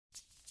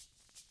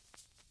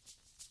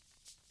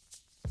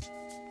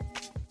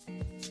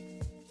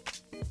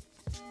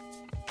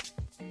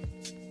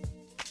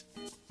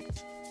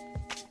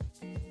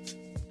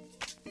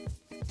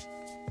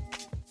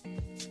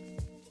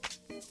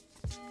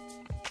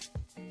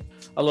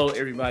Hello,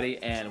 everybody,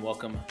 and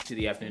welcome to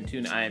the Afternoon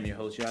Tune. I am your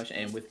host, Josh,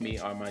 and with me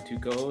are my two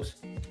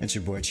co-hosts. It's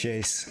your boy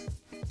Chase.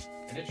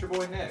 And it's your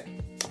boy Nick.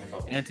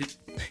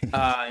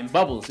 And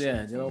Bubbles,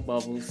 yeah, you know,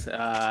 Bubbles.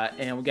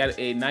 And we got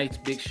a nice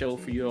big show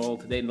for you all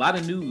today. A lot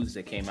of news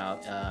that came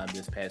out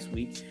this past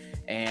week.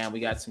 And we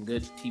got some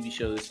good TV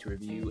shows to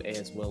review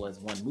as well as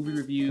one movie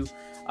review.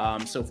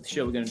 So for the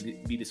show, we're going to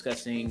be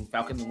discussing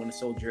Falcon and the Winter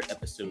Soldier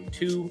Episode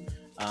 2.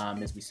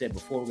 As we said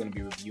before, we're going to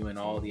be reviewing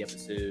all the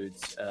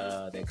episodes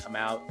that come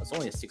out. It's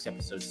only a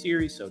 6-episode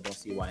series, so don't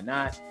see why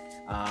not.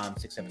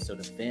 6-episode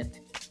event.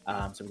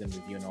 So we're going to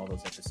be reviewing all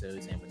those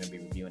episodes, and we're going to be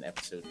reviewing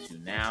Episode 2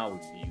 now. We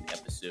reviewed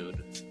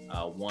Episode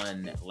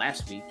 1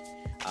 last week,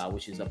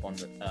 which is up on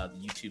the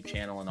YouTube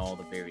channel and all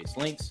the various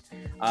links.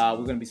 We're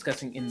going to be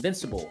discussing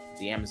Invincible,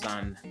 the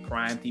Amazon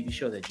Prime TV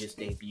show that just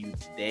debuted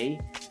today,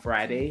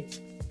 Friday,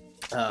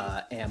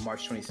 and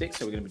March 26th.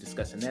 So we're going to be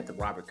discussing that, the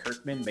Robert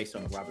Kirkman, based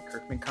on the Robert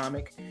Kirkman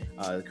comic,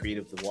 the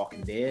creator of The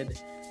Walking Dead.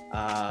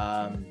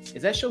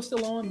 Is that show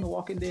still on, The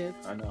Walking Dead?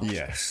 I know.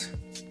 Yes.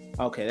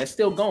 Okay, that's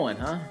still going,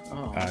 huh?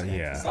 Oh, okay.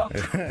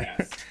 Yeah.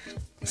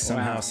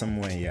 Somehow, Wow. some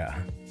way, yeah.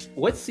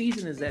 What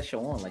season is that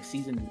show on? Like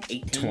season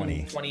 18?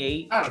 20.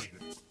 28? I don't even.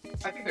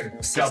 I think they're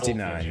 69.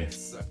 double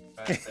digits. So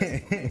that's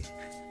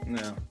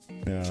No.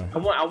 Yeah.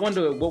 I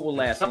wonder what will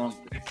last long.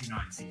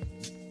 59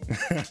 seasons.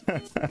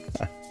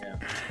 Yeah.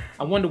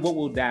 I wonder what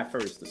will die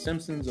first, The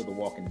Simpsons or The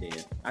Walking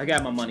Dead? I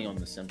got my money on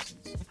The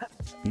Simpsons.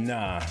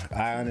 Nah,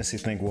 I honestly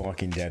think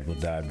Walking Dead will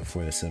die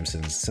before The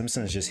Simpsons.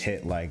 Simpsons just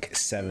hit like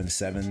 7.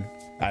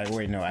 I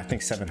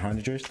think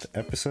 700th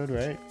episode,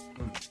 right?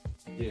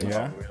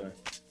 Yeah. Oh, really?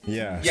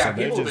 Yeah. Yeah, so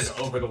they're people just- have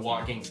been over the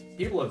Walking.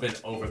 People have been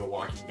over the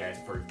Walking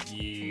Dead for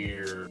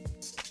years.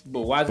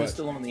 But why is it But-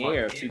 still on the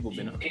air if people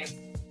been,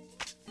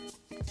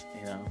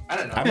 you know? I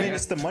don't know. I mean,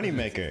 it's the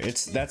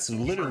moneymaker. That's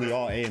literally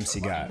all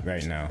AMC got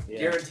right now. Yeah.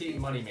 Guaranteed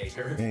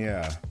moneymaker.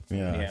 Yeah.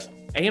 Yeah.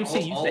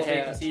 AMC used to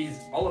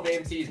have. All of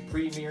AMC's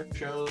premiere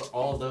shows,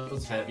 all of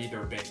those have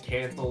either been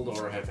canceled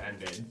or have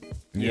ended.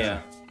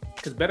 Yeah.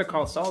 Because Better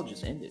Call Saul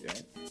just ended,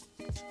 right?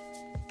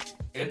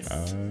 It's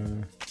I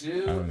don't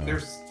know.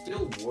 they're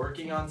still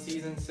working on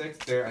season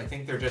 6. I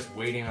think they're just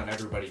waiting on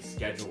everybody's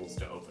schedules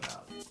to open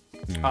up.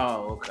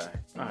 Oh, okay.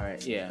 All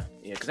right. Yeah.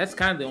 Yeah. Because that's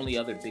kind of the only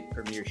other big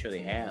premiere show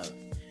they have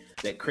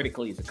that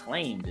critically is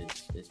acclaimed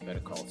is Better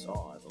Call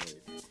Saul, I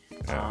believe.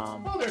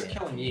 Oh, there's Yeah.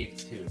 Killing Eve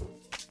too.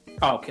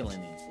 Oh,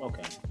 Killing Eve.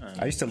 Okay.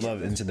 I used to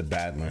love Into the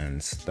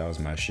Badlands. That was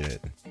my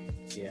shit.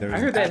 Yeah. There I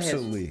was heard that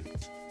absolutely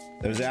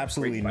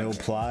Great no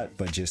fight. plot,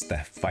 but just the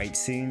fight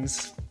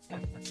scenes.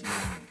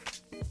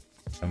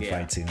 Some Yeah.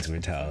 fight scenes were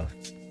tough.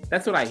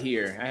 That's what I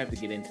hear. I have to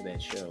get into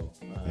that show.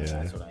 Yeah.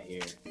 That's what I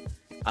hear.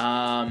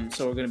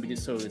 So we're going to be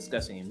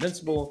discussing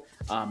Invincible,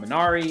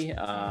 Minari,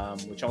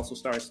 which also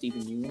stars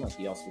Stephen Yeun, like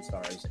he also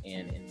stars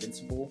in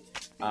Invincible.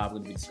 We're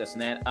going to be discussing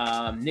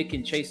that. Nick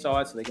and Chase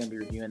saw it, so they're going to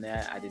be reviewing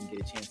that. I didn't get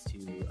a chance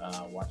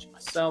to watch it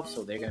myself,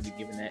 so they're going to be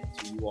giving that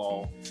to you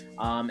all,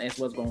 as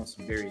well as going on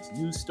some various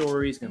news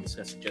stories. Going to be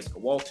discussing Jessica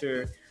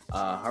Walter.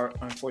 Her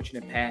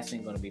unfortunate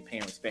passing, going to be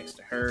paying respects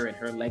to her and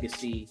her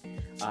legacy.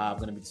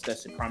 Going to be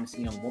discussing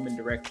Promising Young Woman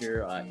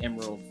director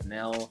Emerald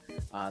Fennell,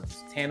 the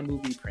Satana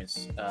movie,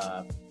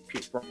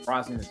 Pierce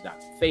Brosnan as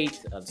Dr.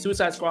 Fate, the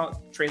Suicide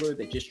Squad trailer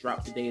that just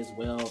dropped today as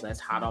well. That's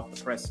hot off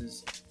the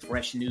presses,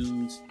 fresh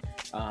news.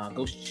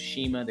 Ghost of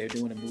Tsushima, they're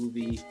doing a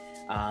movie.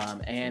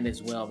 And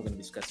as well, we're going to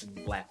be discussing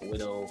Black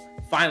Widow.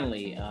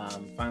 Finally,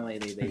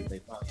 they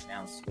finally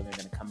announced when they're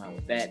going to come out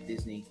with that,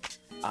 Disney.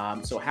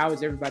 So how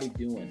is everybody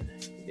doing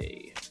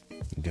today?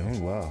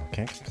 Doing well.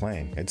 Can't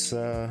complain. It's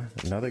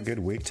another good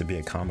week to be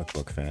a comic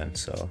book fan.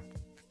 So,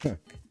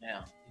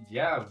 Yeah.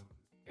 Yeah,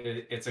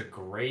 it's a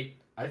great.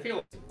 I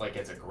feel like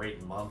it's a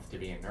great month to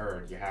be a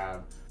nerd. You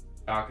have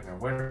Falcon and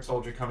Winter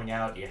Soldier coming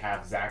out. You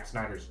have Zack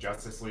Snyder's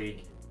Justice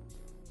League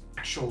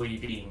actually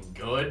being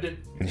good.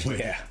 which-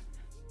 yeah.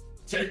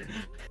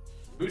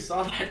 Who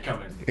saw that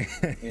coming?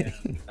 Yeah.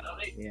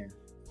 Yeah.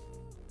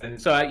 And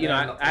So, then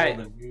I all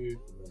the news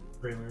and the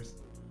trailers.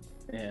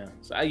 Yeah.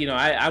 So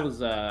I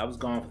was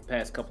gone for the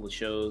past couple of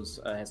shows.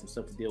 I had some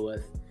stuff to deal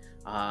with,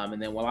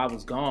 and then while I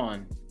was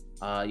gone,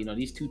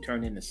 these two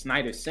turned into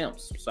Snyder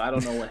simps. So I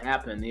don't know what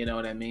happened. You know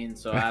what I mean?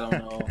 So I don't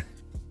know.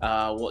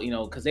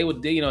 Because they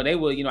would,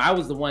 I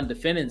was the one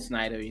defending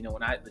Snyder.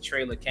 When the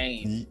trailer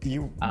came.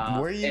 You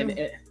were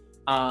you?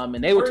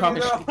 And they were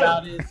talking shit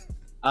about it.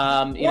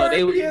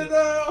 They were.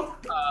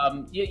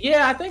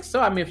 Yeah, I think so.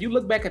 I mean, if you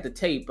look back at the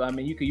tape, I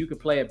mean, you could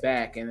play it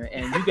back, and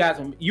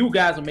you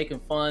guys are making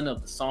fun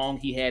of the song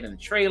he had in the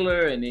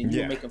trailer, and then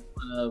you're making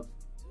fun of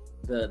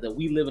the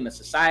we live in a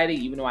society,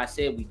 even though I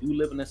said we do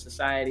live in a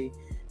society,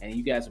 and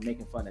you guys are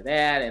making fun of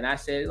that, and I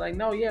said like,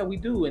 no, yeah, we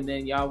do, and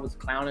then y'all was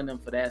clowning them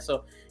for that.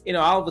 So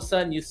all of a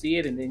sudden you see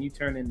it, and then you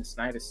turn into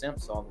Snyder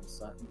simps all of a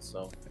sudden.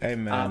 So Hey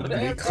man, The we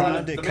man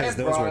clowned it the because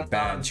man those brought were it on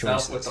bad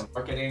himself with choices. the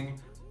marketing.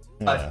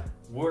 Yeah. But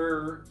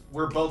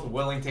we're both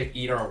willing to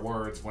eat our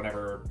words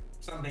whenever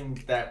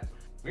something that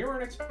we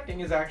weren't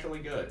expecting is actually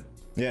good.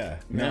 Yeah,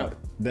 no,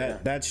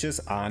 that's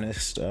just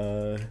honest.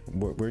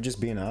 We're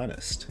just being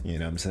honest. You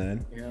know what I'm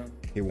saying? Yeah.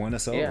 He won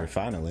us over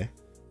finally.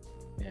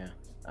 Yeah.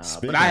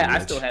 But I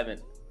still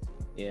haven't.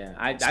 Yeah,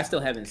 I still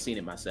haven't seen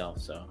it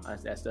myself, so I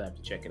still have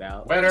to check it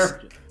out.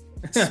 Winner.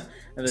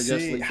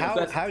 See, how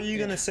are you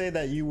gonna say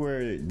that you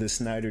were the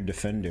Snyder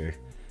defender,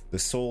 the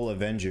sole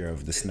avenger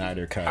of the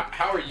Snyder Cut?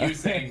 How are you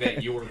saying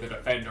that you were the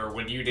defender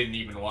when you didn't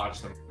even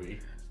watch the movie?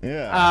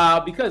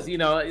 Yeah. Because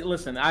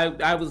listen,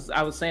 I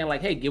was saying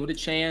like, hey, give it a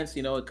chance.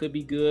 It could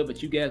be good,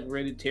 but you guys were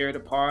ready to tear it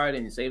apart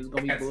and say it was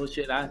gonna be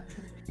bullshit. I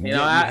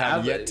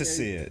have yet to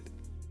see it.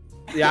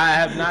 Yeah, I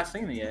have not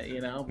seen it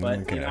yet. But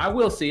okay. I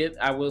will see it.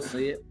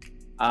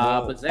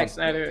 But Zack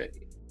Snyder.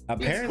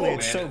 Apparently,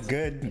 it's so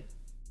good.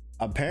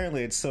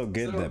 Apparently, it's so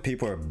good that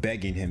people are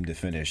begging him to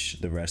finish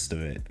the rest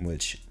of it,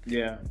 which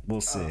we'll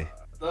see.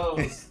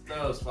 Those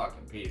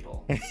fucking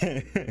people.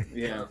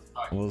 Yeah,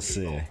 we'll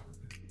see.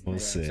 We'll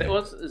see.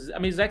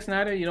 Zack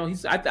Snyder,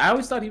 I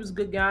always thought he was a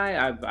good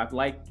guy. I've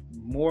liked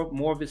more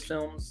of his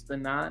films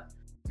than not.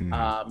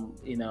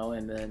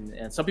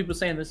 And some people are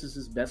saying this is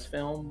his best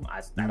film.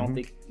 I don't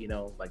think,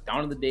 like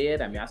Dawn of the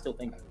Dead. I still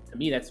think, to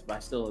me, I think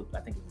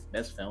it's his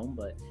best film,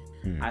 but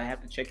I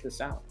have to check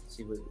this out,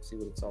 see what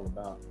it's all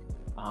about.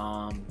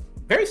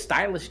 Very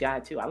stylish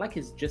guy too. I like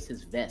his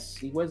vests.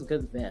 He wears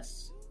good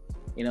vests.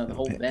 The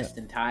whole vest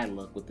and tie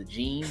look with the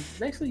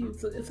jeans. Actually,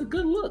 it's a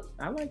good look.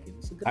 I like it.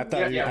 It's a good look.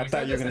 I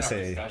thought you were gonna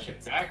say.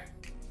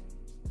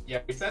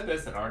 We said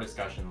this in our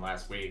discussion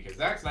last week.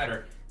 Zack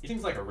Snyder, he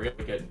seems like a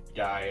really good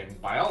guy, and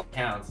by all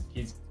accounts,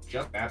 he's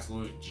just an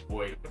absolute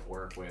joy to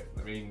work with.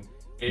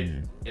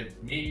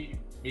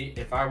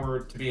 If I were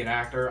to be an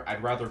actor,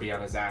 I'd rather be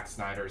on a Zack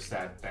Snyder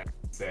set than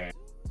say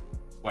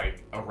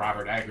like a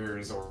Robert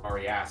Eggers or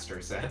Ari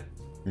Aster set.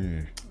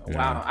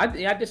 Wow, I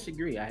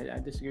disagree. I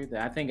disagree with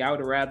that. I think I would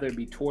rather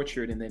be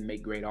tortured and then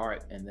make great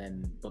art,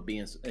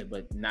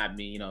 but not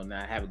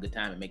have a good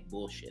time and make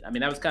bullshit.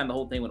 That was kind of the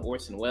whole thing with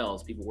Orson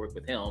Welles. People work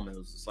with him, and it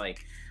was just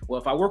like,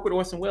 well, if I work with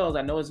Orson Welles,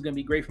 I know it's gonna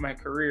be great for my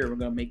career. We're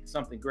gonna make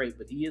something great,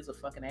 but he is a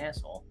fucking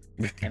asshole,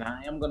 and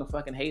I am gonna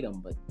fucking hate him.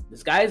 But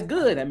this guy is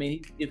good.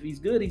 If he's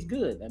good, he's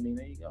good. There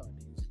you go.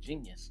 He's a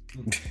genius.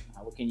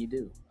 What can you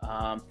do?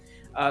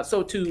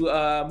 So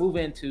to move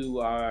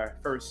into our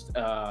first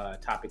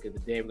topic of the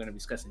day, we're going to be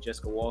discussing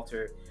Jessica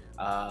Walter,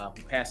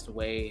 who passed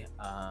away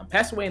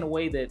in a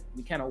way that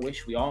we kind of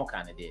wish we all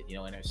kind of did,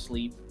 in her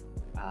sleep.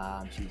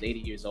 She was 80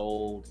 years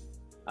old.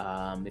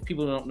 If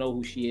people don't know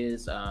who she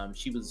is,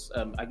 she was,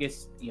 I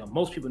guess,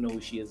 most people know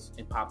who she is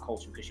in pop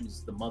culture because she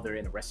was the mother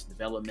in Arrested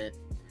Development.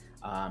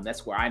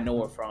 That's where I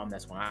know her from.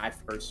 That's when I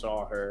first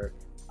saw her.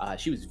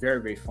 She was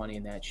very, very funny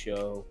in that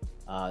show.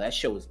 That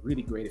show was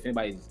really great.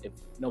 If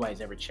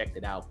nobody's ever checked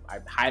it out, I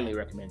highly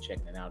recommend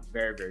checking it out.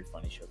 Very, very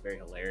funny show. Very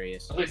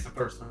hilarious. At least the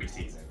first 3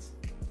 seasons.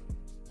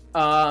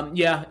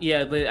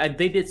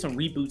 They did some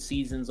reboot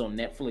seasons on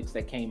Netflix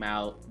that came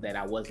out that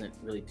I wasn't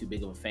really too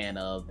big of a fan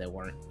of, that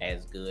weren't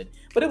as good.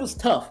 But it was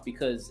tough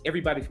because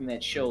everybody from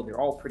that show, they're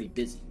all pretty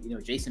busy.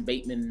 Jason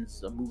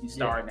Bateman's a movie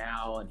star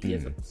now, and he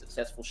has a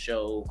successful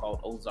show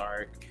called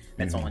Ozark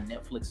that's on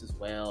Netflix as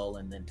well.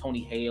 And then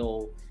Tony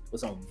Hale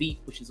was on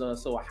Veep, which is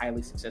also a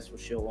highly successful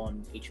show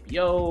on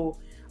HBO.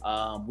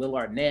 Will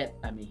Arnett,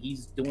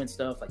 he's doing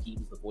stuff like he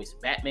was the voice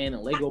of Batman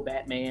and Lego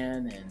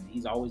Batman, and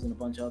he's always in a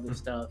bunch of other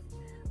stuff.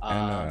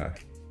 And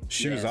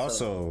she was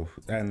also,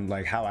 and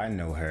like how I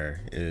know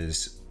her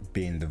is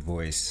being the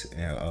voice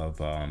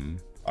of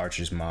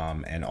Archer's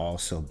mom and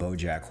also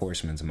BoJack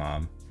Horseman's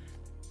mom.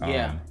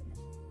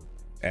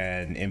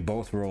 And in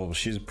both roles,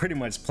 she's pretty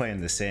much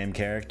playing the same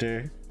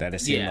character that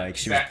it seemed like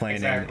she was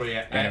playing in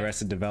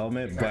Arrested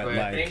Development. Exactly.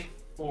 But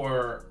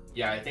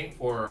I think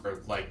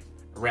for like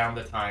around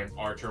the time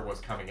Archer was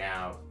coming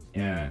out,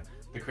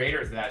 the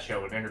creators of that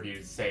show in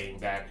interviews saying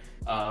that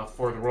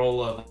for the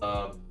role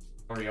of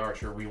Laurie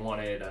Archer, we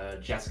wanted a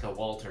Jessica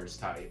Walters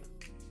type.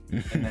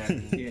 And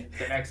then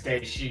the next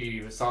day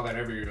she saw that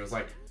interview and was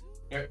like,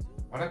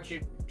 why don't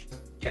you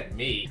just get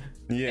me?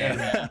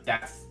 And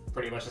that's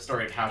pretty much the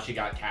story of how she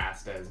got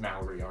cast as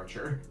Mallory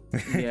Archer.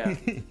 Yeah.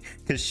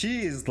 Because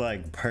she is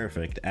like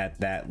perfect at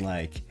that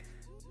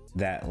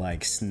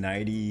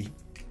snidey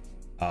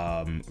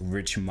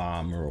rich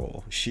mom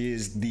role. She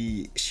is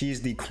the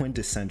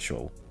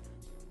quintessential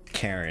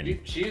Karen.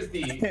 She is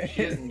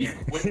the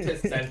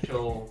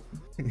quintessential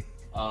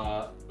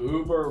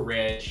uber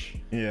rich,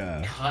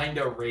 kind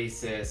of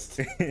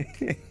racist,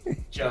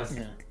 just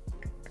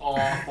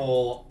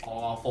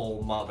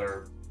awful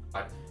mother.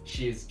 But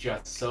she is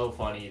just so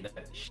funny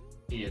that she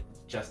is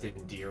just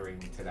endearing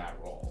to that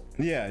role.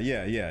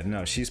 Yeah.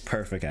 No, she's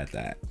perfect at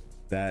that.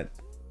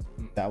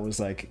 That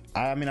was like,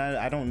 I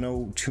don't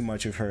know too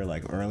much of her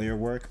like earlier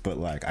work, but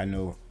like I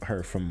know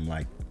her from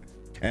like,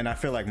 and I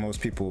feel like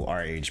most people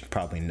our age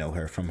probably know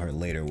her from her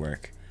later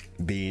work,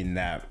 being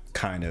that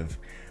kind of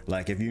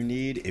like if you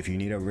need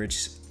a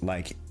rich,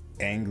 like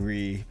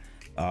angry,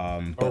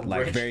 but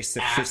like very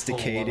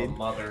sophisticated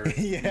mother.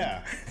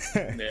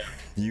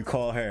 You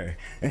call her.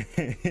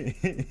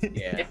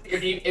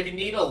 If you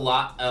need a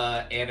lot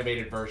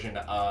animated version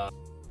of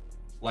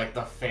like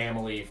the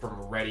family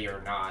from Ready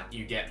or Not.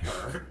 You get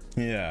her.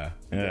 Yeah.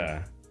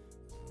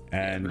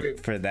 And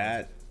for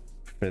that,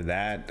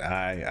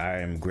 I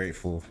am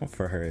grateful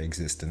for her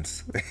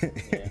existence.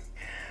 Yeah.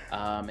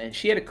 And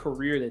she had a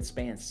career that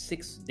spanned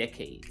 6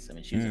 decades. I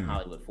mean, she was in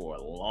Hollywood for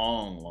a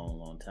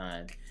long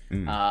time.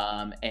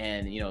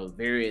 And, you know,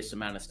 various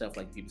amount of stuff,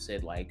 like people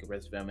said, like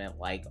Arrested Development,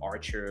 like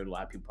Archer. A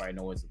lot of people probably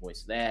know as the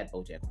voice of that.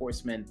 BoJack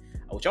Horseman,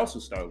 which also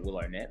starred Will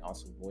Arnett,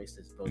 also voiced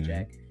as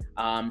BoJack.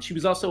 She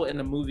was also in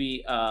a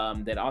movie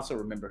that I also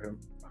remember her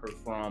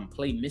from,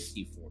 Play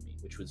Misty for Me,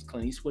 which was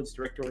Clint Eastwood's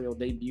directorial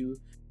debut.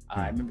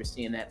 I remember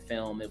seeing that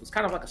film. It was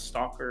kind of like a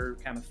stalker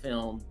kind of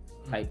film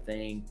type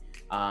thing.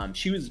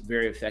 She was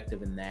very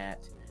effective in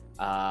that.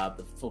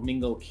 The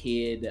Flamingo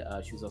Kid,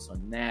 she was also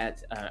in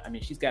that. I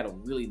mean, she's got a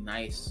really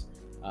nice,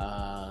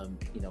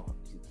 you know,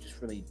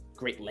 just really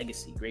great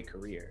legacy, great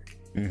career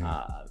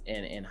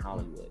in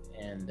Hollywood.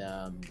 And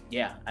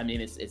yeah, I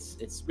mean,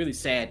 it's really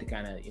sad to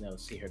kind of, you know,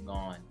 see her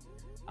gone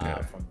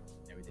from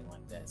everything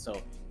like that. So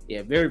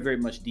yeah, very, very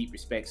much deep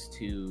respects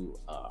to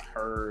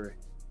her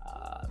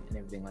and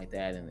everything like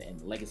that, and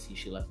the legacy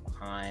she left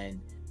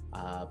behind.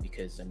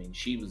 Because I mean,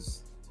 she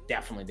was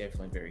definitely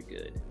very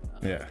good.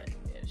 And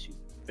she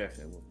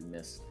definitely will be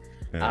missed.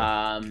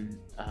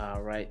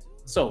 All right,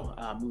 so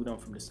moving on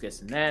from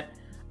discussing that,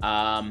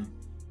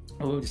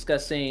 we're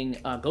discussing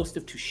Ghost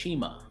of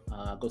Tsushima.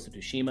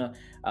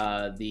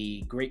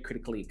 The great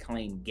critically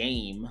acclaimed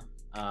game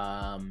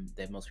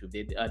that most people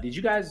did. Did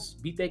you guys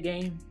beat that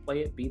game?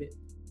 Play it? Beat it?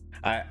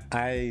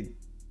 I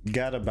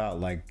got about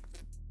like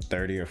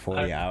 30 or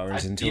 40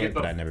 hours into it,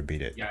 but I never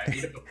beat it. Yeah, I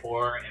beat it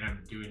before, and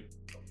I'm doing.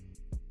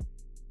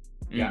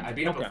 Yeah, I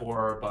beat it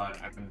before,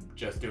 but I'm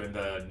just doing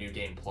the new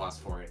game plus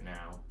for it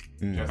now.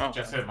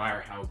 Just to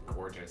admire how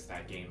gorgeous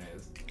that game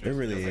is. Just, it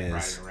really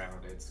is. Riding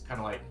around, it's kind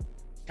of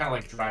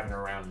like driving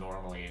around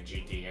normally in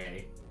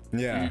GTA.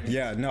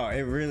 Yeah, no,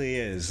 it really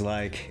is.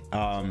 Like,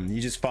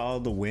 you just follow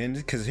the wind.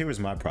 Because here was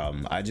my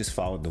problem. I just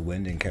followed the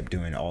wind and kept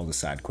doing all the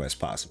side quests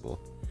possible,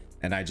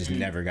 and I just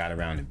never got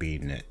around to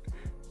beating it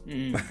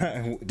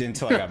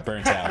until I got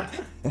burnt out.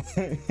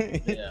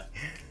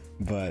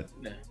 But.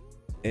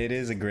 It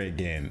is a great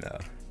game, though.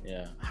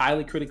 Yeah,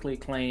 highly critically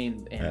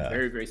acclaimed and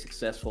very, very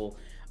successful.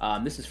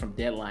 This is from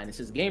Deadline. It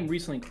says, the game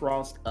recently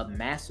crossed a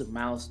massive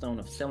milestone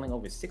of selling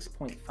over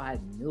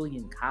 6.5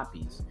 million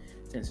copies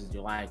since its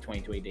July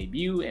 2020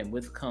 debut, and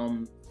with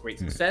great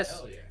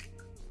success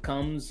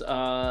comes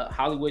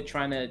Hollywood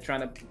trying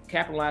to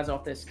capitalize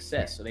off that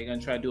success. So they're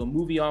going to try to do a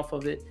movie off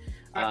of it.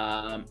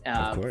 From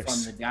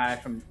the guy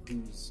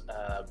who's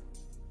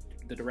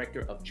the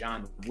director of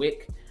John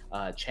Wick,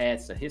 Chad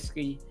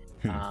Stahelski.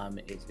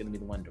 It's going to be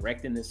the one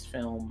directing this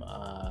film,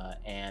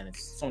 and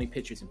it's Sony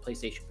Pictures and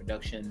PlayStation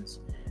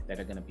Productions that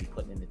are going to be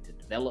putting it into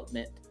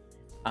development.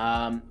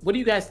 What do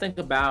you guys think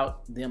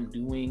about them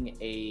doing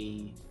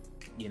a,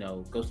 you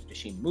know, Ghost of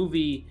Tsushima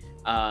movie?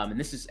 And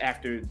this is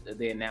after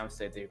they announced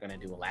that they're going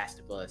to do a Last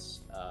of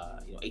Us,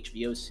 you know,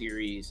 HBO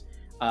series.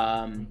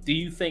 Do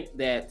you think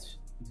that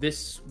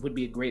this would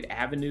be a great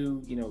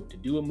avenue, you know, to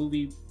do a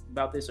movie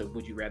about this, or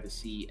would you rather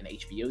see an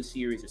HBO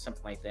series or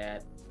something like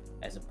that,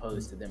 as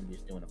opposed to them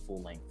just doing a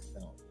full-length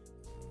film?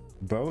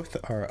 Both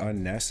are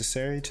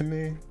unnecessary to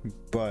me,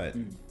 but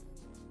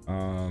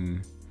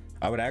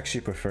I would actually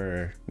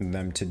prefer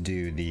them to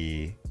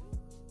do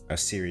a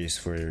series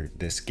for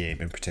this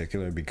game in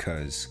particular,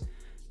 because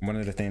one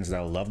of the things that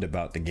I loved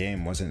about the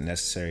game wasn't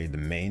necessarily the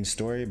main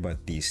story,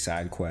 but the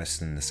side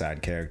quests and the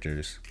side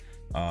characters.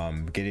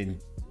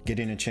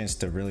 Getting a chance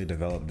to really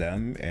develop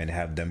them and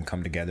have them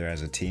come together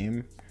as a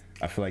team,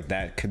 I feel like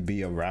that could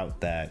be a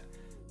route that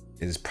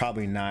is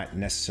probably not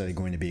necessarily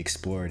going to be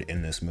explored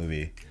in this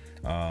movie.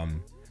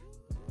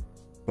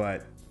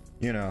 But,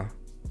 you know,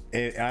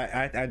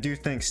 I do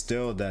think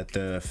still that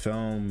the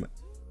film,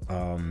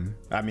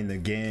 the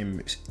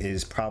game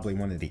is probably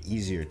one of the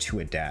easier to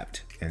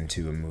adapt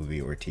into a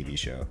movie or TV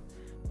show,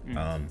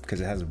 because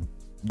it has a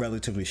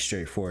relatively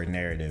straightforward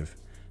narrative.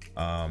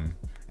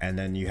 And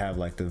then you have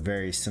like the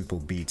very simple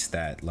beats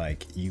that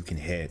like you can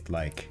hit,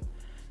 like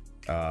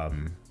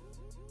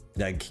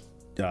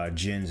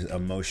Jin's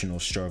emotional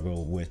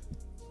struggle with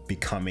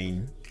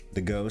becoming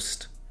the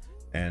ghost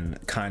and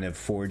kind of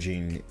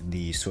forging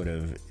the sort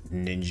of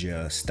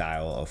ninja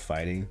style of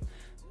fighting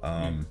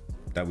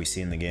that we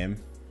see in the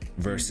game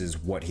versus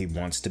what he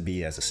wants to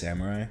be as a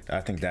samurai. I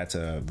think that's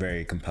a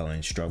very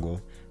compelling struggle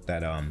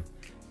that from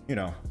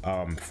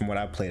what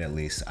I've played, at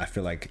least, I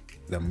feel like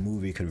the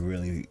movie could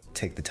really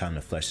take the time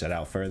to flesh that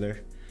out further.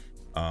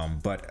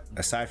 But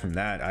aside from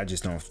that, I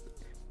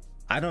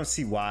don't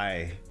see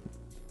why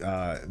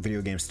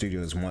video game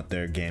studios want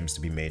their games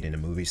to be made into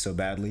movies so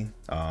badly,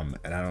 and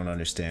I don't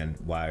understand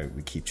why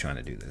we keep trying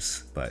to do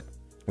this. But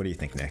what do you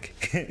think, Nick?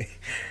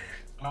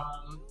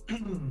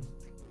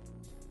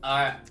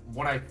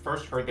 When I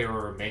first heard they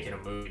were making a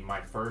movie,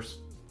 my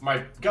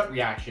gut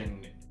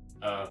reaction,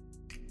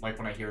 like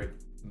when I hear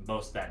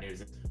most of that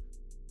news, is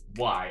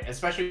why?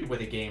 Especially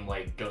with a game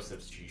like Ghost of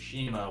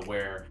Tsushima,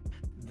 where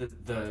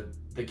the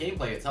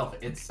gameplay itself,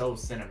 it's so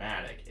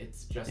cinematic.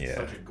 It's just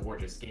such a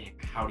gorgeous game.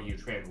 How do you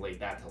translate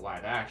that to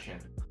live action?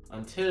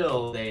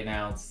 Until they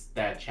announced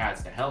that Chad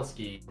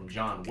Stahelski from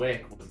John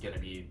Wick was going to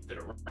be the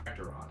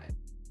director on it.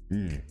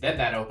 Then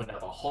that opened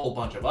up a whole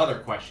bunch of other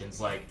questions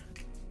like,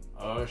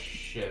 oh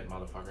shit,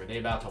 motherfucker, they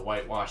about to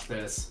whitewash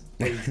this.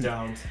 Please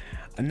don't.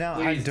 No,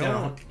 Please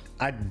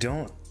I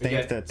don't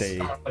think that they.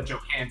 Scarlett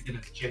Johansson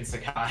as Jin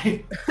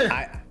Sakai.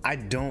 I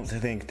don't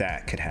think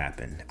that could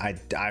happen.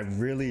 I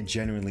really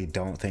genuinely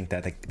don't think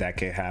that that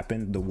could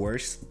happen. The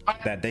worst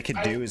that they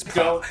could do is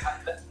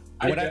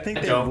I think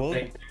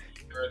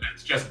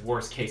that's just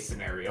worst case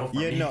scenario for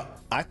me. No,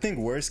 I think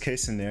worst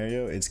case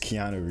scenario is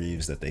Keanu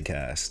Reeves that they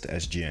cast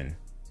as Jin.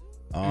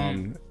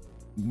 And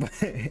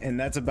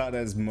that's about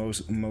as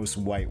most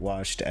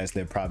whitewashed as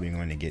they're probably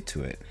going to get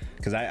to it,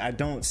 because I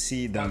don't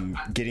see them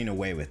getting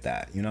away with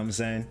that. You know what I'm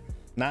saying?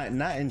 Not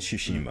in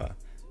Tsushima.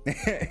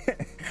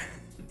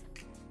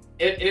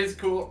 It is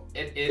cool.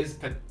 It is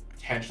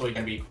potentially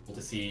going to be cool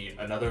to see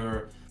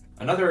another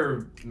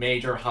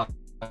major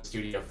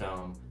studio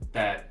film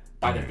that,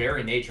 by the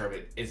very nature of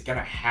it, is going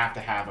to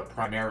have a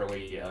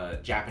primarily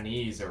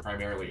Japanese or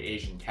primarily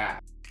Asian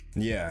cast.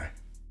 Yeah.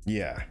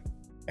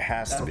 It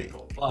has to be.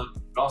 Cool. But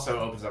it also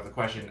opens up the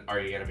question, are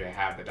you going to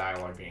have the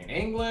dialogue be in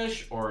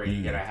English, or are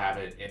you going to have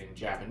it in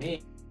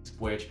Japanese?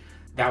 Which,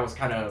 that was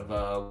kind of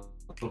a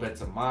little bit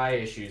of my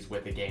issues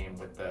with the game,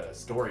 with the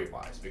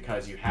story-wise,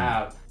 because you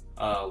have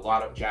a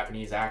lot of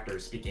Japanese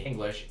actors speaking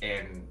English,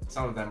 and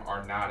some of them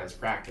are not as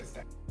practiced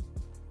at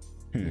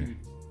it.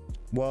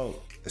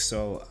 Well,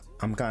 so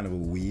I'm kind of a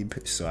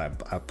weeb, so I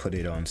put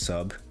it on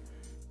sub.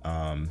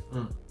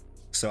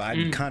 So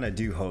I kind of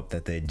do hope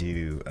that they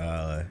do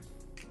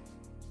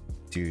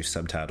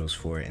subtitles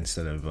for it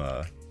instead of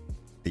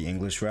the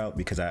English route,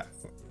 because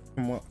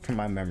from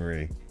my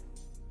memory,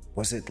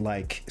 was it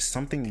like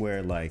something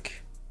where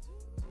like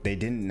they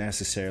didn't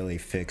necessarily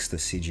fix the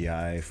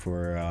CGI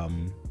for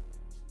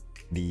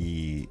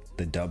the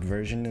dub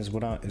version is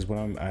what I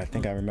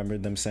think I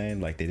remembered them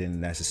saying, like they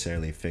didn't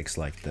necessarily fix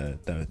like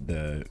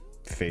the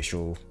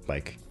facial,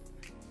 like,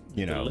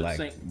 you know, like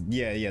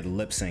the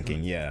lip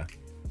syncing,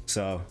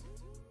 so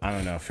I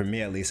don't know. For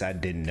me, at least, I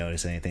didn't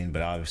notice anything,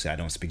 but obviously, I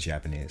don't speak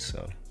Japanese,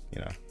 so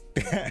you know,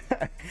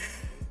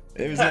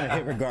 it was gonna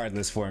hit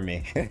regardless for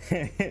me.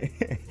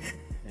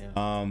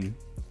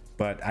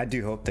 But I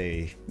do hope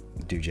they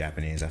do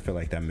Japanese. I feel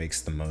like that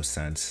makes the most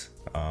sense.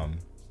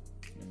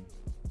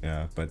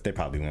 Yeah, but they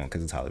probably won't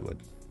because it's Hollywood.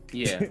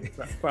 Yeah,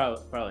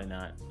 probably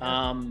not.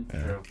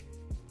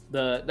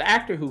 The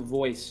actor who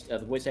voiced the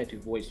voice actor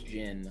who voiced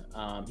Jin,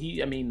 of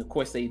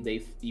course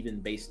they even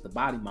based the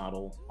body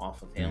model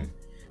off of him.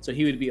 So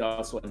he would be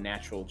also a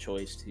natural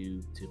choice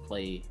to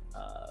play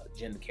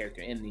Jin, the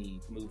character in the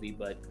movie.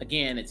 But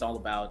again, it's all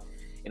about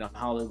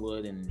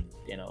Hollywood and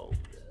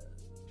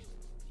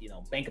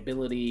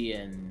bankability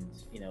and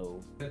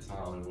It's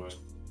Hollywood.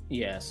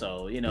 Yeah,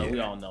 so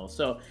we all know.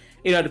 So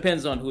it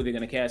depends on who they're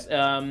gonna cast.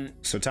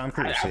 So Tom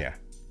Cruise,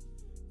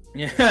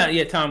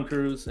 yeah, Tom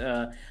Cruise.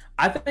 I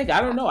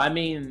don't know. I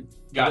mean,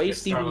 the way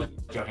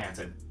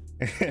Johansson.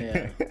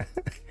 Yeah.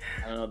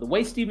 I don't know. The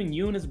way Steven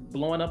Yeun is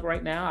blowing up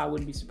right now, I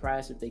wouldn't be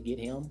surprised if they get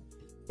him.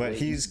 But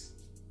he's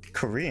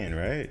Korean,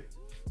 right?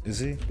 Is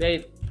he?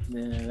 I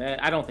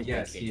don't think.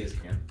 Yes, he is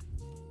Korean.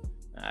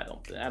 I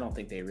don't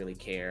think they really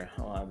care.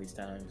 A lot of these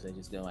times they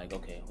just go like,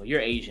 okay, well,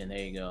 you're Asian. There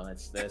you go.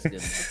 That's good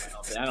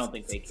enough. I don't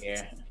think they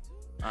care,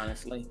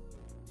 honestly.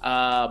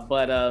 I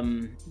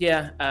don't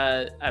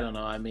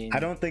know. I mean, I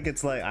don't think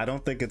it's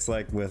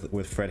like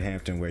with Fred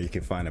Hampton where you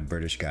can find a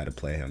British guy to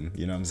play him.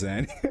 You know what I'm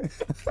saying?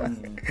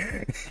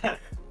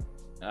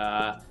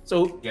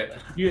 So get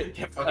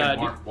fucking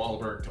Mark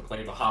Wahlberg to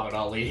play Muhammad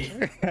Ali.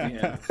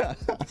 Yeah.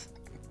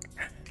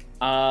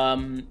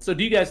 So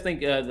do you guys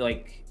think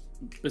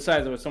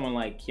besides with someone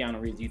like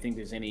Keanu Reeves, do you think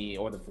there's any,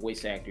 or the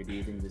voice actor, do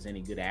you think there's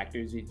any good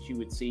actors that you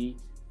would see?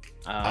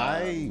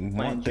 I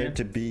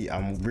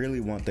really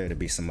want there to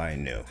be somebody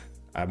new.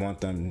 I want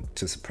them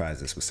to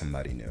surprise us with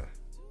somebody new,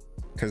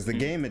 because the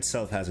game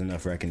itself has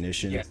enough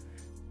recognition. Yes.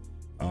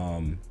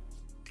 I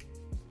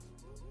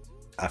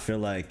feel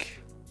like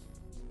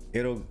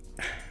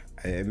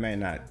it may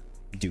not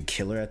do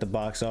killer at the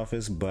box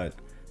office, but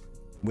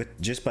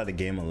just by the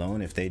game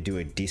alone, if they do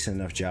a decent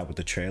enough job with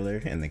the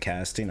trailer and the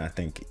casting, I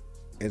think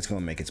it's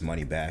gonna make its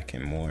money back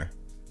and more.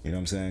 You know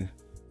what I'm saying?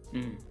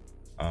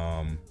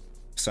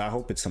 So I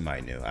hope it's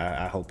somebody new.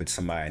 I hope it's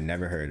somebody I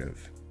never heard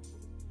of.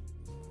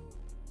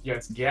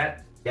 Yes,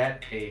 get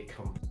a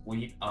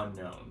complete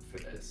unknown for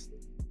this.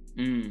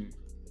 I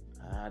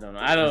don't know.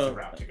 That's the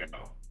route to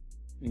go.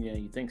 Yeah,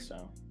 you think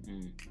so?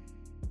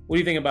 What do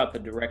you think about the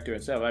director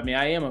itself? I mean,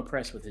 I am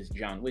impressed with his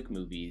John Wick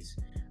movies.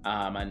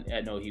 I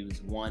know he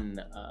was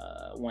one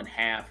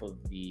half of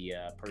the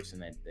person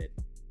that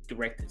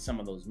directed some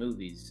of those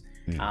movies.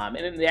 And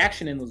then the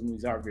action in those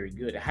movies are very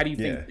good. How do you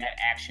think that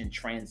action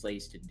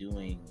translates to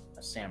doing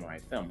a samurai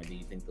film? And do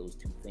you think those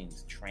two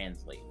things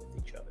translate with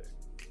each other?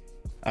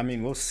 I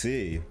mean, we'll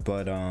see,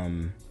 but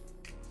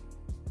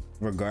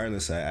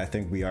regardless, I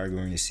think we are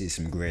going to see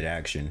some great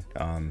action,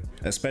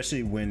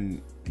 especially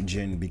when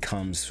Jin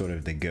becomes sort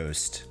of the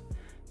ghost.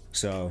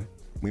 So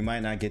we might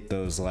not get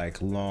those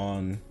like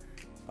long,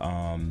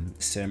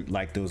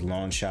 like those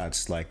long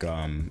shots, like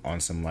on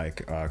some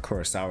like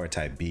Kurosawa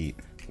type beat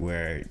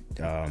where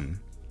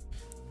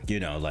you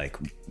know, like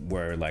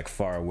we're like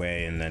far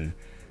away and then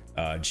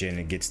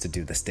Jin gets to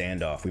do the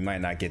standoff. We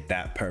might not get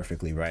that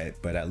perfectly right,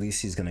 but at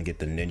least he's gonna get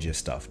the ninja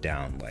stuff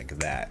down like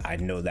that. I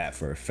know that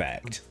for a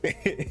fact.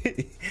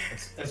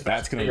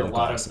 That's gonna look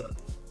awesome.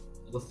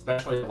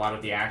 Especially a lot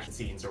of the action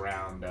scenes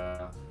around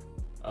the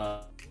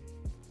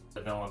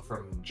villain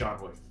from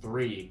John Wick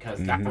 3, because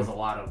that was a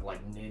lot of like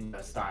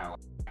ninja style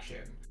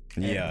action.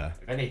 And yeah.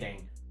 If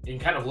anything, you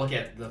can kind of look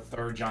at the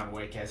third John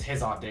Wick as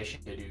his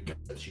audition to do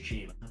Ghost of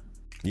Tsushima.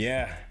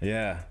 Yeah.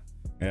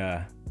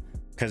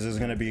 Because there's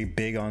gonna be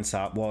big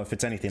ensemble. Well, if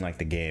it's anything like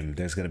the game,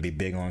 there's gonna be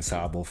big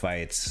ensemble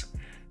fights.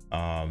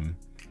 Yeah,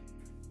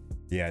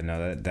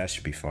 no, that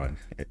should be fun.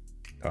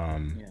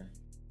 Yeah,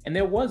 and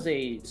there was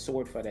a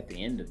sword fight at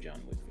the end of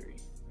John Wick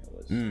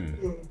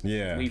 3.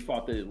 Yeah, we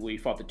fought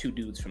the two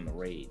dudes from the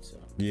raid. So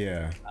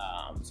yeah,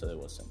 so there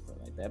was something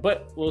like that.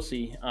 But we'll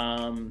see.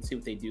 See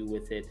what they do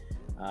with it.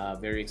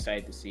 Very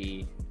excited to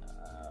see,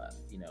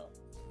 you know,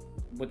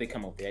 what they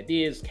come up with. The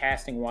ideas,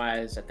 casting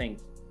wise, I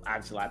think.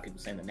 Obviously, a lot of people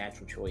saying the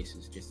natural choice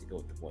is just to go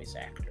with the voice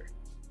actor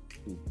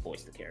who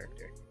voiced the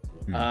character.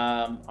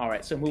 All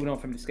right, so moving on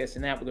from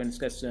discussing that, we're going to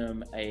discuss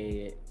some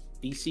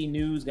DC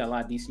news. Got a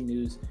lot of DC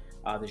news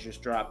that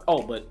just dropped.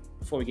 Oh, but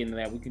before we get into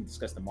that, we can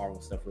discuss the Marvel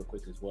stuff real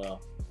quick as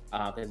well,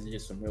 because it's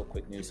just some real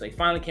quick news. So they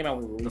finally came out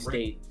with a release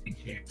date.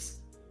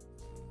 Champs.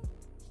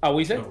 Oh,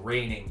 we said the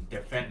reigning,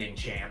 defending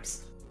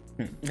champs.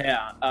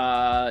 Yeah,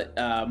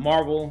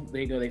 Marvel.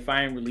 There you go. They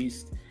finally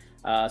released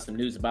some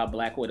news about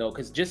Black Widow,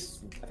 because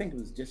I think it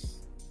was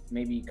just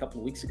maybe a couple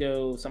of weeks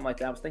ago, something like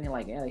that. I was thinking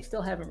like, yeah, they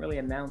still haven't really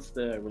announced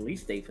the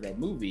release date for that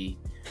movie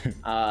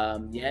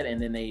yet,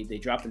 and then they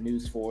dropped the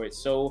news for it.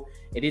 So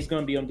it is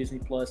going to be on Disney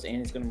Plus,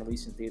 and it's going to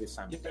release in theaters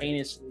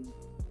simultaneously.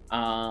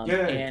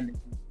 And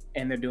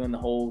they're doing the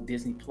whole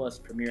Disney Plus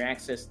Premier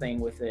Access thing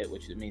with it,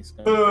 which means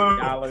it's going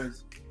to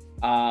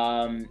be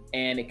 $30.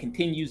 And it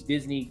continues.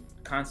 Disney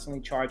constantly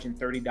charging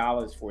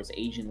 $30 for its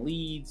Asian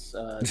leads.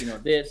 You know,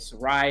 this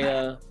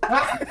Raya,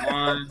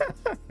 Mulan,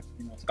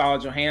 you know,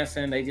 Scarlett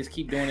Johansson. They just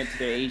keep doing it to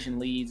their Asian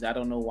leads. I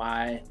don't know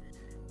why.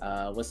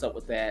 What's up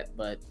with that?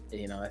 But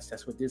you know,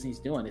 that's what Disney's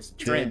doing. It's a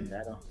trend.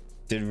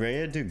 Did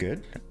Raya do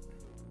good?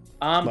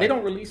 They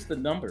don't release the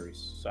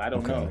numbers, so I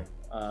don't know.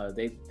 I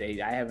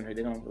haven't heard.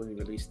 They don't really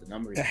release the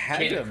numbers. It had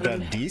to have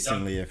done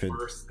decently if it.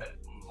 Worse than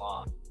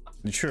Mulan.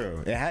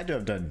 True. It had to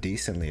have done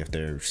decently if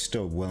they're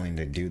still willing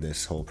to do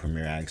this whole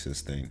Premier Access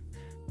thing.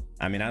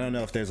 I mean, I don't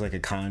know if there's like a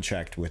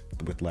contract with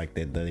like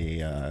they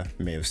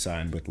may have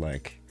signed with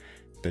like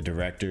the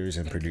directors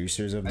and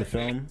producers of the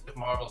film. I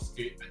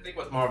think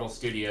with Marvel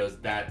Studios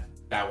that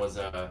was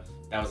a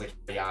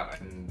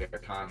caveat in their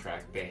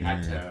contract. They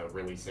had to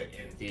release it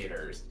in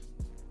theaters,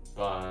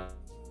 but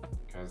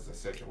because the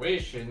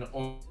situation,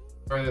 or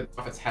the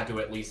profits had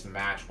to at least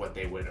match what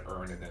they would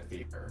earn in the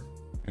theater.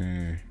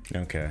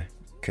 Okay.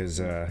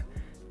 Because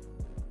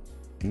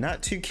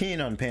not too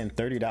keen on paying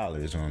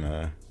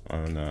 $30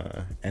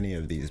 on any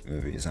of these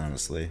movies,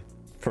 honestly,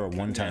 for a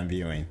one-time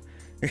viewing.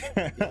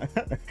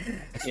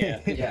 Yeah,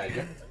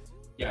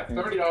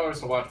 $30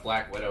 to watch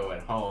Black Widow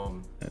at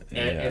home.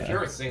 If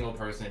you're a single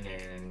person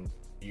and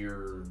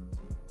you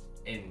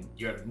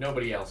have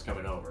nobody else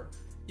coming over,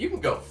 you can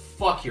go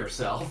fuck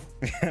yourself.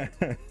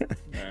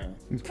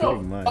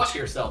 Go fuck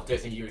yourself,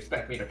 Disney. You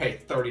expect me to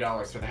pay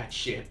 $30 for that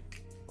shit?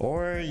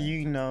 Or,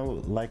 you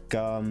know, like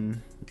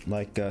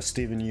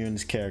Steven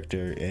Yeun's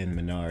character in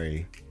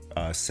Minari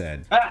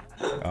said,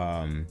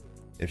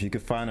 if you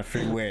could find a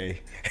free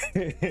way.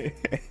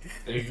 If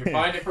you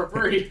find it for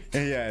free.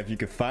 Yeah, if you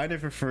could find it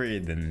for free,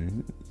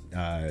 then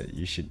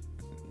you should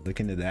look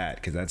into that,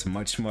 because that's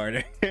much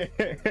smarter.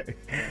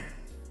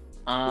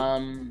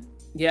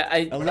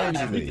 Yeah,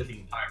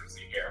 Allegedly.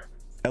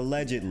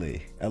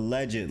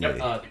 Yep,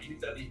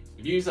 the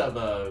views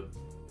of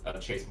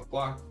Chase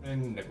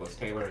McLaughlin, Nicholas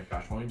Taylor, and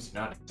Josh Williams do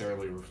not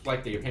necessarily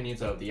reflect the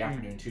opinions of the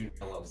Afternoon Tune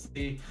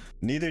LLC.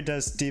 Neither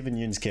does Steven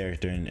Yeun's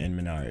character in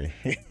Minari.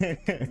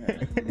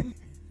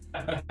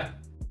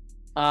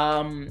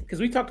 Because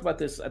we talked about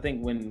this, I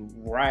think, when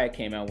Raya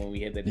came out, when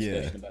we had the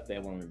discussion about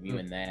that when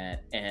reviewing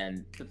that,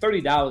 and the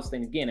 $30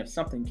 thing, again, if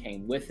something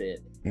came with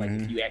it, like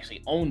if you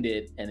actually owned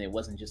it and it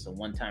wasn't just a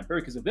one-time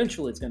period, because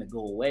eventually it's going to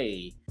go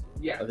away.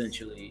 Yeah,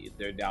 eventually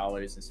their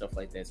dollars and stuff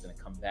like that is going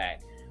to come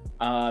back.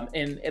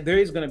 And there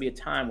is going to be a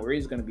time where it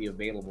is going to be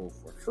available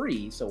for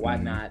free, so why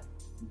not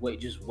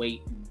wait?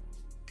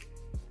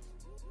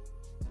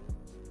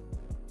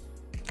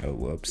 Oh,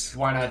 whoops.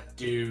 Why not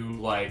do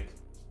like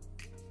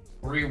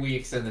 3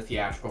 weeks in the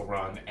theatrical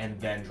run and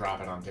then drop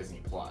it on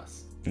Disney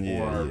Plus,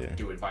 or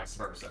do it vice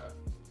versa,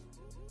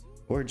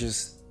 or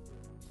just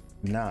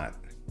not.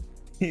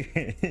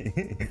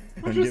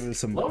 Or just give us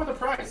some lower the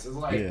price. It's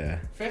like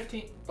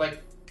 15.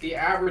 Like the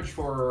average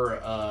for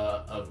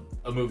a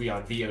a movie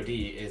on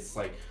VOD is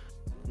like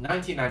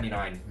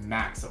 $19.99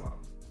 maximum.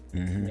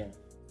 Mm-hmm. Yeah.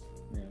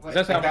 Like,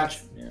 That's how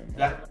that's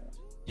much.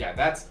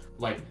 that's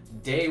like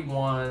day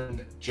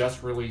one,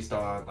 just released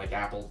on like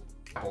Apple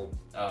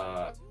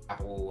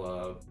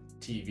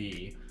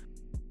TV.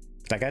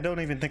 Like, I don't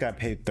even think I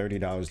paid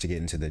 $30 to get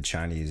into the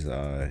Chinese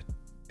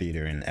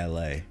theater in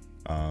LA.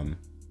 I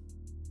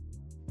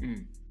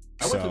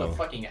went to the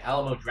fucking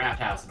Alamo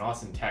Draft House in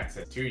Austin,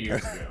 Texas 2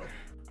 years ago.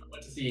 I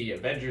went to see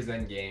Avengers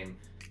Endgame.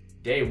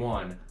 Day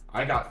one,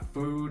 I got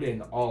food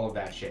and all of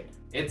that shit.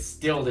 It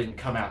still didn't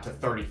come out to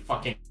 $30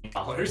 fucking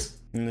dollars.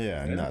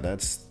 Yeah, no,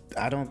 that's.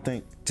 I don't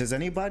think. Does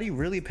anybody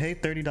really pay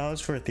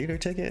 $30 for a theater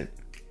ticket?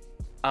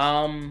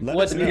 What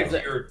us know. If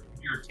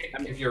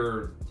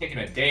you're taking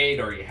a date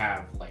or you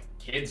have like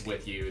kids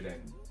with you, then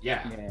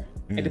yeah.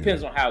 It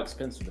depends on how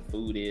expensive the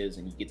food is,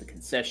 and you get the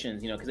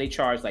concessions, because they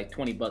charge like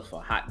 $20 for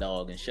a hot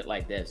dog and shit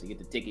like that. So you get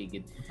the ticket,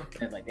 and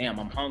it's like, damn,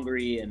 I'm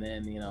hungry, and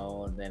then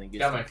and then it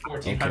gets got my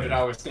 $1,400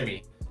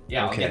 stimmy.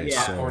 Yeah, I'll get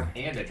popcorn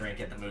and a drink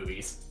at the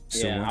movies.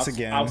 So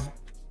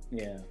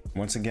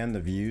once again,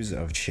 the views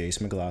of Chase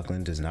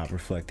McLaughlin does not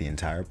reflect the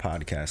entire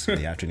podcast of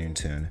the Afternoon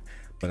Tune,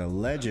 but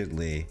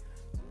allegedly,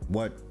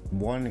 what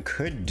one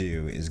could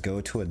do is go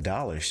to a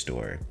dollar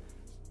store,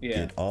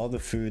 get all the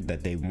food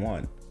that they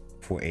want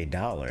for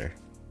 $1,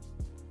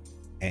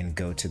 and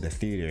go to the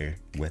theater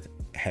with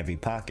heavy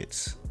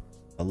pockets,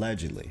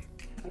 allegedly.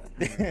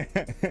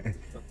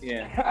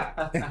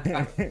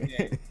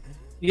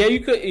 Yeah,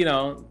 you could,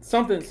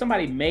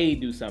 somebody may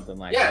do something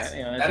like that.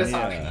 That is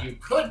something you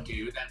could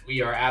do that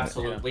we are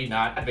absolutely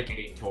not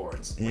advocating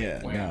towards.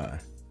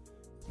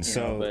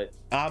 So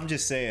I'm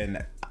just saying,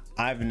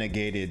 I've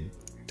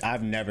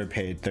never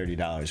paid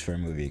 $30 for a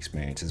movie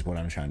experience, is what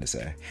I'm trying to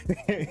say.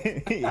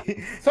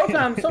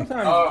 sometimes oh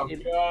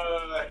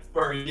God,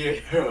 for you.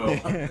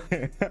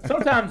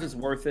 Sometimes it's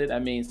worth it. I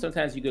mean,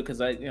 sometimes you go, because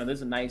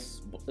there's a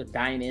nice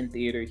dine-in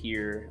theater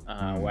here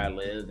where I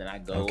live, and I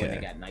go and they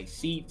got nice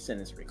seats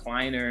and it's a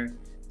recliner.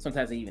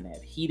 Sometimes they even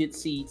have heated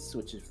seats,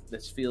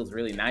 this feels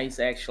really nice,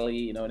 actually.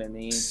 You know what I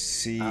mean?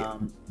 See,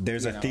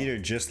 there's a theater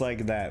just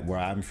like that where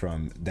I'm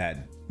from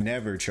that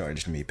never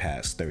charged me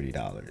past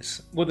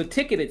 $30. Well, the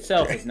ticket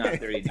itself is not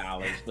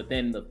 $30, but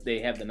then they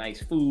have the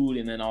nice food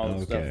and then all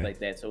the stuff like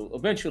that. So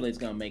eventually, it's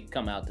gonna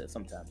come out to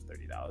sometimes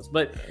 $30.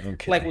 But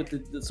like with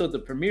the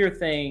premiere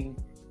thing,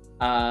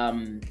 I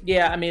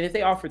mean, if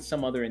they offered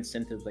some other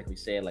incentives, like we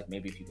said, like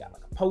maybe if you got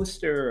like a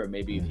poster, or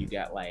maybe if you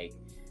got like,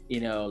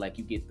 like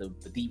you get the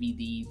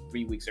DVD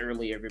 3 weeks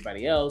early,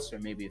 everybody else, or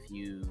maybe if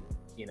you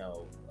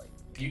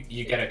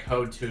you get a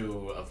code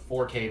to a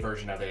 4K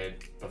version of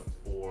it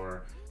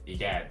before you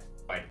get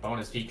like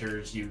bonus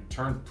features. You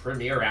turn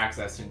Premiere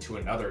Access into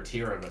another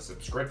tier of a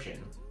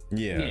subscription.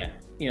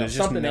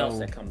 Something else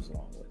that comes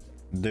along with it.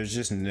 There's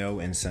just no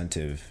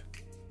incentive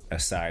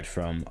aside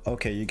from,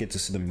 okay, you get to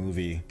see the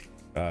movie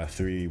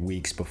 3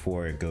 weeks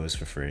before it goes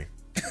for free.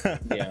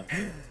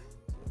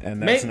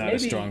 And that's not a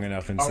strong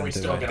enough incentive. Are we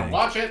still gonna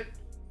watch it?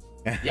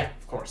 Yeah,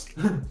 of course.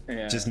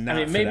 Just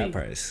not for that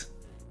price.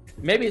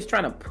 Maybe it's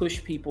trying to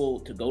push people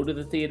to go to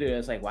the theater.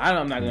 It's like, well, I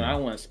don't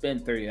want to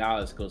spend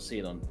 $30 to go see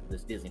it on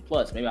this Disney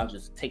Plus. Maybe I'll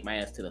just take my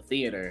ass to the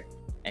theater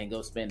and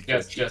go spend.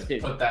 Just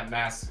put that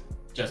mask.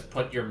 Just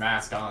put your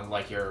mask on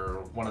like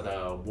you're one of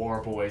the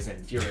war boys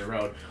in Fury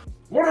Road.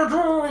 What are you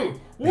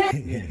doing?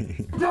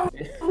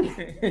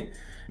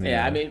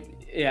 I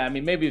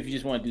mean, maybe if you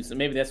just want to do something,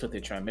 maybe that's what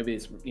they're trying. Maybe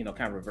it's kind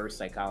of reverse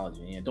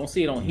psychology. Don't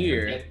see it on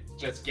here.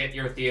 Just get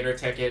your theater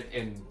ticket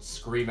and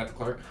scream at the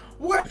clerk.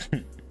 What?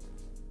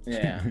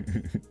 Yeah.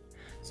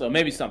 So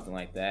maybe something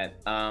like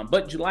that.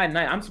 But July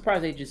 9th, I'm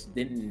surprised they just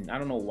didn't. I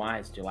don't know why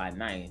it's July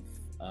 9th.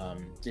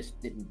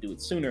 Just didn't do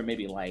it sooner.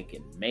 Maybe like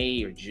in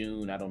May or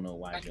June. I don't know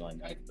why July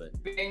 9th. But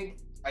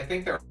I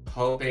think they're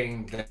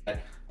hoping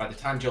that by the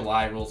time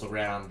July rolls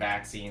around,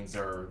 vaccines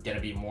are going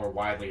to be more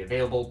widely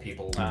available.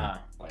 People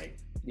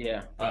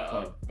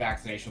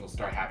vaccination will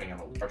start happening on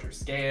a larger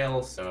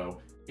scale, so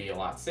be a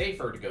lot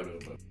safer to go to a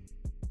movie.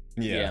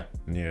 Yeah.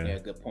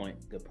 Good point.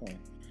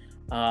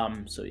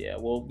 Of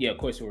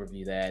course we'll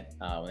review that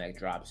when that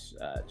drops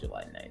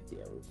July 9th.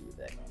 We'll review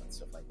that and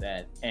stuff like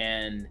that.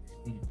 And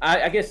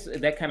I guess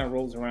that kind of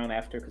rolls around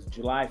after, because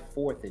July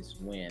 4th is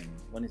when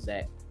is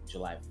that?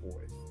 July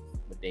 4th.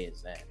 What day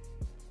is that?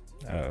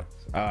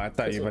 I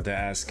thought you were about to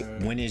ask,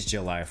 when is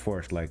July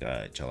 4th? Like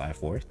July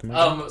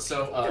 4th?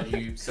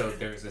 So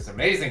there's this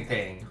amazing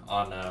thing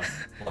on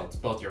it's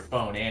both your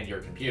phone and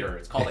your computer.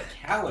 It's called a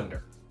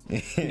calendar.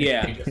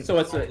 So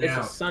it's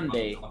a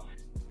Sunday.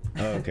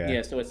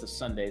 Okay. So it's a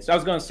Sunday. So I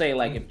was gonna say,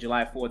 like, if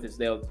July 4th is,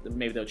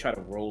 maybe they'll try to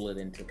roll it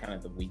into kind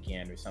of the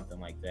weekend or something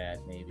like that.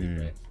 Maybe,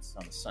 but it's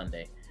on a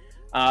Sunday.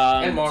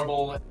 And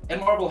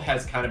Marvel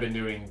has kind of been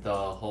doing the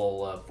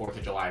whole 4th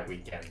of July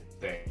weekend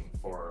thing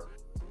for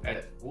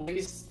at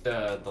least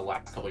the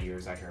last couple of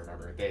years I can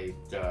remember. They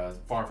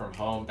Far From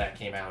Home, that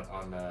came out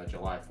on the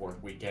July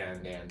 4th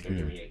weekend, and they're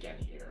doing it again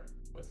here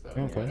with the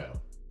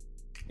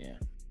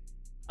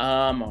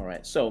all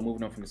right, so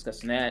moving on from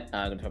discussing that,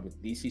 I'm gonna talk about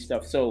DC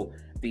stuff. So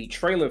the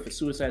trailer for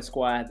Suicide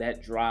Squad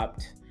that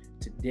dropped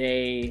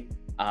today.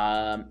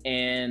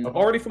 And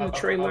already from the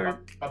trailer,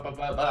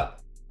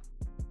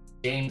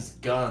 James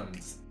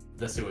Gunn's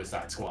The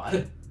Suicide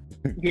Squad.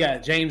 yeah,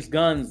 James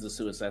Gunn's The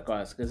Suicide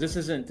Squad, because this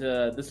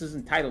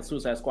isn't titled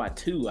Suicide Squad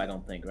 2, I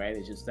don't think, right?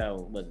 It's just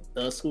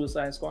The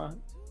Suicide Squad.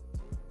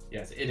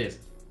 Yes, it is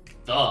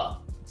The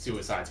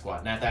Suicide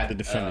Squad, not that the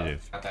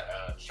definitive, not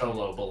that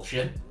Cholo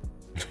bullshit.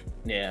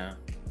 Yeah,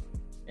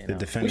 the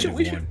definitive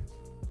one.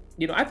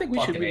 I think we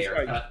should really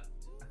start.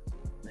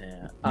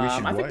 Yeah,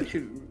 I think we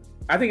should.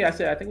 I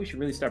think we should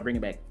really start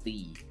bringing back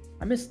the.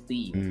 I miss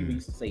the. People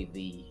used to say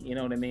the. You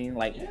know what I mean?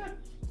 Like, yeah,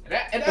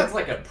 it has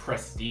like a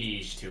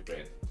prestige to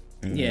it.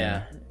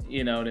 Yeah,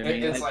 you know what I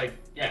mean. It's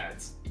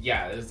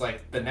it's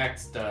like the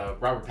next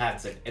Robert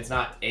Pattinson. It's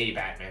not a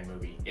Batman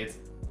movie. It's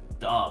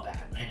the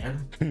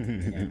Batman.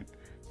 Yeah.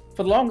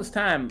 For the longest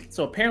time,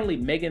 so apparently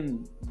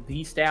Megan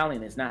Thee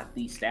Stallion is not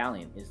The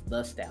Stallion, it's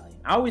The Stallion.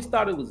 I always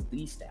thought it was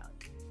The Stallion.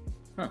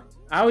 Huh.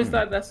 I always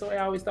thought that's the way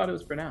I always thought it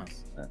was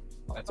pronounced. So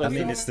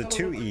it's the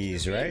 2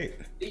 E's, right?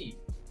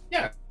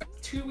 Yeah,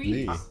 2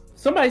 E's.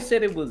 Somebody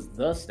said it was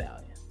The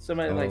Stallion.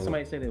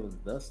 Somebody said it was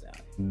The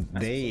Stallion.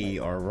 They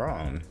are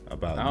wrong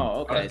about.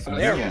 Oh, okay. So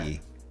they're wrong.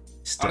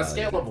 On a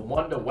scale of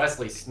 1 to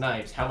Wesley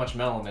Snipes, how much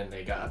melanin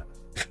they got?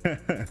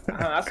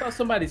 I saw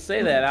somebody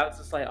say that. I was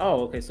just like,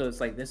 oh, okay. So it's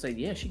like they say,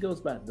 yeah, she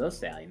goes by The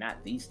Stallion,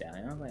 not The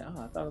Stallion. I was like,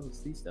 oh, I thought it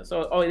was The Stallion.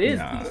 So, it is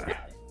The Stallion.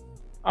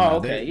 Oh,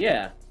 okay,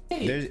 yeah.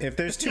 If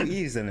there's 2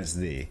 E's, then it's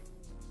the.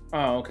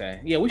 Oh,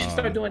 okay. Yeah, we should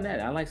start doing that.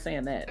 I like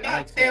saying that.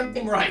 Damn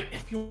right.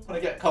 If you want to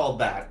get called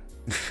that.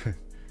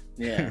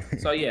 Yeah.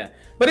 So yeah.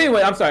 But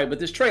anyway, I'm sorry. But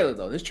this trailer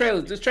is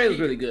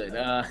really good.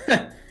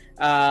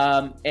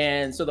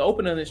 And so the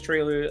opening of this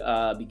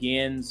trailer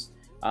begins.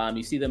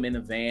 You see them in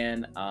a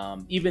van.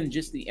 Even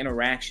just the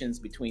interactions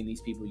between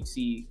these people. You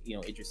see,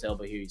 Idris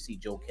Elba here. You see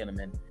Joel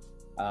Kinnaman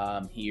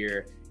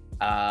here,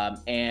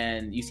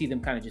 and you see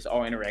them kind of just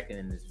all interacting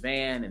in this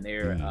van, and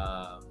they're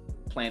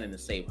planning to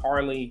save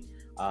Harley.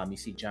 You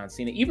see John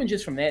Cena. Even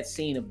just from that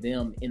scene of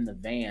them in the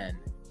van,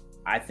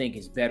 I think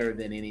is better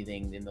than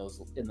anything in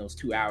those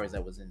 2 hours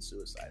that was in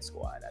Suicide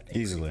Squad. I think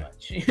easily.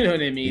 You know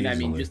what I mean? Easily. I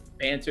mean, just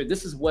banter.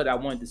 This is what I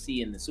wanted to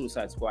see in the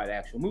Suicide Squad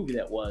actual movie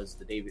that was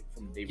the David.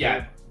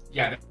 Yeah,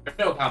 there's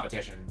no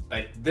competition.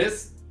 Like,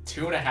 this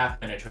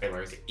 2.5-minute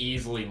trailer is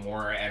easily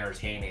more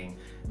entertaining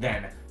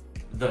than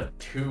the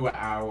 2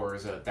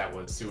 hours that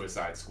was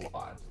Suicide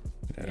Squad.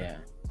 Yeah.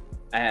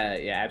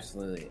 Yeah,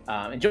 absolutely.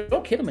 And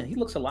Joel Kinnaman, he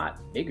looks a lot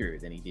bigger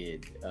than he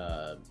did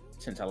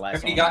since I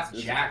last saw him. He got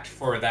jacked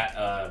for that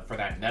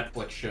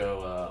Netflix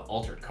show,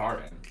 Altered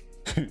Carbon.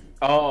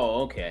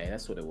 Oh, okay,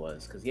 that's what it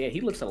was. Because yeah,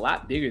 he looks a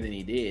lot bigger than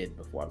he did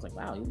before. I was like,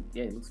 wow,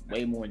 he looks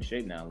way more in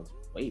shape now. He looks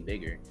way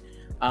bigger.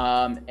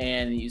 So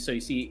you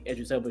see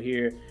Idris Elba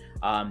here,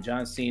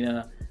 John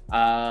Cena,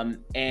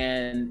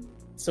 and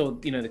so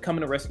they're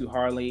coming to rescue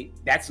Harley.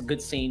 That's a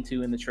good scene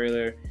too in the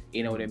trailer.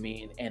 You know what I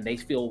mean? And they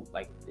feel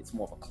like it's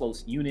more of a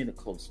close unit, a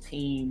close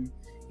team.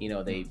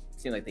 They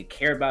seem like they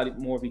care about it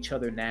more of each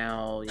other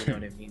now. You know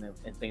what I mean?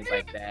 And things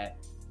like that.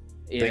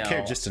 They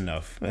care just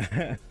enough. They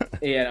care.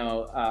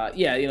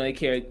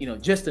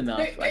 Just enough.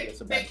 I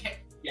guess about.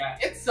 Yeah,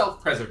 it's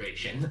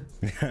self-preservation.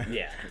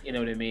 Yeah, you know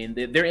what I mean?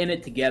 They're in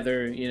it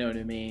together, you know what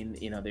I mean?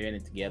 They're in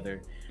it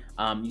together.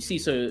 You see,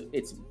 so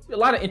it's a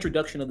lot of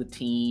introduction of the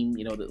team,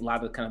 a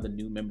lot of kind of the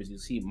new members. You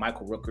see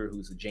Michael Rooker,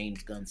 who's a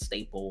James Gunn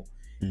staple.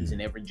 He's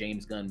in every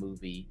James Gunn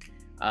movie.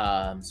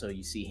 So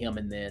you see him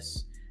in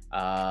this.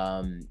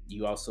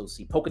 You also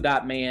see Polka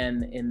Dot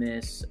Man in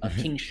this.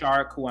 King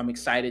Shark, who I'm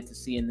excited to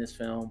see in this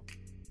film.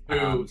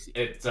 Who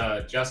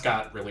just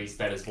got released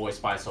that is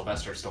voiced by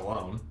Sylvester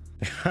Stallone.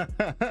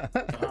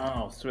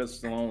 Oh,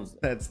 Sylvester Stallone's.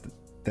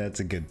 That's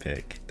a good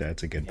pick.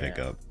 That's a good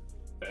pickup.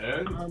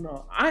 I don't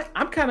know.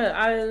 I'm kind of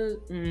I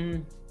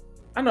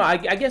don't know. I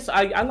guess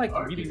I like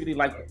really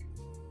like.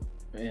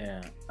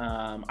 Yeah.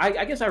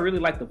 I guess I really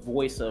like the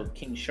voice of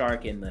King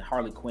Shark in the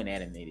Harley Quinn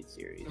animated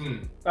series.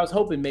 I was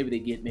hoping maybe they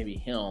get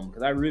him,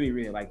 because I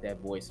really like that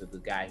voice of the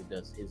guy who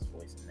does his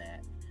voice in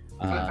that.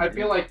 I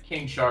feel like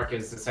King Shark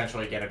is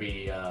essentially gonna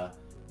be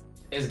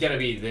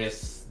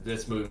this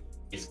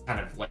movie's kind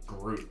of like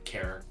Groot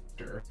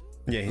character.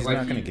 Yeah, he's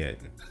not gonna get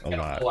a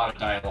lot of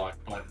dialogue,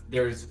 but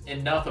there's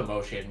enough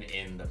emotion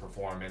in the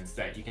performance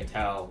that you can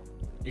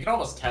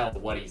almost tell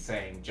what he's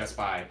saying just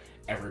by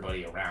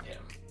everybody around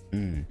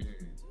him.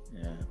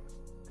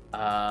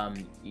 Yeah.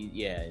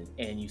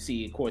 And you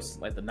see, of course,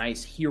 like the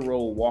nice hero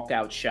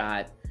walkout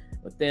shot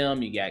with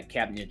them. You got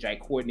Captain Jai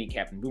Courtney,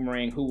 Captain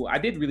Boomerang, who I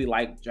did really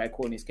like. Jai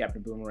Courtney's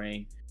Captain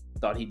Boomerang.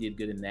 Thought he did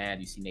good in that.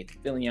 You see Nathan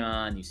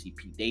Fillion, you see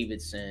Pete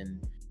Davidson,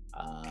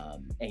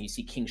 and you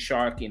see King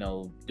Shark,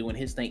 doing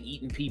his thing,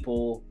 eating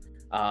people,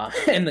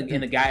 and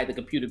the guy at the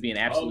computer being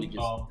absolutely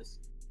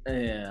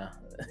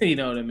you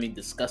know what I mean,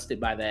 disgusted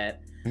by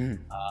that.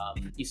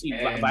 You see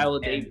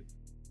Viola Davis.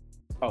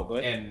 Oh, go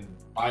ahead. And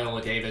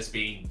Viola Davis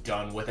being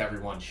done with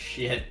everyone's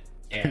shit,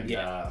 and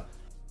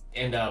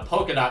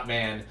Polka Dot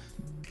Man,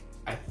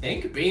 I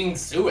think, being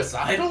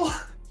suicidal.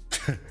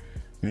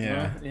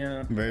 Yeah,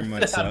 yeah, very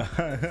much so.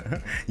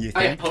 You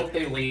I think? hope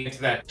they lean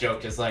into that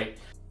joke, just like,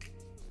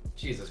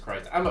 Jesus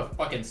Christ, I'm a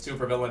fucking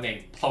supervillain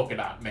named Polka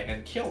Dot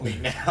Man. Kill me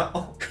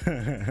now.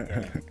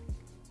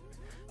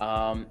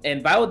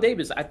 And Viola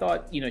Davis, I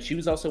thought, she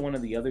was also one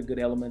of the other good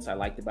elements I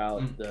liked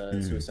about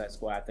the Suicide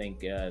Squad. I think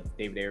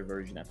David Ayer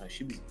version, I thought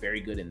she was very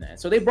good in that.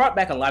 So they brought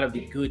back a lot of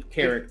the good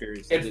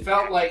characters. It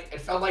felt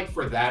like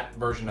for that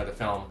version of the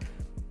film,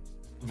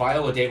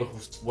 Viola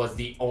Davis was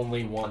the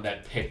only one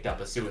that picked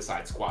up a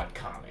Suicide Squad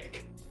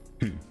comic.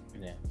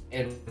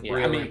 And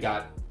really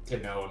got to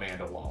know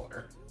Amanda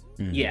Waller.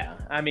 Yeah,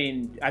 I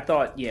mean, I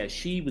thought,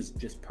 she was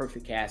just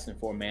perfect casting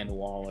for Amanda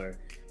Waller.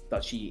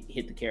 Thought she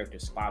hit the character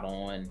spot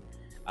on.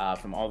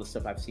 From all the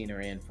stuff I've seen her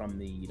in, from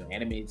the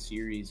animated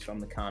series, from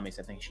the comics,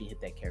 I think she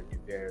hit that character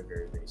very,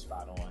 very, very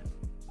spot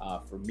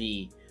on for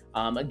me.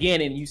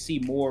 Again, and you see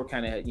more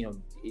kind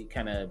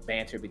of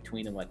banter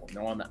between them, like when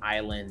they're on the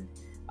island,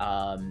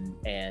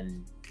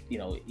 and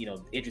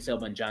Idris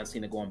Elba and John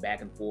Cena going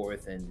back and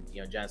forth, and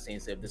John Cena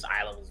said this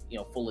island was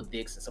full of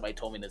dicks, and somebody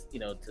told me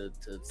to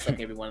suck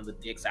every one of the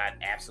dicks, I'd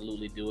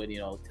absolutely do it,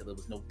 till there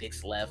was no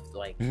dicks left,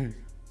 like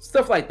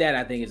stuff like that.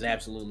 I think is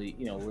absolutely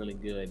really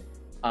good.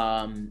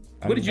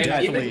 What did you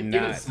guys think?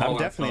 I'm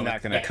definitely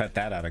not going to cut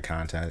that out of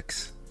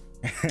context.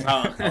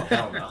 Oh,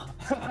 hell no.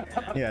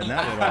 Yeah,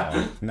 not at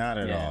all. Not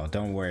at all.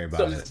 Don't worry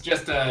about it.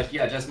 Just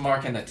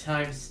marking the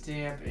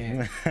timestamp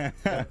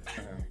and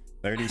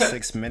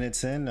 36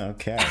 minutes in.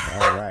 Okay,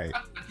 all right.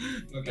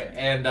 Okay,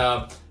 and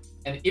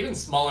even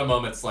smaller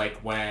moments like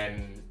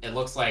when it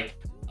looks like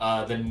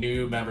the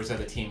new members of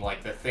the team,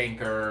 like the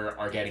Thinker,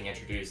 are getting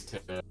introduced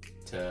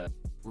to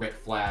Rick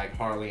Flag,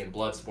 Harley, and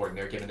Bloodsport, and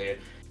they're given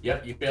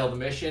yep, you failed the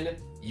mission,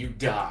 you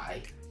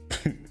die.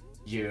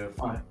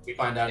 We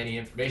find out any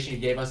information you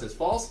gave us is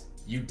false,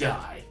 you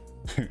die.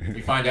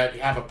 We find out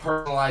you have a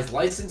personalized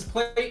license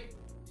plate,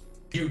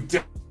 you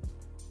die.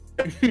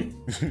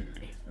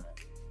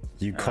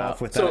 You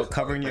cough without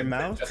covering your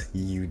mouth,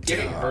 you die.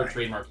 Giving her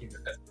trademark.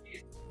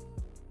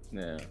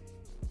 Yeah.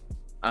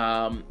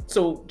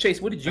 So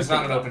Chase, what did you? It's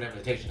not an open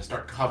invitation to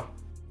start covering.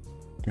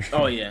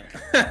 Oh yeah.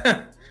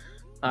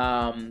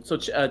 So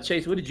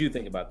Chase, what did you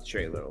think about the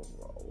trailer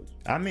overall?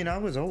 I mean, I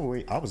was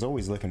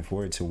always looking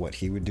forward to what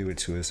he would do with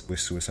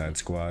Suicide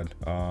Squad.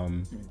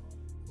 I'm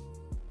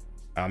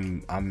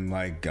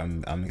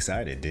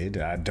excited, dude.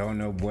 I don't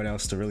know what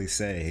else to really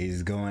say.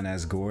 He's going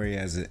as gory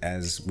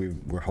as we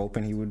were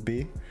hoping he would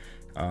be.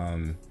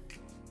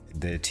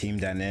 The team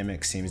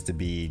dynamic seems to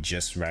be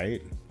just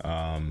right.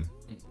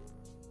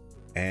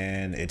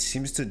 And it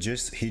seems to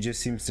he just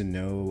seems to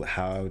know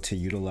how to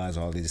utilize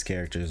all these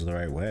characters the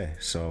right way.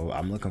 So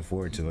I'm looking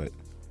forward to it.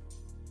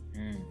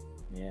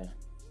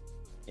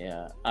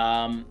 Yeah.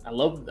 I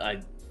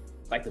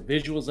like the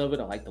visuals of it.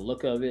 I like the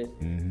look of it.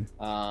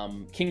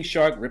 King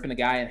Shark ripping a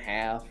guy in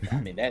half. I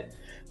mean, that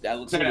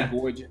looks really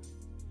gorgeous.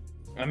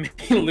 I mean,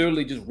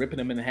 literally just ripping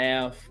him in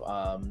half.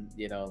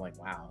 Like,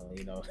 wow,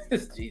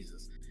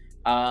 Jesus.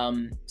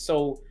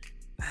 So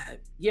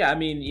yeah, I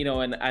mean,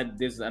 and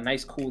there's a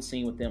nice cool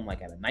scene with them,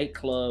 like at a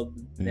nightclub,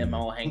 them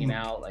all hanging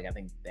out. Like, I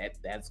think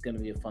that's going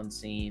to be a fun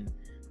scene.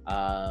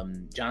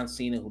 John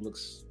Cena, who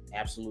looks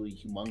absolutely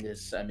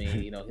humongous. I mean,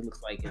 he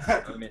looks like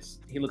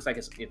Ernest. He looks like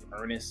if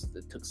Ernest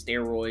took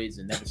steroids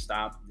and never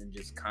stopped and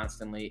just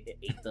constantly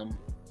ate them,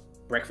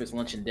 breakfast,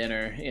 lunch, and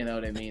dinner. You know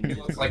what I mean? He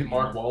looks like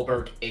Mark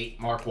Wahlberg ate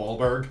Mark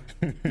Wahlberg.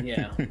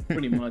 Yeah,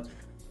 pretty much.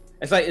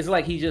 It's like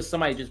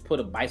somebody just put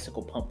a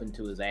bicycle pump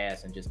into his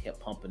ass and just kept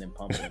pumping and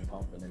pumping and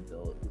pumping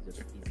until he's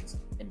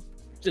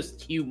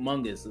just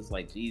humongous. It's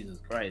like, Jesus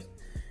Christ.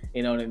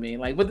 You know what I mean?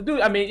 Like, but the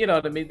dude, I mean, you know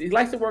what I mean? He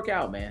likes to work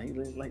out, man.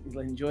 He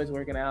enjoys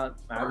working out,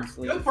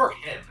 obviously. Good for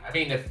him. I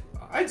mean, if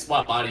I'd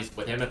swap bodies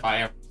with him if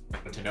I ever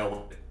wanted to know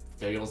what it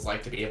feels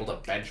like to be able to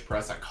bench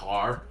press a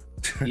car.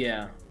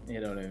 Yeah,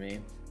 you know what I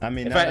mean? I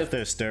mean, if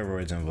there's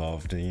steroids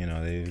involved,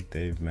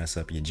 they mess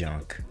up your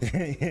junk.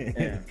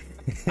 Yeah.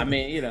 I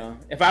mean,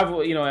 if I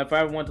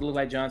want to look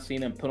like John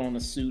Cena and put on a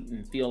suit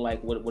and feel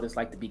like what it's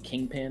like to be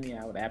Kingpin,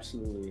 yeah, I would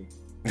absolutely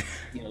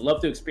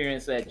love to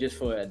experience that just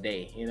for a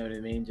day. You know what I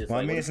mean? Well,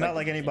 I mean, it's not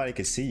like anybody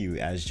could see you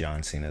as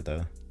John Cena,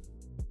 though.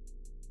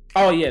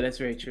 Oh yeah, that's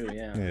very true.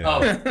 Yeah.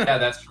 Oh yeah,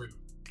 that's true.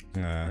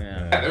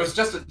 Yeah, there was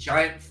just a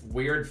giant,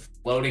 weird,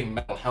 floating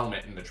metal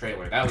helmet in the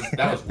trailer. That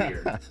was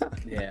weird.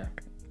 Yeah.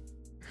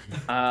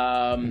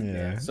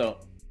 Yeah.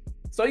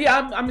 So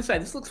yeah, I'm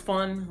excited. This looks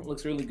fun. It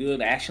looks really good.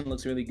 The action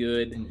looks really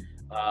good.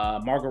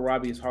 Margot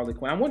Robbie is Harley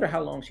Quinn. I wonder how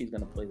long she's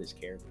gonna play this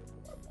character.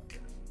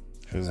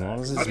 As long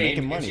as it's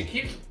making money.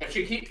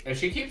 If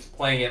she keeps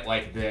playing it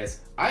like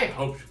this, I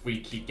hope we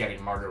keep getting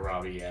Margot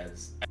Robbie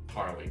as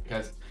Harley,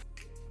 because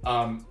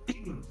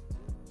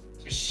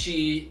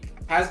she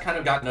has kind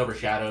of gotten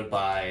overshadowed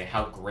by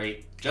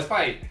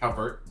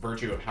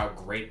virtue of how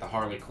great the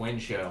Harley Quinn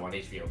show on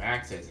HBO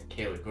Max is, and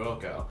Kayla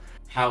Cuoco,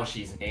 how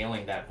she's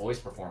nailing that voice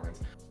performance.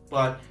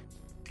 But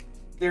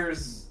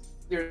it's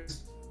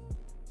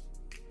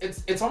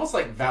almost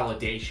like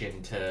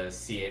validation to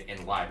see it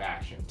in live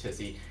action, to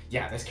see,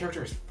 yeah, this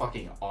character is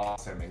fucking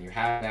awesome, and you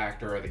have an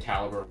actor of the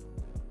caliber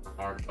of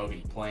Margot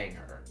Robbie playing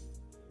her.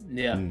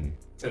 Yeah.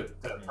 To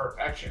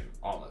perfection,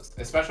 almost.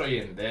 Especially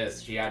in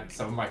this, she had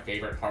some of my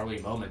favorite Harley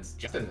moments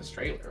just in this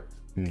trailer.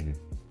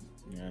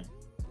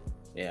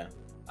 Yeah.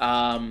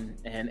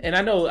 And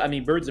I know, I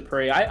mean, Birds of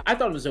Prey, I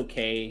thought it was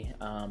okay.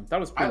 Thought it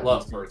was pretty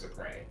love decent. Birds of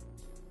Prey.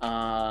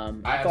 I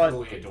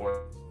absolutely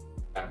adore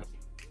that movie.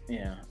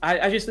 Yeah,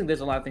 I just think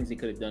there's a lot of things they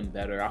could have done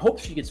better. I hope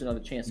she gets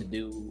another chance to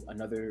do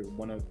another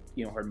one of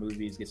her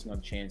movies, gets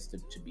another chance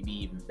to be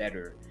even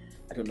better.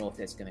 I don't know if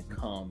that's going to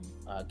come,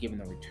 given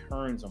the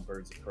returns on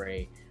Birds of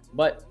Prey,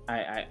 but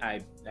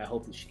I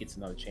hope that she gets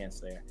another chance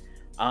there.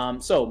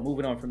 So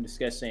moving on from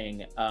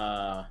discussing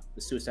the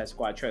Suicide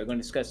Squad trailer, we're going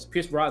to discuss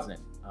Pierce Brosnan,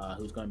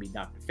 who's going to be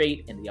Dr.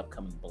 Fate in the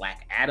upcoming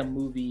Black Adam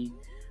movie.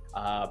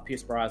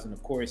 Pierce Brosnan,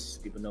 of course,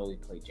 people know he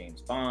played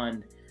James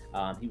Bond.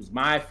 He was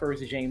my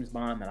first James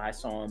Bond that I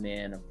saw him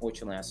in.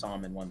 Unfortunately, I saw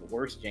him in one of the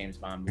worst James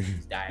Bond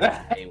movies, Die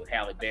Another Day, with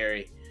Halle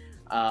Berry.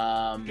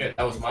 That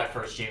was my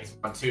first James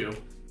Bond too.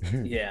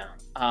 Yeah,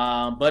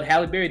 but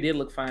Halle Berry did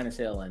look fine as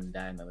hell in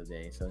Die Another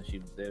Day, so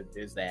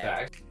there's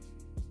that.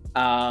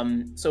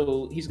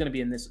 So he's going to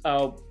be in this.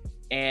 Oh,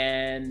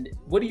 and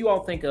what do you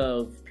all think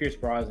of Pierce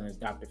Brosnan as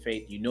Dr.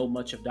 Fate? Do you know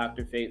much of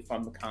Dr. Fate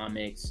from the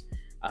comics?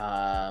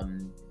 I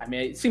mean,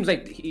 it seems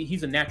like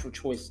he's a natural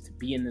choice to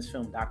be in this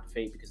film, Dr.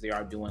 Fate, because they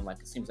are doing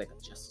it seems like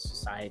a Justice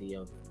Society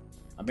of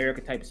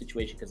America type of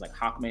situation, because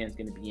Hawkman's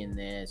going to be in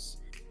this,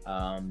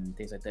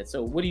 things like that.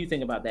 So what do you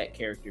think about that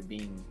character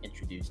being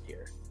introduced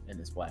here in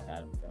this Black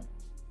Adam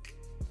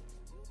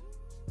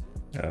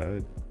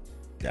film?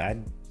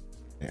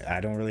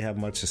 I don't really have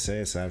much to say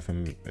aside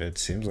from it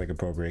seems like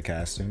appropriate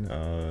casting.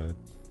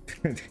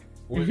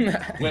 With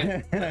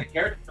a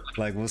character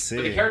we'll see.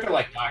 With a character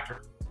like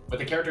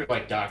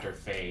Dr.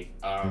 Fate,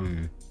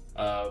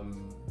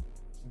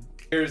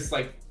 there's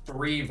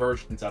three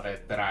versions of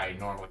it that I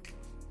normally do.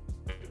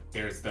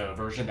 There's the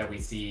version that we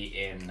see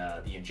in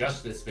the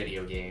Injustice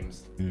video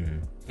games.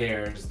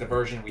 There's the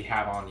version we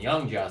have on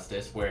Young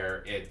Justice,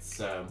 where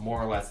it's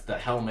more or less the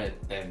helmet,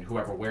 and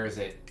whoever wears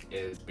it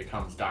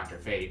becomes Dr.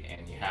 Fate,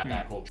 and you have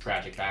that whole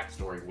tragic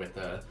backstory with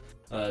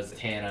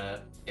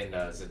Zatanna and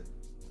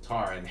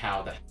Zatar, and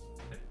how that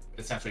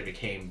essentially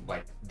became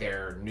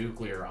their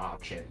nuclear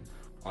option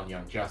on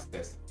Young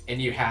Justice.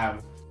 And you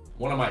have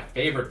one of my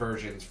favorite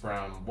versions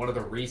from one of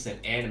the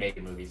recent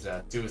animated movies,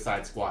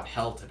 Suicide Squad: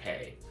 Hell to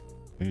Pay,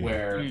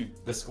 where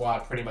the squad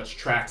pretty much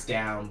tracks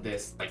down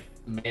this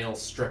male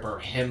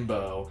stripper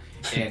himbo,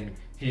 and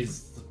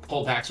his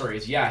whole backstory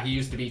is, he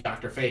used to be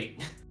Dr.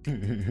 Fate.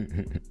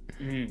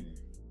 Yeah.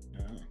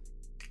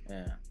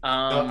 So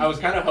I was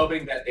kind of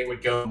hoping that they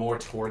would go more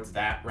towards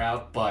that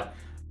route, but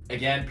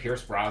again,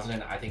 Pierce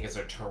Brosnan, I think, is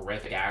a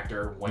terrific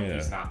actor when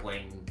he's not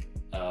playing,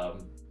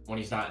 when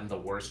he's not in the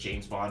worst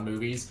James Bond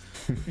movies.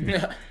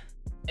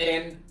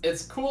 And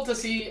it's cool to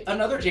see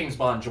another James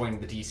Bond join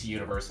the DC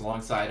universe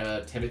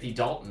alongside Timothy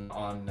Dalton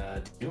on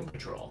Doom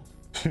Patrol.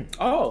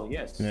 Oh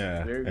yes,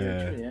 very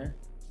true.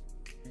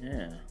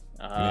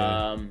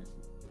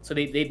 So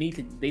they need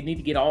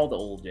to get all the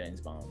old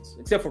James Bonds,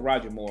 except for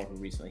Roger Moore, who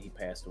recently he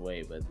passed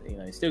away. But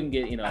they still can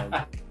get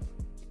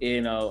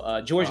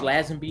George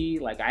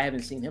Lazenby. I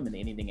haven't seen him in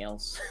anything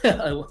else.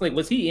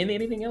 Was he in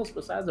anything else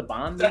besides a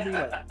Bond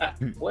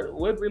movie?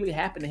 What really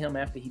happened to him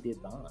after he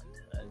did Bond?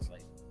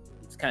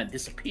 It's kind of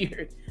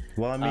disappeared.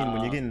 Well, I mean,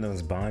 when you're getting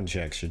those Bond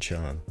checks, you're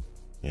chilling,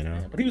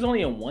 Yeah, but he was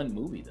only in one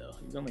movie though.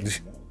 He was only in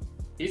one.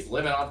 He's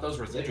living off those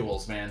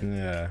residuals, man.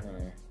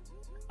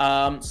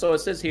 Yeah. So it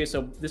says here,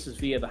 so this is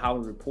via the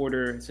Hollywood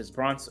Reporter. It says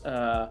Bronx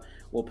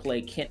will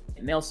play Kent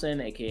Nelson,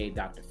 aka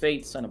Dr.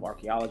 Fate, son of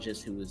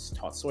archaeologist who was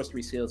taught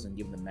sorcery skills and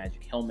given the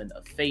magic helmet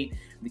of fate.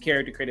 The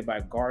character, created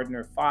by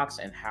Gardner Fox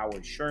and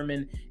Howard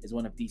Sherman, is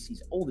one of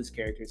DC's oldest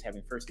characters,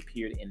 having first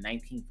appeared in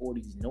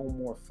 1940's No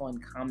More Fun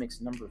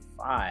Comics number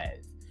 5.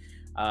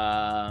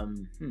 I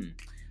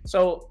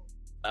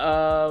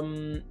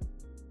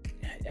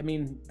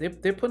mean,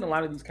 they're putting a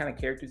lot of these kind of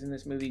characters in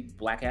this movie,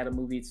 Black Adam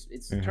movie.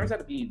 It turns out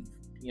to be,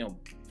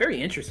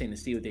 very interesting to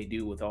see what they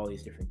do with all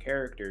these different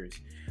characters.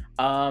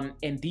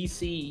 And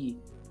DC,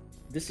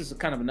 this is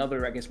kind of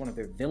another, I guess, one of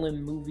their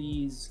villain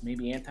movies,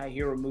 maybe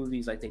anti-hero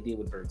movies, like they did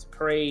with Birds of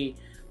Prey,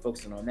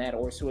 focusing on that,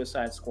 or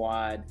Suicide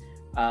Squad.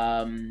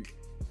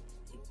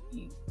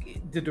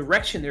 The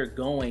direction they're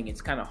going,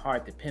 it's kind of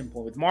hard to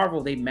pinpoint. With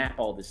Marvel, they map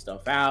all this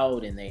stuff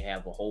out, and they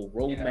have a whole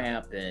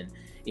roadmap, and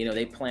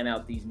they plan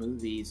out these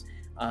movies.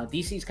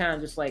 DC's kind of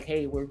just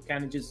hey, we're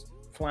kind of just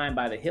flying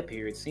by the hip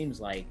here, it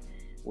seems like,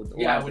 with a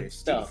lot of their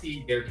stuff.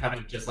 DC, they're kind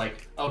of just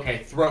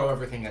okay, throw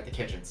everything at the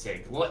kitchen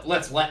sink.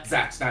 Let's let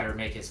Zack Snyder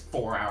make his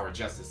 4-hour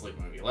Justice League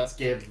movie. Let's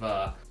give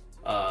the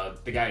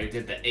guy who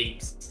did the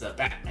Apes the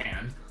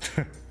Batman.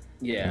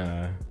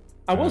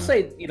 I will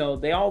say,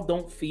 they all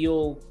don't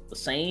feel the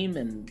same,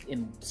 and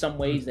in some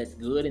ways that's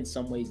good, in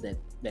some ways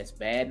that's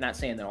bad. Not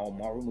saying that all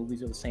Marvel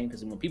movies are the same,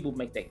 because when people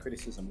make that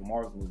criticism of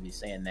Marvel movies,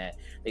 saying that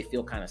they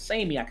feel kind of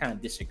samey, I kind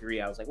of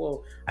disagree. I was like,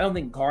 well, I don't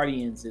think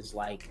Guardians is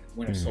like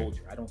Winter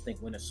Soldier. I don't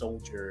think Winter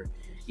Soldier,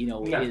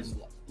 is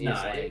No,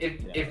 like,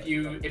 if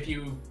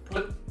you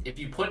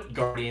put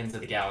Guardians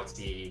of the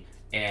Galaxy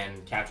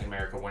and Captain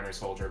America Winter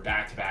Soldier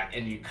back to back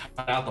and you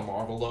cut out the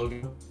Marvel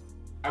logo,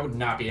 I would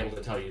not be able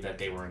to tell you that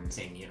they were in the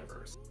same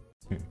universe.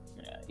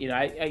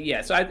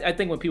 So I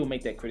think when people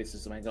make that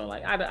criticism, I go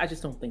like, I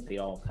just don't think they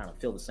all kind of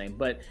feel the same.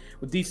 But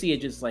with DC,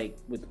 it just like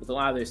with a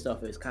lot of their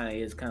stuff, it's kind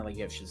of like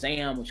you have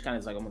Shazam, which kind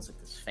of is like almost like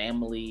this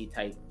family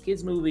type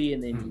kids movie,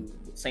 and then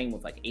same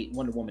with like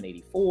Wonder Woman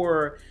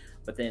 84.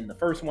 But then the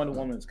first Wonder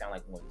Woman was kind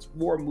of like this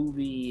war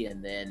movie,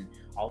 and then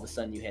all of a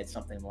sudden you had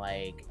something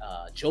like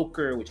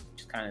Joker, which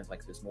is kind of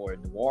like this more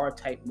noir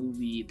type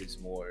movie, this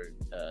more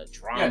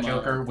drama. Yeah,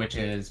 Joker, which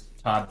is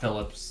Todd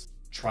Phillips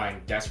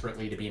trying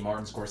desperately to be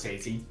Martin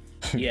Scorsese.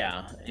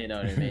 Yeah, you know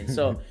what I mean.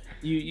 So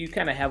you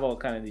kind of have all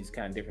kind of these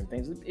kind of different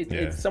things.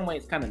 In some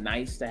ways, it's kind of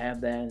nice to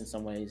have that. In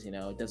some ways,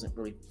 it doesn't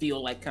really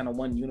feel like kind of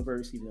one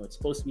universe, even though it's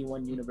supposed to be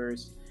one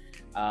universe.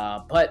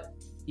 But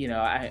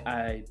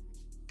I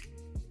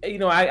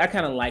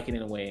kind of like it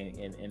in a way,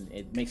 and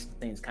it makes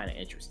things kind of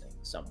interesting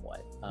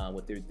somewhat.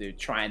 What they're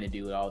trying to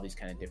do with all these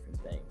kind of different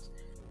things.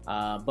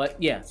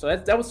 But yeah, so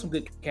that was some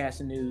good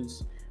casting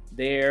news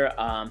there.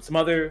 Some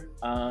other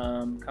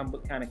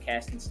kind of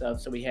casting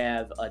stuff. So we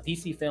have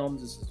DC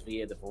Films. This is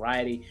via the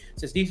Variety. It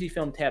says DC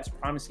Film taps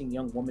promising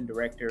young woman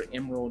director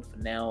Emerald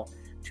Fennell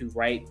to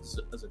write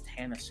a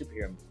Zatanna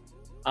superhero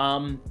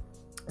movie.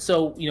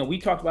 So we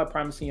talked about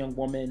Promising Young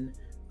Woman.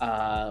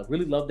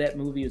 Really loved that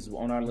movie. It was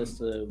on our list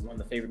of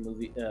one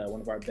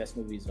of our best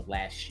movies of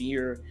last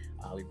year.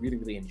 We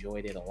really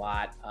enjoyed it a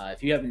lot.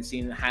 If you haven't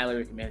seen it, highly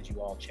recommend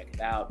you all check it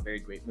out. Very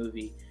great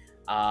movie.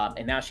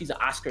 And now she's an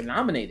Oscar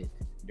nominated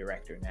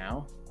director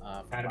now.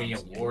 Academy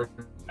Award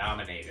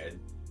nominated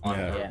on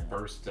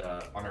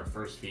her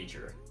first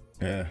feature.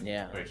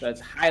 Yeah. So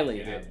that's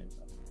highly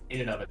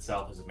in and of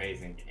itself is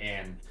amazing.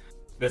 And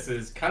this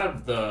is kind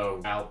of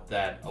the route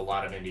that a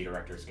lot of indie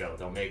directors go.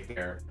 They'll make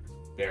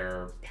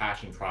their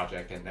passion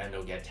project, and then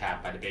they'll get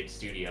tapped by the big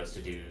studios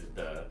to do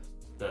the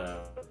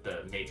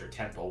major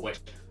tentpole, which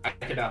I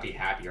could not be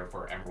happier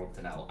for Emerald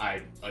Fennell.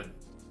 I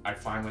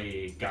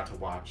finally got to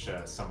watch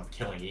some of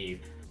Killing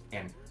Eve,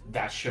 and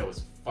that show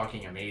is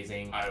fucking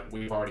amazing.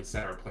 We've already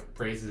said our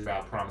praises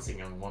about Promising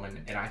Young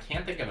Woman, and I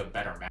can't think of a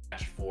better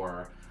match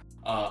for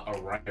a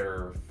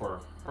writer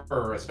for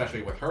her,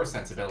 especially with her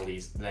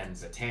sensibilities, than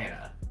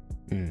Zatanna.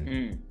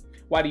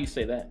 Why do you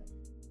say that?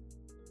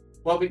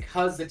 Well,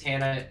 because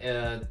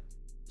Zatanna,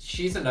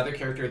 she's another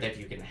character that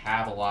you can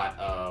have a lot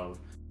of,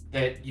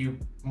 that you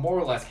more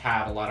or less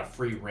have a lot of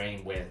free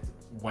reign with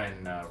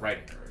when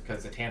writing her.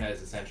 Because Zatanna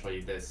is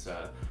essentially this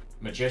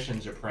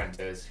magician's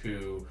apprentice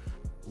who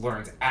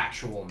learns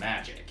actual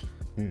magic.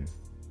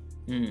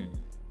 Okay.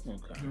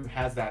 Who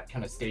has that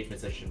kind of stage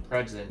musician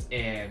presence.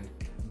 And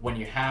when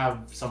you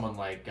have someone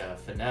like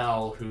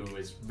Fennell, who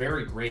is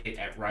very great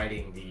at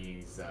writing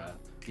these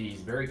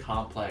very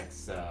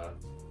complex,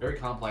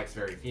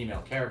 very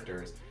female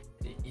characters,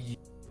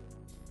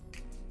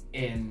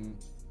 in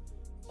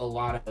a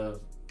lot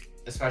of,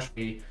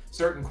 especially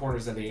certain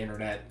corners of the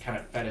internet, kind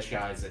of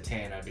fetishize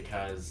Zatanna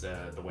because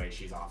the way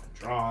she's often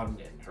drawn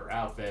and her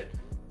outfit.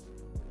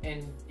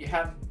 And you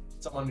have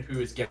someone who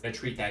is going to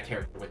treat that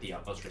character with the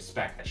utmost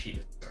respect that she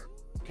deserves.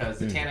 Because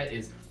Zatanna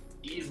is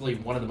easily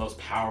one of the most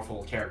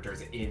powerful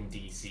characters in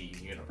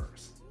DC's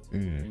universe.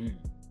 Very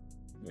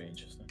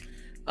interesting.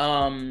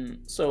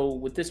 So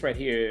with this right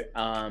here,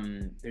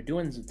 they're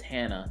doing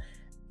Zatanna.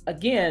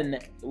 Again,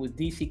 with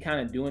DC kind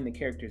of doing the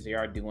characters they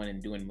are doing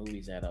and doing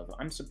movies out of,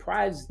 I'm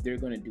surprised they're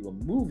going to do a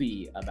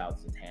movie about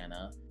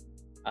Zatanna,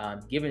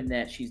 given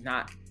that she's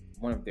not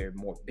one of their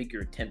more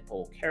bigger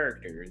tentpole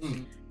characters.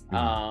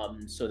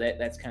 So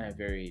that's kind of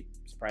very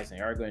surprising.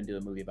 They are going to do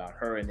a movie about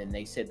her, and then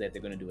they said that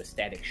they're going to do a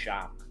Static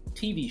Shock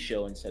TV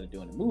show instead of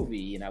doing a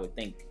movie. And I would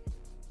think,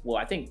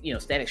 I think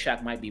Static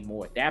Shock might be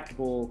more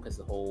adaptable because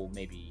the whole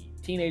maybe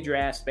teenager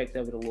aspect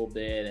of it a little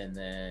bit, and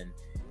then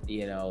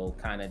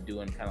kind of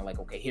doing kind of like,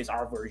 okay, here's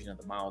our version of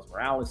the Miles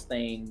Morales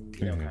thing,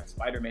 kind of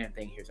Spider-Man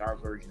thing. Here's our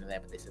version of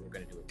that. But they said we're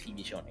going to do a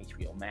TV show on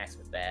HBO Max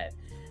with that.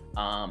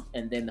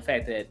 And then the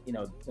fact that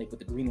like with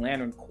the Green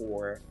Lantern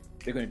Corps,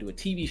 they're going to do a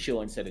TV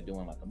show instead of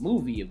doing like a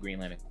movie of Green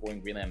Lantern Corps.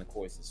 And Green Lantern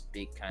Corps is this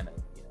big kind of,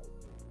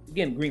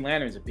 again, Green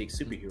Lantern is a big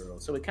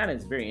superhero. So it kind of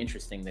is very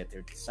interesting that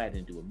they're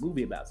deciding to do a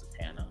movie about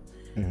Zatanna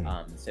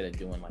instead of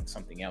doing like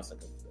something else,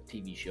 like a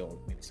TV show or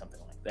maybe something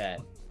like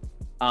that.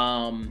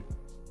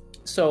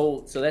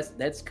 So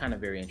that's kind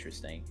of very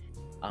interesting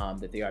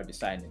that they are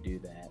deciding to do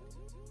that.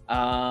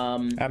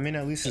 I mean,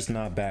 at least it's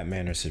not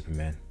Batman or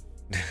Superman.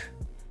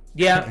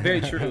 Yeah,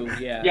 very true.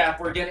 Yeah,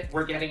 we're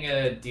getting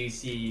a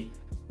DC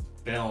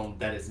film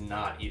that is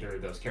not either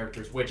of those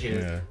characters, which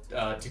is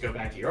to go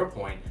back to your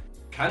point,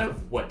 kind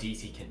of what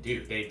DC can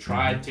do. They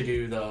tried to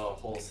do the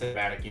whole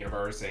cinematic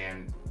universe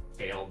and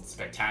failed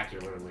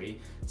spectacularly.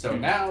 So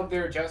now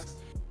they're just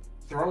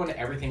throwing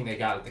everything they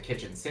got at the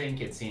kitchen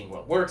sink and seeing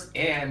what works,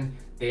 and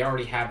they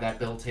already have that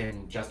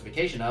built-in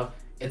justification of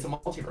it's a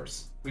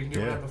multiverse. We can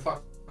do whatever the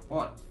fuck we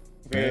want.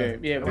 Very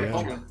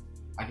true.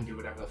 I can do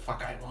whatever the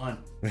fuck I want.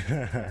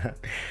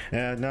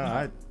 Yeah, no,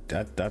 I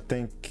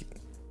think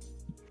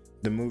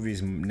the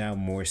movie's now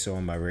more so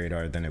on my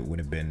radar than it would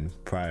have been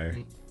prior.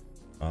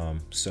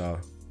 So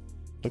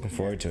looking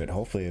forward to it.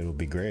 Hopefully it'll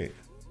be great.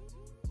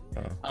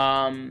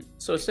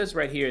 So it says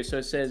right here, so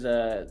it says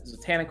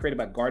Zatanna created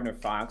by Gardner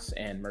Fox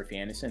and Murphy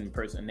Anderson,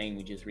 person name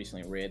we just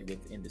recently read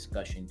with in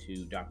discussion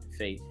to Dr.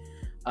 Fate.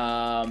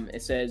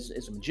 It says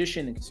it's a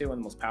magician and considered one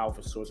of the most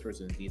powerful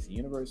sorcerers in the DC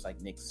universe,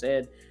 like Nick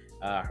said.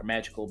 Her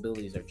magical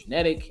abilities are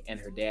genetic, and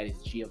her dad is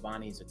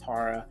Giovanni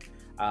Zatara,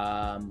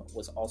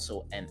 was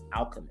also an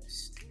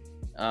alchemist.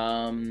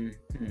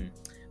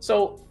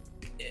 So,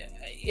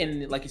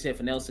 and like you said,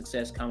 Fennell's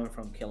success coming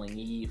from Killing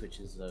Eve, which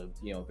is a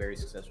very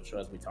successful show,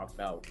 as we talked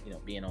about,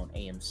 being on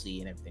AMC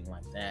and everything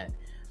like that.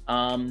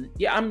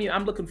 Yeah, I mean,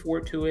 I'm looking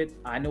forward to it.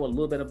 I know a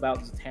little bit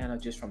about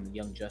Zatanna just from the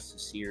Young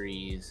Justice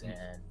series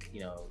and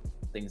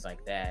things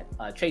like that.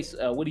 Chase,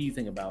 what do you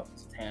think about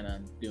Zatanna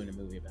and doing a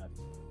movie about it?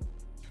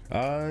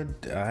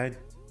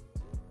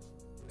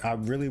 I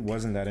really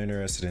wasn't that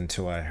interested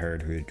until I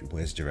heard who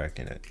was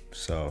directing it.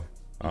 So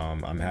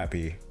I'm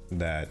happy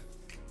that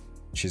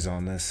she's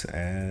on this,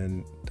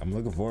 and I'm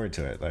looking forward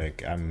to it.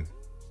 Like, I'm,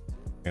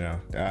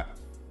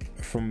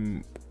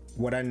 from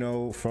what I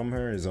know from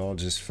her is all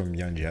just from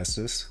Young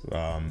Justice.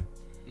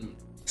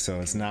 So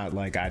it's not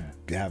like I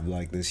have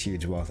like this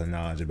huge wealth of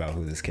knowledge about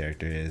who this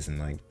character is and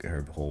like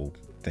her whole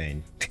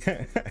thing.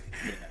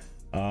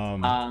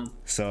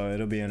 So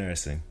it'll be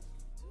interesting.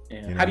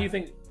 Yeah. How do you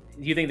think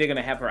they're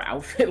gonna have her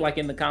outfit like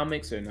in the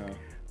comics, or no?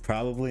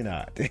 Probably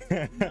not.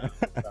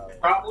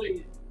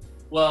 Probably.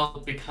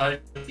 Well, because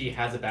he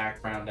has a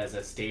background as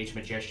a stage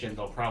magician,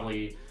 they'll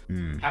probably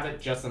have it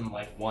just in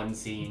like one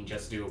scene,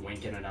 just do a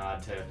wink and a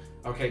nod to,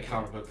 okay,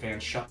 comic book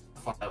fans, shut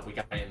the fuck up, we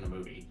got it in the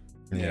movie.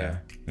 Yeah.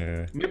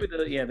 Maybe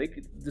they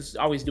could just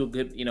always do a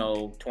good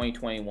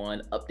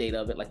 2021 update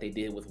of it, like they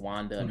did with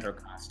Wanda and her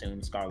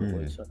costume, Scarlet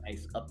Witch. So a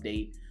nice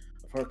update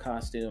of her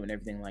costume and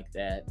everything like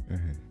that.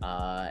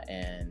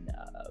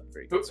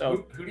 Very good.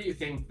 So who do you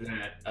think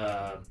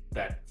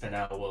that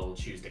Fennell will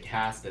choose to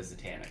cast as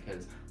Zatanna?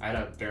 Because I had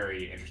a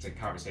very interesting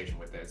conversation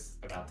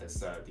about this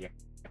the other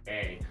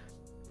day.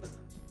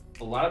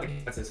 A lot of the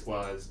cast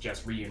was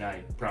just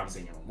reunite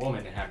Promising Young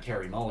Woman and have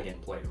Carey Mulligan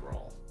play the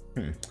role.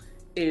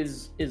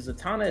 Is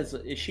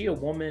Zatanna, is she a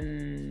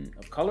woman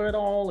of color at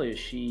all? Is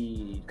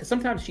she? Because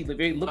sometimes she looks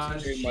very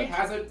much. She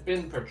hasn't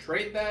been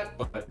portrayed that,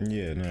 but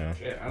yeah, no.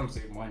 Shit, I don't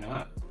see why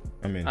not.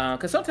 I mean,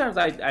 because sometimes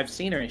I've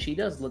seen her and she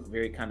does look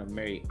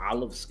very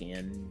olive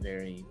skin,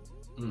 very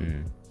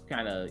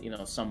kind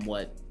of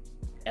somewhat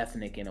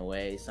ethnic in a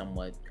way,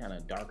 somewhat kind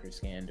of darker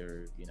skinned,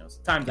 or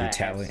sometimes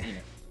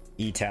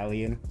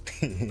Italian.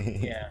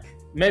 Yeah,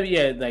 maybe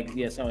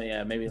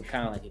maybe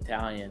kind of like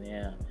Italian,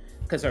 yeah.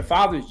 Because her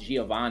father's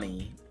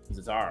Giovanni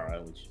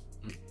Zazzara, which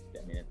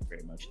I mean, it's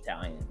pretty much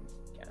Italian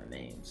kind of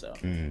name. So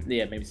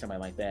yeah, maybe somebody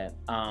like that.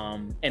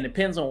 And it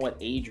depends on what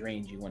age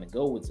range you want to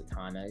go with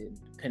Zatanna.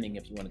 Depending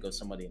if you want to go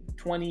somebody in the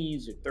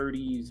 20s or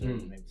 30s, or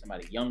maybe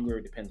somebody younger.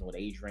 Depends on what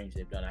age range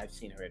they've done. I've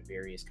seen her at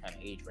various kind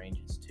of age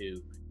ranges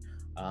too,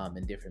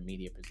 in different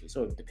media positions.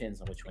 So it depends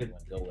on which one you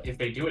want to go with. If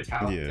they do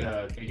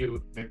Italian, they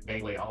do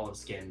vaguely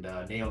olive-skinned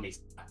Naomi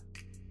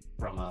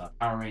from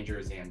Power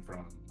Rangers and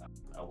from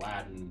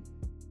Aladdin.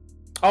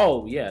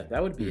 Oh yeah,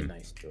 that would be a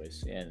nice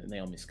choice. Yeah,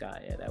 Naomi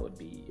Scott. Yeah, that would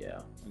be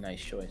a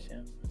nice choice.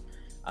 Yeah,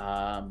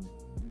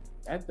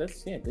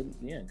 that's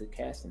good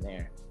casting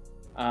there.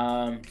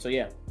 So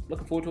yeah,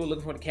 looking forward to it.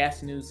 Looking for the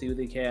casting news. See what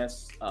they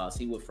cast.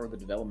 See what further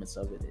developments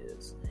of it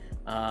is.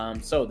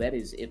 So that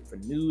is it for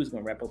news.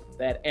 Going to wrap up with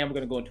that, and we're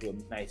going to go into a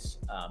nice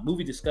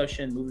movie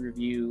discussion, movie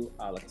review.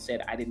 Like I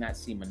said, I did not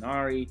see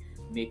Minari.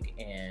 Nick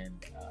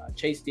and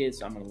Chase did,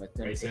 so I'm going to let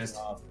them take it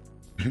off.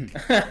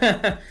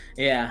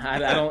 Yeah,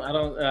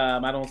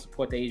 I don't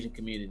support the Asian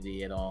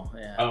community at all.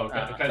 Yeah. Oh,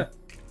 okay.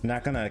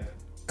 Not gonna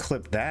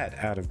clip that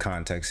out of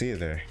context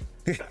either.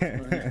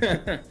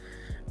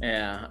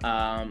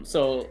 Yeah.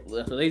 So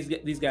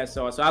these guys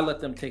saw it, so I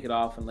let them take it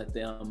off and let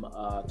them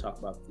talk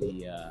about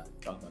the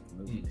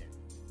movie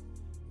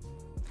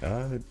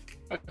there.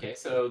 Okay,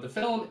 so the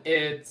film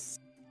it's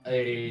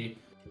a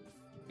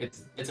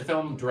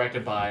film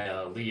directed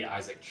by Lee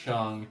Isaac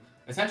Chung.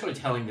 Essentially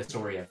telling the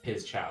story of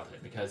his childhood,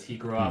 because he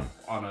grew up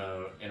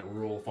in a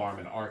rural farm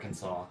in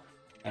Arkansas,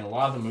 and a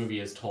lot of the movie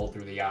is told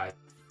through the eyes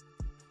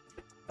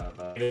of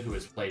who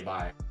is played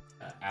by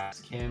Alex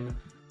Kim,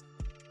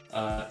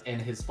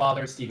 and his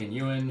father Stephen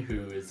Ewan,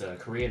 who is a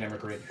Korean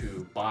immigrant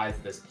who buys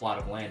this plot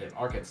of land in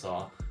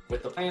Arkansas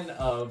with the plan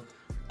of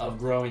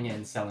growing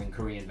and selling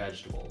Korean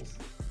vegetables.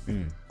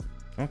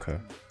 Okay.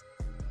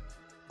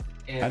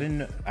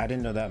 And I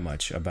didn't know that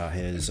much about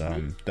his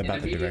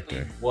about the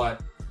director.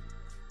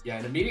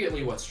 And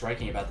immediately what's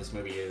striking about this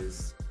movie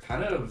is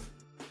kind of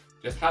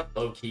just how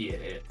low key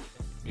it is.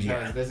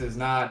 Because this is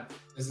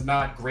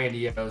not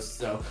grandiose,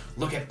 so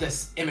look at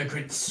this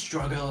immigrant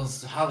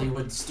struggles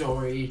Hollywood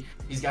story.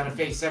 He's gotta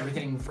face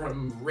everything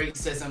from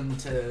racism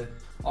to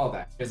all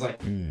that. It's like,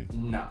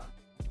 no.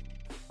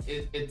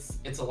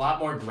 it's a lot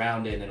more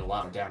grounded and a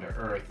lot more down to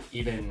earth.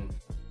 Even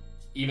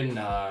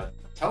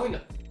telling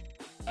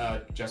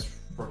just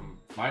from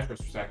my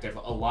perspective,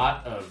 a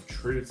lot of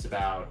truths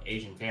about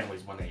Asian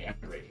families when they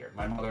emigrate here.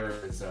 My mother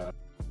is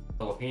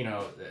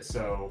Filipino,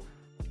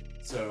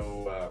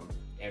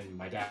 and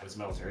my dad was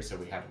military, so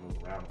we had to move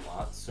around a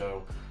lot.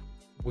 So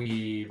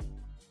we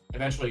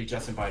eventually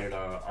just invited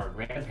our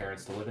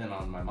grandparents to live in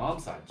on my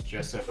mom's side,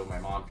 just so my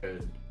mom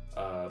could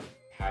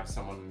have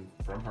someone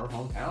from her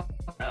hometown.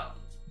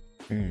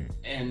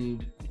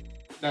 And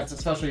that's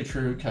especially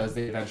true because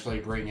they eventually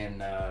bring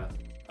in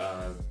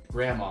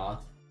grandma,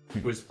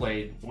 who was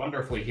played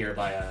wonderfully here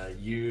by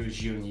Yu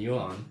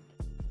Jun-yeon,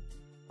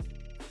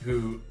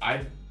 who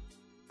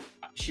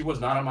she was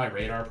not on my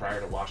radar prior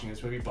to watching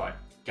this movie, but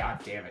god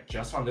damn it,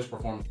 just on this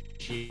performance,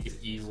 she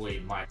is easily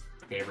my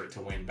favorite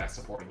to win Best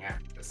Supporting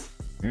Actress.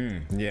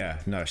 Yeah,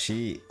 no,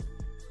 she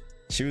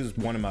was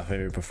one of my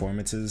favorite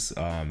performances.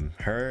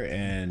 Her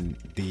and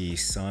the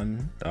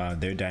son,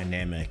 their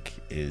dynamic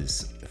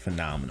is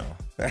phenomenal.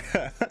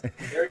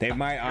 They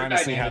might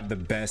honestly have the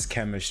best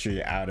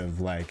chemistry out of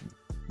like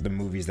the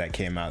movies that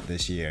came out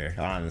this year,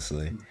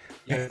 honestly.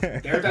 Yeah,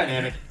 their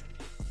dynamic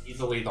is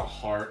easily the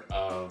heart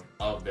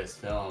of this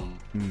film.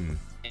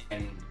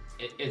 And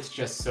it's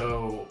just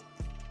so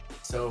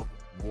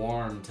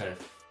warm to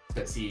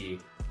see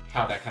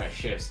how that kind of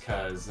shifts,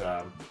 because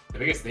the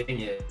biggest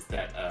thing is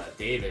that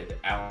David,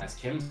 Alan S.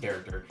 Kim's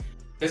character,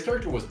 this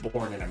character was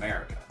born in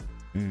America.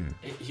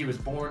 He was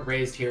born,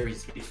 raised here, he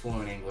speaks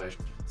fluent English.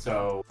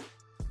 So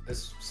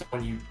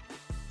when you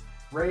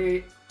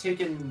take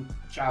in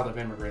child of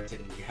immigrants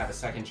and you have a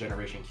second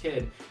generation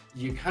kid,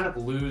 you kind of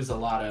lose a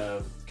lot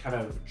of kind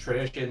of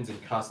traditions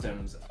and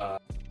customs of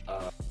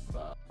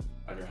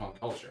your home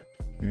culture.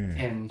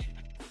 And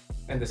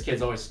this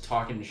kid's always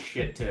talking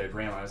shit to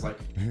grandma. I was like,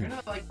 you're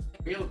not like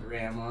real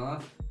grandma.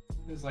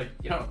 It's like,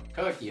 you don't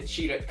cook, you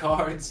cheat at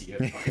cards, you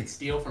fucking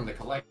steal from the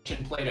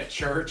collection plate at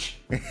church.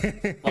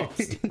 Well,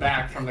 steal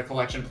back from the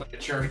collection plate at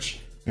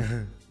church.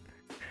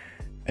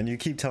 And you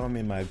keep telling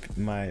me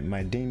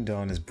my ding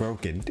dong is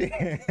broken.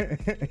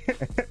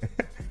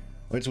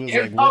 Which was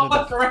like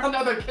around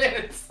other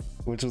kids.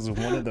 Which was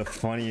one of the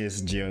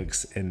funniest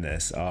jokes in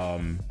this.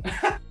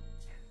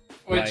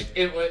 Which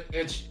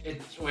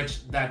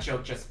that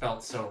joke just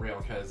felt so real,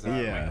 because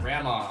my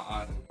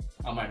grandma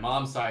on my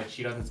mom's side,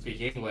 she doesn't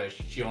speak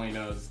English. She only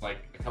knows like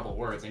a couple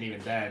words, and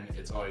even then,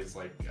 it's always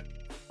like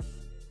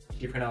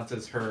she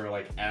pronounces her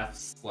like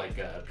F's like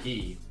a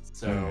P.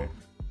 So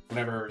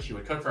whenever she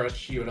would cook for us,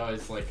 she would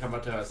always like come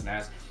up to us and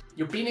ask,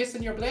 "Your penis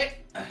in your plate?"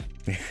 I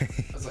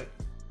was like,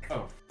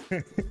 "Oh."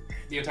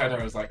 The entire time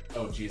I was like,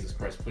 "Oh Jesus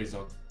Christ, please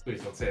don't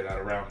say that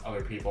around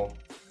other people."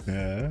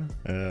 No,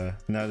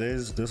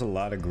 there's a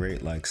lot of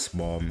great like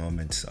small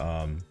moments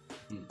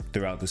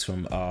throughout this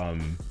film.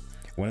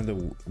 One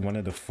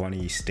of the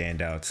funny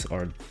standouts,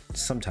 or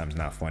sometimes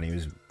not funny, it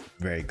was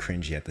very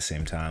cringy at the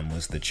same time,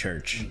 was the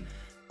church.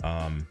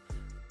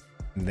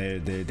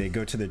 They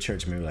go to the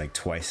church maybe like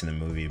twice in the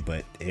movie,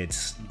 but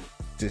it's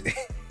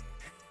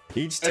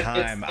each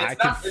time I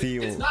could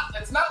feel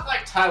it's not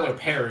like Tyler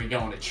Perry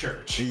going to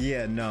church.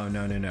 Yeah, no,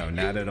 not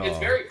at all. It's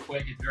very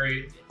quick.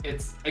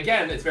 It's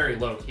very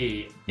low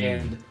key,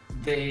 and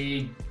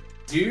they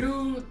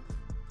do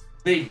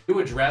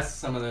address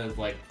some of the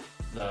like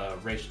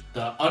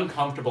the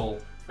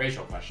uncomfortable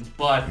racial questions,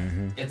 but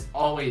it's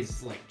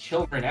always like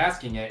children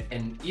asking it,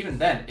 and even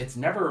then, it's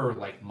never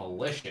like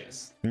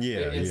malicious.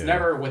 It's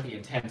never with the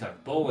intent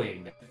of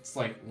bullying. It's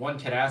like one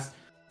kid asked.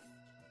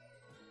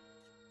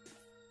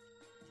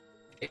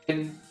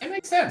 And it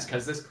makes sense,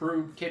 because this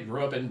kid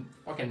grew up in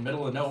fucking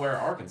middle of nowhere,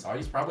 Arkansas.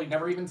 He's probably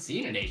never even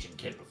seen an Asian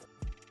kid before.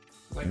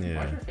 It's like,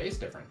 why's your face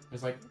different?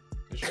 It's like,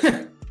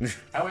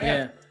 how I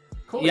am.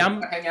 Cool. Yeah,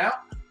 I'm hang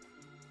out.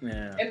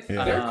 Yeah, and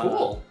they're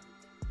cool.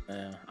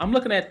 Yeah, I'm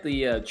looking at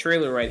the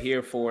trailer right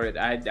here for it.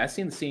 I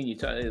seen the scene you're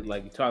talking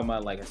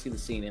about. Like I see the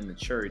scene in the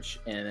church,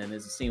 and then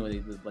there's a scene where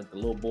like the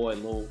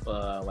little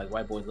like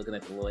white boy's looking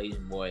at the little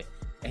Asian boy,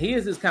 and he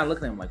is just kind of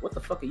looking at him like, "What the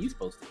fuck are you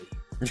supposed to be?"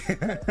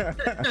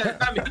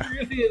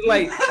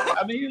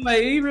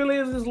 He really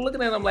is just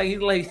looking at him like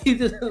he's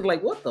just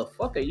like, "What the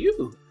fuck are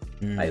you?"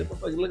 Like,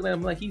 looking at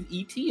him like he's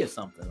ET or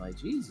something. Like,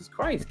 Jesus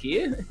Christ,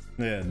 kid.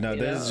 Yeah, no,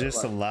 there's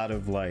just a lot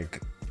of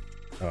like,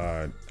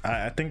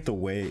 I think the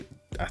way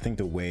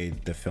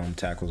the film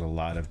tackles a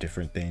lot of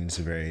different things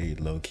very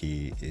low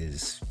key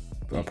is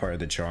a part of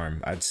the charm.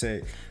 I'd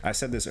say, I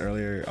said this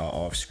earlier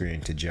off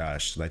screen to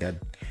Josh, like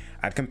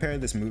I'd compare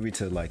this movie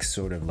to like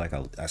sort of like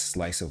a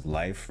slice of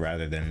life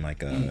rather than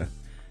like a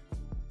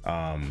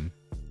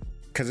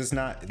because it's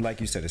not, like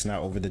you said, it's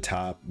not over the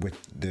top with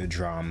the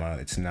drama.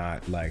 It's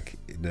not like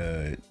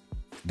they're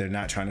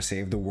not trying to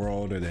save the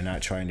world, or they're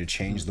not trying to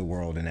change the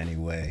world in any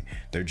way.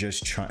 They're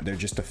just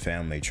a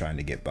family trying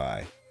to get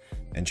by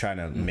and trying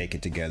to make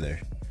it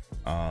together.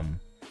 And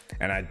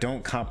I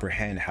don't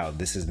comprehend how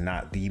this is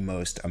not the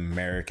most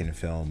American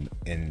film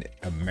in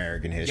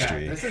American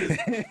history.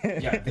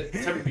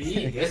 To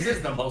me, this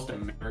is the most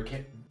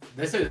American.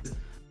 This is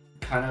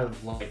kind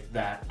of like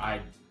that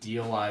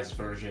idealized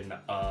version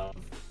of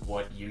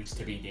what used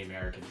to be the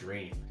American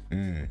dream.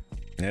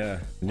 Yeah,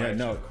 Which,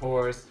 no. Of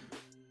course,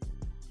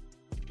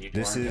 people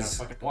This aren't is-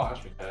 gonna fucking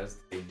watch because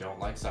they don't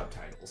like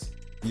subtitles.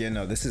 Yeah,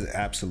 no, this is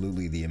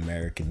absolutely the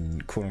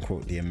American, quote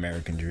unquote, the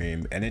American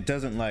dream. And it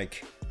doesn't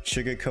like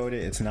sugarcoat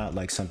it. It's not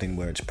like something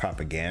where it's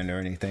propaganda or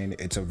anything.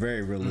 It's a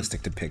very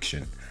realistic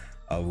depiction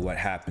of what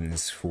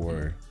happens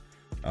for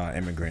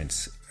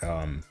immigrants.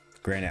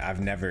 Granted, I've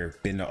never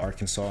been to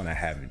Arkansas, and I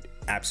have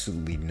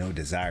absolutely no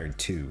desire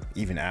to,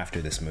 even after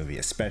this movie,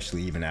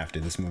 especially even after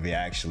this movie,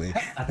 actually.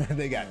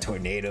 They got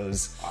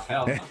tornadoes. Oh,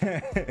 hell no. I'm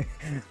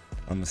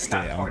gonna They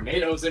stay. got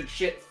tornadoes and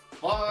shit.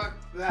 Fuck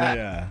that.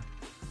 Yeah.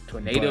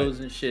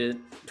 Tornadoes and shit.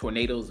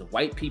 Tornadoes of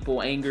white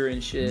people anger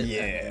and shit.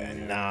 Yeah,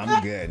 nah,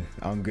 I'm good.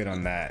 I'm good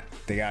on that.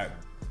 They got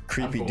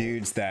creepy cool.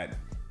 dudes that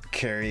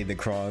carry the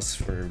cross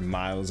for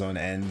miles on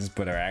ends,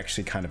 but are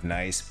actually kind of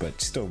nice, but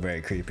still very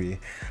creepy.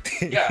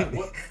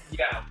 Yeah.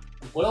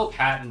 Will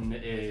Patton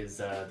is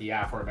the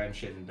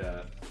aforementioned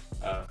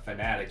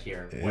fanatic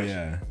here. Which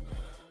Yeah.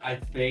 I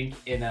think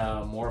in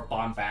a more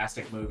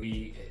bombastic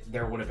movie,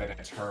 there would have been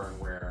a turn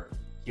where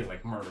he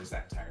like murders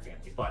that entire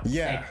family. But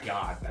Yeah. thank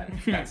God that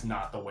that's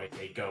not the way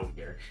they go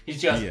here. He's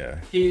just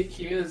Yeah. he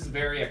is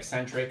very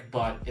eccentric,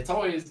 but it's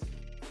always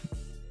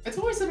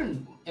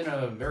in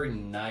a very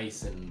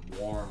nice and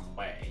warm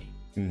way.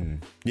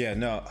 Yeah,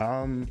 no,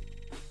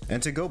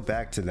 and to go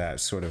back to that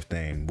sort of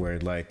thing where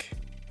like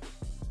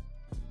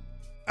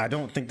I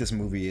don't think this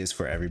movie is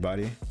for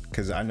everybody,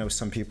 because I know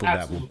some people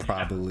Absolutely that will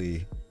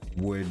probably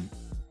would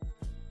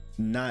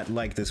not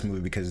like this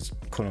movie because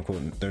quote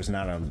unquote there's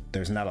not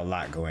a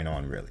lot going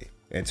on really.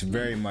 It's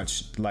very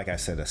much, like I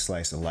said, a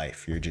slice of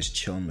life. You're just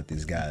chilling with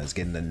these guys,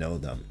 getting to know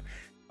them,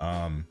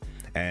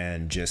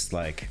 and just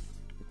like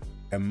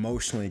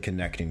emotionally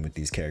connecting with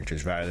these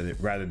characters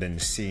rather than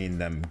seeing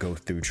them go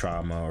through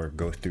trauma or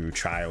go through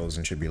trials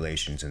and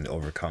tribulations and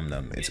overcome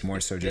them. It's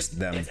more so just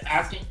them. It's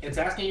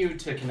asking you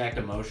to connect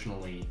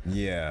emotionally.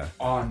 Yeah.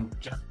 On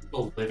just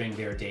people living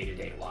their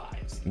day-to-day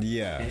lives.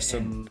 Yeah.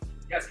 And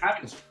yes,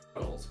 having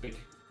struggles,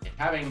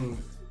 having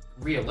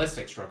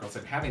realistic struggles,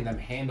 and having them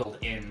handled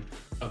in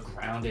a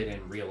grounded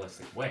and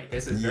realistic way.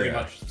 This is very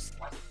much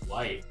slice of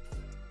life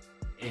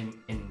in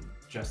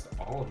just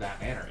all of that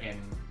manner. And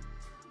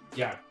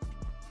yeah,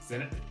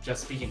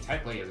 just speaking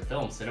technically as a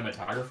film,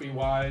 cinematography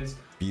wise,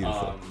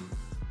 beautiful.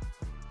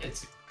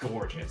 It's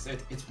gorgeous.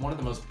 It's one of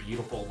the most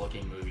beautiful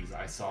looking movies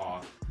I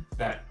saw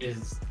that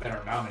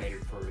are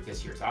nominated for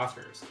this year's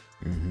Oscars.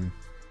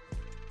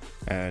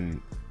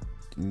 And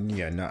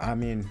yeah, no, I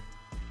mean,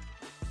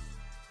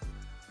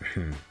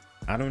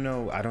 I don't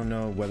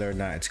know whether or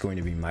not it's going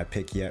to be my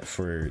pick yet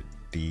for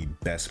the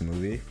best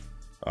movie,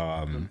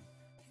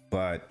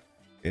 but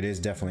it is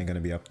definitely going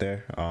to be up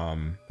there.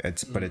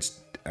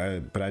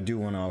 But I do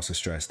want to also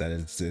stress that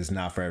it's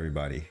not for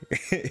everybody.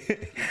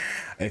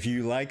 If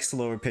you like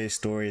slower paced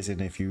stories,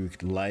 and if you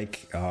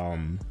like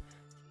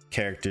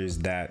characters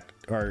that,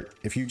 or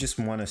if you just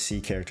want to see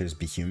characters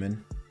be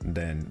human,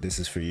 then this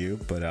is for you.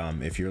 But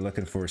if you're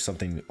looking for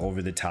something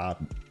over the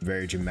top,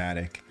 very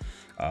dramatic,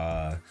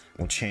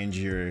 will change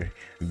your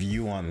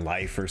view on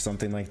life or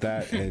something like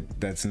that,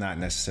 that's not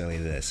necessarily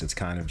this. It's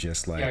kind of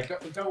just like, yeah,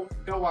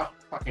 go watch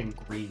fucking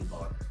Green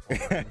Book.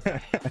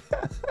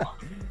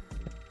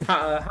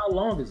 How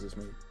long is this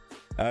movie?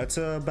 it's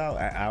about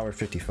an hour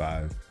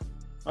 55.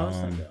 Oh, it's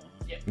not that long.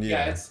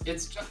 Yeah,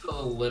 it's just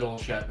a little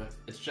shy.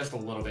 It's just a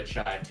little bit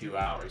shy of 2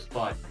 hours,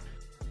 but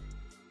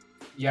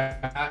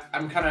yeah,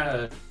 I'm kind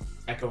of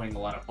echoing a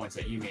lot of points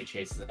that you made,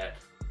 Chase. That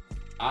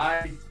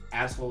I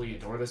absolutely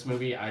adore this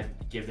movie. I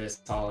give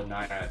this a solid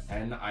 9 out of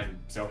 10. I'm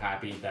so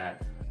happy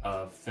that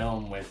a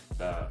film with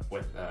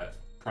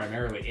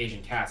primarily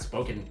Asian cast,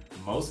 spoken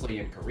mostly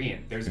in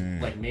Korean. There's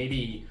like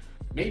maybe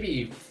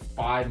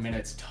 5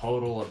 minutes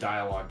total of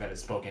dialogue that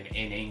is spoken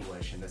in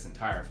English in this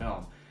entire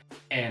film.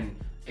 And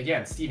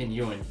again, Stephen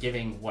Yeun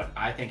giving what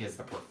I think is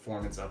the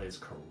performance of his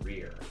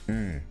career.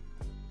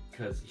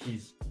 Because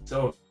he's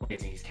so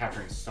amazing. He's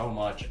capturing so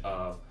much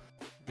of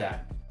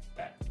that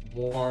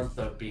warmth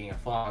of being a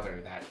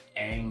father, that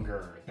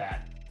anger,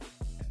 that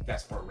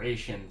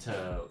desperation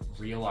to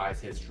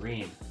realize his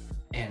dream.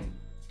 And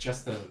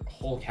just the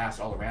whole cast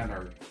all around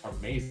are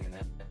amazing in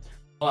it.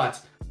 But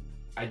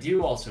I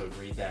do also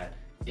agree that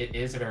it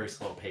is a very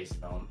slow-paced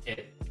film.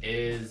 It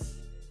is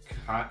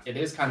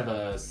kind of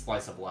a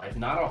slice of life.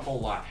 Not a whole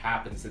lot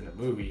happens in the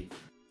movie,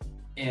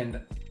 and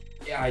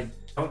I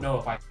don't know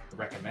if I could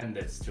recommend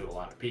this to a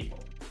lot of people.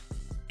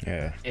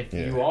 If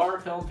you are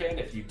a film fan,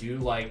 if you do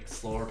like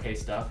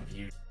slower-paced stuff, if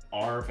you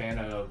are a fan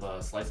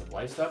of slice of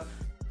life stuff,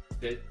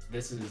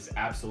 this is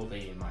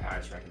absolutely in my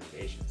highest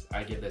recommendations.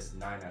 I give this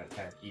 9 out of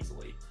 10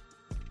 easily.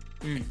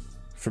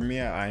 For me,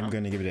 I'm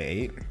going to give it an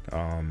 8.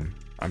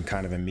 I'm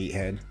kind of a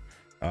meathead.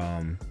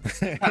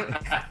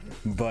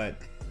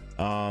 But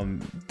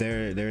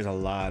there's a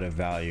lot of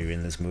value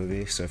in this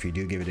movie, so if you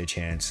do give it a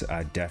chance,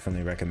 I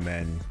definitely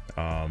recommend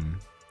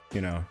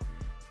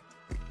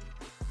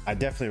I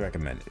definitely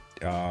recommend it.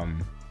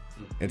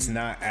 It's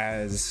not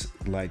as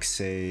like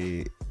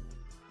say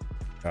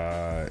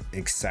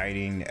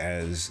exciting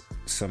as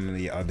some of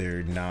the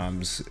other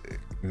noms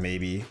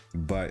maybe,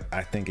 but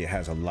I think it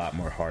has a lot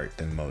more heart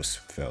than most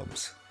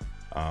films.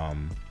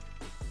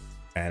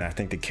 And I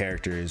think the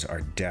characters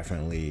are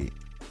definitely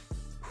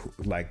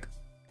like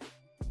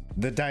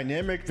the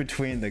dynamic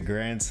between the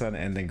grandson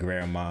and the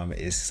grandmom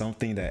is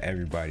something that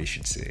everybody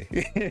should see.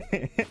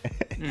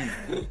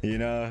 You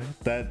know,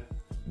 that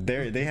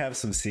they have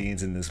some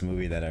scenes in this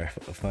movie that are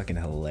fucking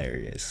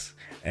hilarious,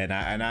 and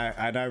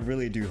I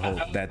really do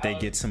hope that they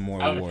get some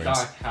more awards. I was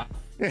shocked how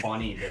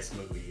funny this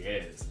movie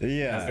is.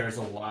 Yeah, because there's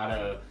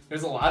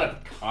a lot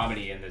of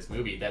comedy in this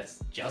movie that's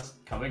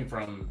just coming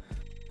from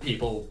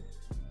people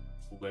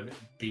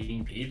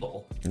being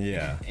people.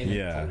 Yeah, and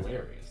yeah, it's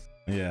hilarious.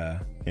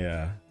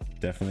 Yeah,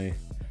 definitely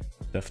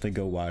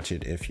go watch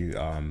it. If you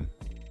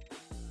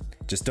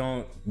just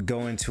don't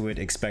go into it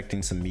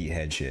expecting some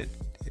meathead shit.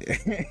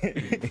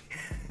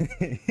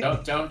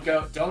 don't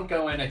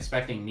go in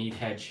expecting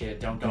meathead shit.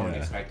 Don't go in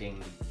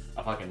expecting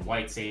a fucking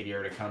white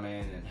savior to come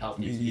in and help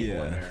these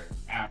people in their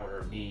hour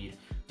of need.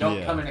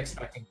 Don't come in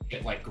expecting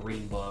shit like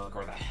Green Book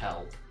or The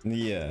Help.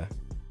 Yeah.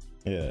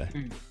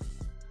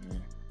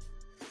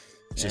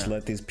 Just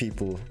let these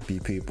people be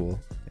people,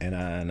 and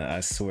I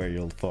swear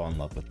you'll fall in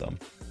love with them.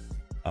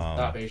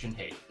 Stop Asian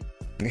hate.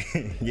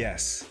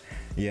 Yes.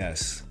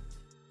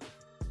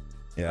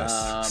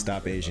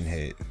 Stop Asian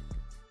hate.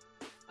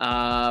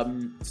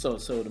 So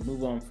to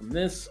move on from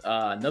this,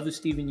 another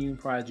Steven Yeun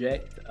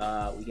project,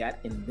 we got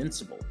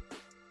Invincible.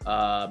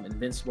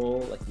 Invincible,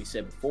 like we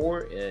said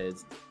before,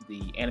 is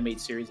the animated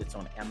series that's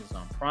on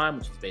Amazon Prime,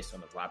 which is based on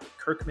the Robert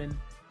Kirkman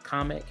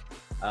comic.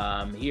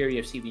 Here you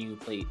have Steven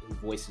Yeun who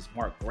voices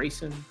Mark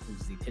Grayson,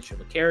 who's the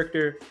titular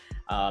character.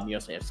 You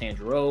also have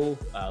Sandra Oh,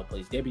 who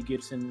plays Debbie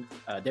Grayson,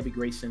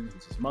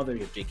 who's his mother. You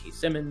have J.K.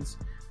 Simmons,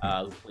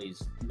 who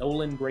plays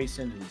Nolan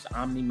Grayson, who's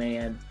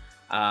Omni-Man.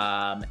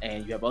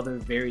 And you have other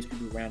various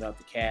people who round out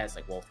the cast,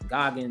 like Walton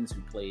Goggins,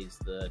 who plays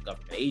the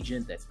government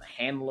agent that's the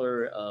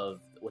handler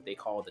of what they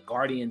call the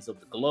Guardians of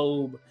the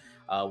Globe,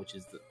 which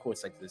is, of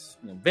course, like this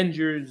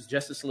Avengers,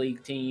 Justice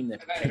League team.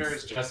 That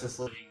Avengers, Justice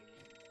League.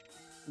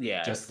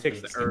 Yeah, just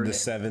picks the Earth. The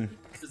Seven.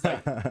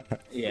 Like,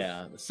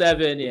 the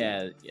Seven.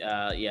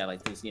 Yeah,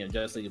 like this,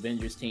 Justice League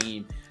Avengers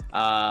team.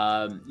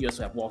 You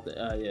also have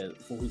Walton,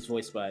 who's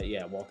voiced by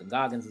Walton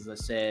Goggins, as I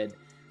said.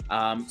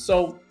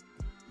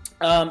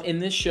 In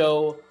this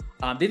show,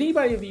 did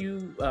anybody of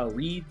you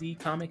read the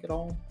comic at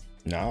all?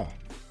 No,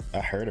 I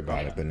heard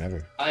about it, but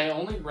never. I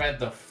only read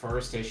the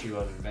first issue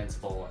of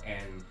Invincible,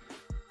 and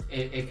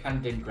it kind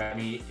of didn't grab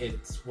me.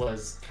 It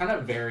was kind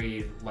of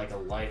very like a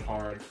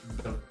lighthearted,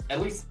 at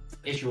least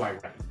the issue I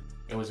read.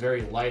 It was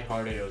very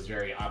lighthearted. It was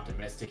very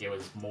optimistic. It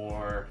was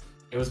more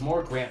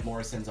Grant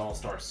Morrison's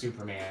All-Star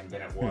Superman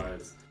than it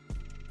was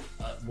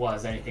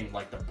anything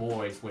like The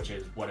Boys, which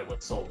is what it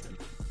was sold to me.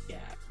 Yeah.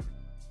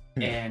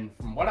 And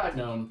from what I've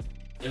known,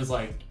 it was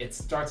like it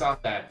starts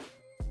off that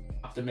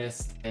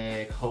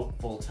optimistic,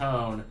 hopeful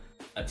tone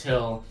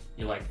until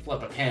you like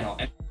flip a panel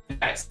and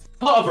it's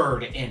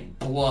covered in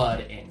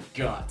blood and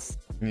guts.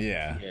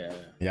 Yeah.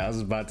 I was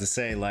about to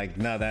say, like,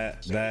 no,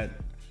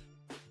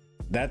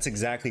 that's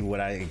exactly what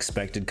I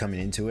expected coming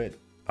into it.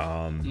 I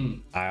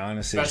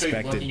honestly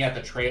especially looking at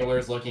the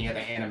trailers, looking at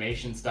the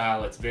animation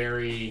style, it's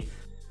very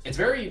DC. It's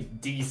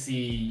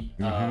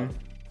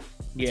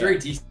very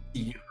DC.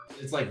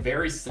 It's like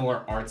very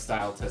similar art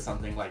style to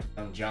something like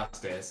Young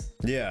Justice.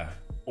 Yeah.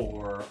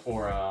 Or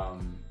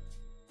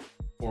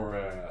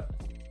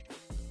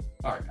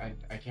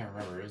I can't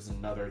remember. It was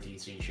another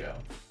DC show.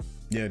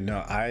 Yeah, no,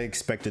 I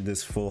expected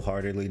this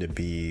full-heartedly to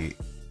be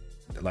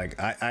like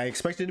I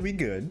expected it to be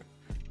good,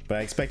 but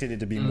I expected it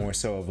to be more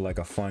so of like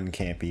a fun,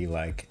 campy,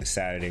 like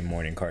Saturday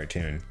morning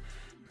cartoon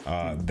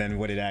than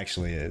what it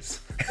actually is.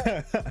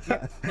 Yeah.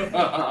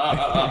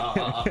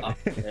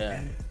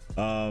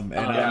 And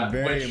I'm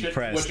very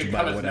impressed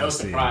by what I've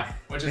seen.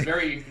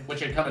 Which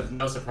had come as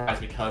no surprise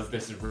because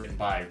this is written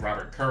by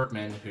Robert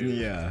Kirkman,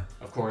 who,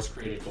 of course,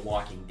 created The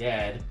Walking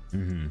Dead.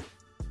 Mm-hmm.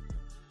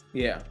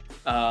 Yeah,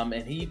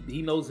 and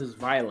he knows his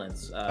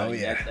violence.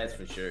 That's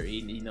for sure.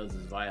 He knows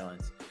his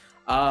violence.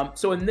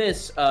 So in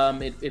this,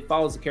 it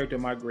follows the character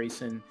of Mark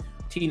Grayson,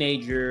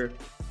 teenager,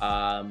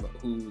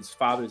 whose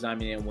father is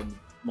one of the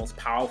most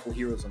powerful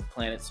heroes on the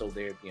planet. So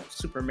they're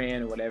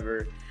Superman or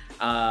whatever.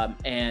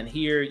 And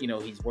here,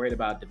 he's worried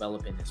about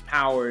developing his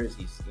powers.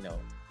 He's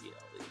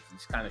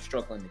kind of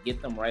struggling to get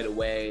them right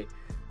away.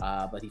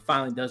 But he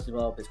finally does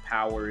develop his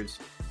powers,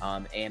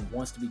 and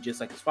wants to be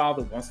just like his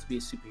father, wants to be a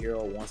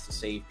superhero, wants to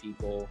save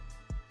people.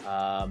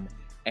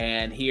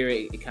 And here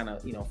it kind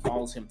of,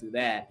 follows him through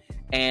that.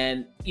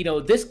 And,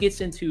 this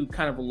gets into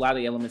kind of a lot of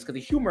the elements, because the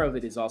humor of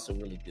it is also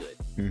really good,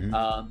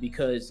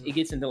 because it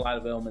gets into a lot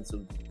of elements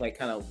of like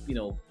kind of,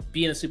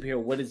 being a superhero.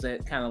 What is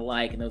that kind of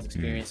like, and those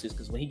experiences?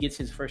 Because when he gets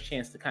his first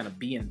chance to kind of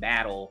be in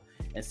battle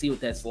and see what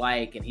that's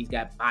like. And he's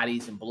got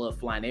bodies and blood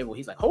flying everywhere.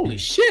 He's like, holy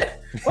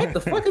shit, what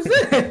the fuck is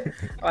this?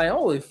 Like,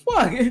 holy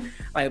fuck.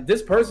 Like,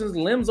 this person's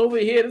limbs over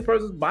here, this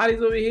person's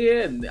body's over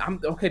here, and I'm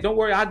okay, don't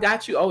worry, I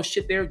got you. Oh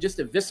shit, they're just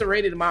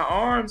eviscerated in my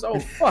arms. Oh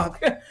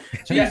fuck.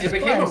 Yeah, it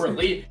became a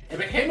relief. It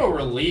became a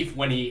relief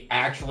when he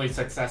actually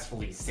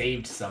successfully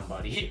saved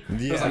somebody.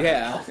 It was like,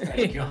 oh,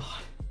 thank God.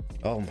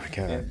 Oh my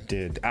god,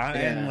 dude!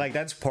 And like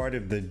that's part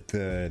of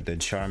the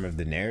charm of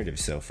the narrative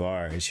so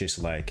far. It's just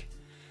like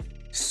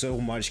so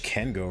much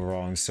can go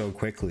wrong so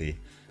quickly.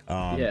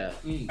 That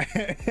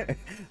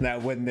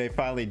when they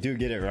finally do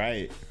get it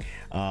right,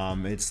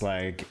 it's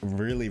like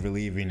really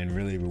relieving and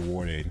really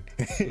rewarding.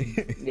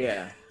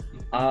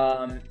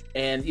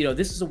 And you know,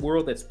 this is a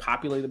world that's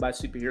populated by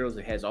superheroes.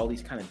 It has all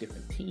these kind of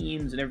different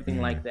teams and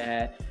everything like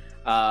that.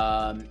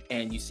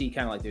 And you see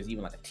kind of like there's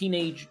even like a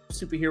teenage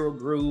superhero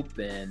group,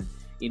 and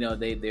you know,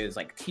 there's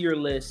like tier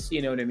lists, you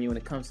know what I mean, when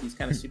it comes to these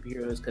kind of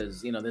superheroes,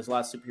 because you know, there's a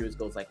lot of superheroes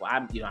goes like, well,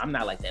 I'm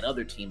not like that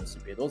other team of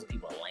superheroes. Those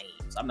people are lame.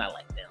 So I'm not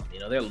like them. You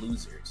know, they're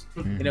losers.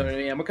 You know what I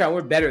mean?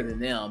 We're better than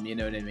them. You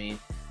know what I mean?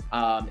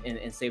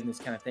 And saving this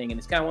kind of thing. And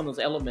it's kind of one of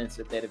those elements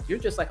that if you're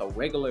just like a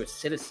regular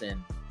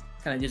citizen,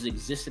 kind of just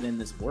existing in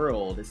this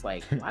world, it's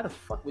like, why the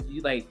fuck would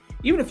you, like,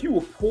 even if you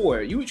were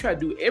poor, you would try to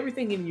do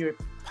everything in your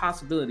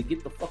possibility to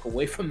get the fuck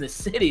away from the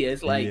city.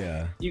 It's like,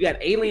 you got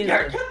aliens.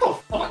 Yeah, get the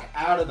fuck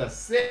out of the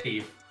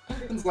city.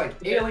 It's like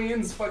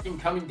aliens fucking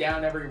coming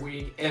down every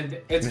week, and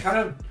it's kind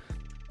of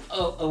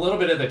a little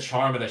bit of the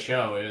charm of the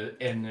show.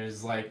 And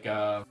there's like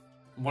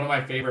one of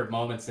my favorite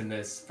moments in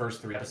this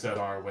first 3 episodes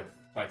are with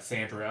like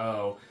Sandra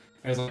Oh.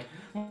 And it's like,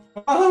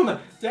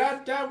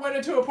 Dad went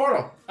into a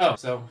portal. Oh,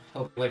 so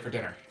he'll be late for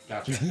dinner.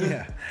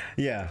 Gotcha.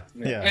 Yeah.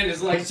 And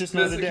it's like, this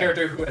is a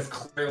character who has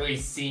clearly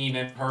seen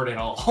and heard it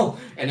all,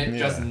 and it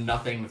just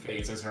nothing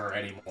phases her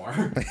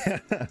anymore.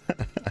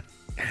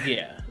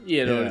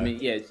 You know what I mean?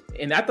 Yeah,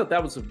 and I thought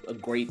that was a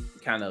great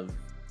kind of,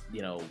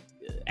 you know,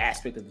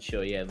 aspect of the show.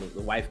 Yeah,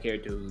 the wife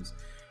character who's,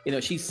 you know,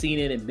 she's seen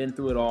it and been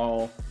through it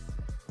all.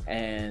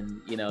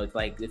 And you know, it's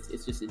like it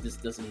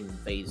just doesn't even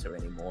phase her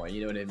anymore.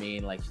 You know what I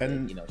mean? Like,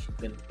 you know, she's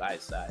been by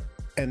his side.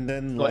 And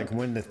then, like,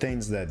 when the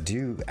things that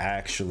do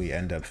actually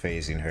end up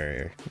phasing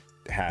her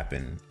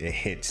happen, it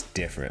hits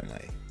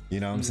differently. You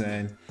know what I'm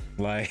saying?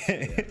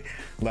 Like,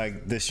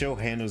 like the show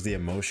handles the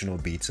emotional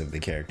beats of the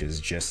characters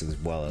just as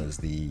well as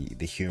the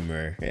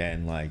humor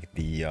and like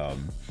the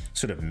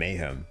sort of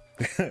mayhem.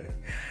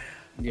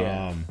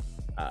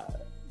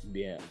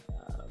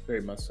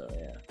 Very much so.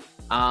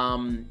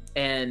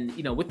 And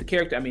you know, with the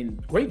character, I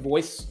mean, great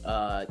voice,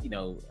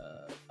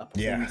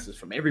 performances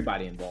from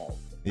everybody involved.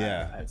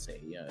 I'd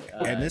say,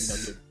 and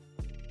this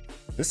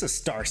is a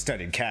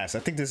star-studded cast. I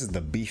think this is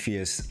the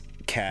beefiest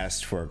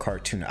cast for a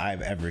cartoon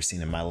I've ever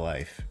seen in my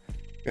life.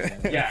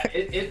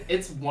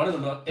 It's one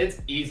of the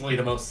it's easily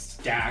the most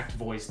stacked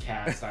voice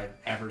cast I've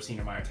ever seen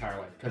in my entire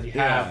life, because you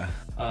have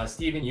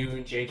Stephen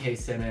Yeun, J.K.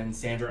 Simmons,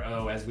 Sandra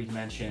Oh, as we've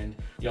mentioned.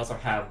 You also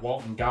have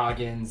Walton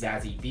Goggins,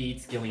 Zazie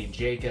Beetz, Gillian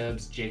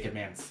Jacobs,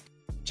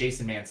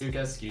 Jason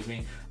Mantzoukas,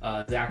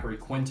 Zachary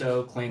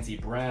Quinto, Clancy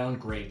Brown,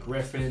 Gray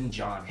Griffin,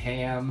 John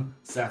Hamm,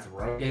 Seth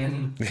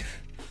Rogen.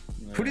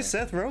 Who does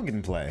Seth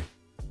Rogen play?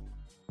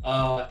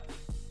 The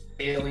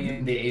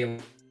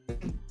alien.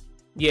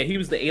 Yeah, he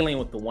was the alien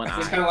with the one eye.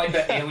 It's kind of like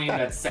the alien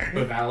that's sent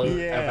to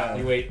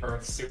evaluate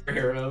Earth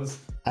superheroes.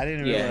 I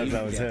didn't realize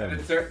that was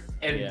him.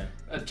 And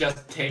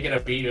just taking a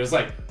beat, it was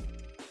like,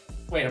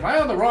 wait, am I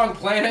on the wrong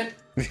planet?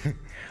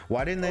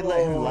 Why didn't they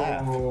let him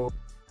laugh?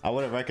 I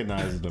would have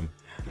recognized him.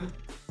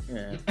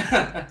 And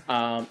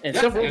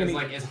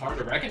it's hard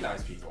to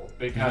recognize people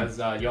because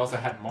you also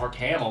had Mark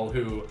Hamill,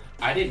 who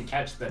I didn't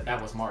catch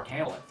that was Mark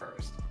Hamill at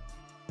first.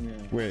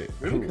 Wait,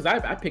 really? Because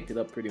I picked it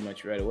up pretty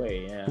much right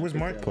away. Yeah. Who was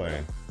Mark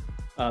playing?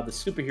 The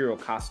superhero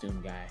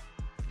costume guy.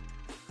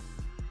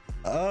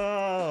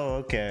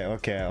 Oh, okay.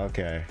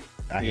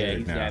 I hear it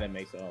he's now. the guy that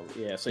makes all.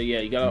 Yeah, so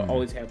you gotta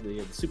always have the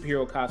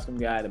superhero costume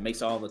guy that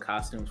makes all the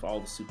costumes for all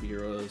the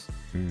superheroes.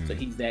 So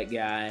he's that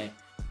guy.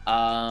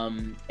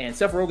 And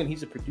Seth Rogen,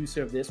 he's a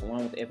producer of this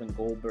along with Evan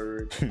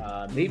Goldberg.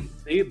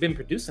 They've been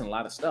producing a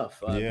lot of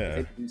stuff.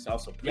 They produced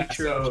also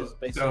Preacher, which is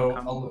based on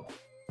comic book.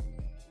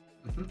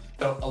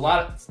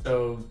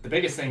 So the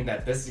biggest thing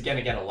that this is going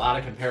to get a lot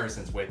of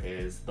comparisons with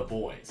is The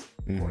Boys,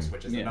 of course,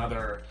 which is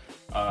another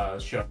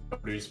show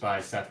produced by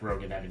Seth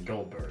Rogen and Evan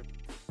Goldberg,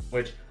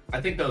 which I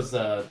think those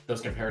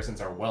comparisons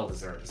are well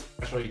deserved,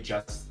 especially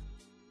just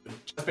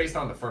based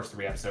on the first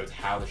 3 episodes,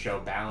 how the show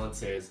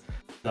balances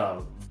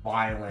the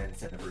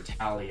violence and the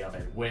brutality of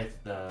it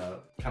with the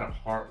kind of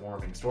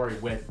heartwarming story,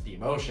 with the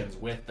emotions,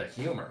 with the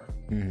humor.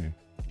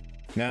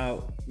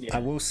 Now, I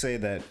will say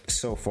that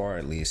so far,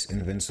 at least,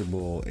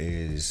 Invincible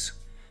is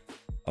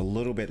a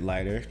little bit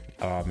lighter,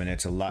 and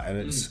it's a lot.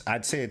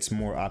 I'd say it's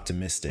more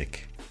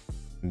optimistic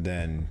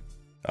than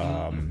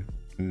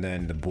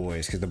The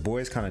Boys, because The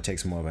Boys kind of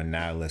takes more of a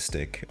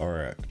nihilistic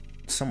or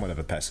somewhat of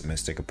a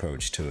pessimistic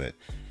approach to it,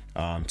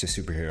 to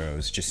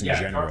superheroes, just in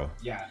general.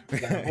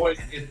 The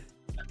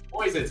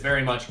Boys, it's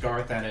very much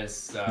Garth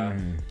Ennis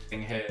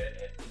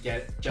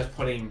just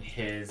putting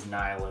his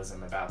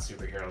nihilism about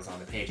superheroes on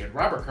the page. And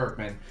Robert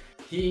Kirkman,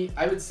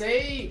 I would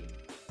say,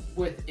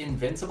 with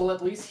Invincible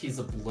at least, he's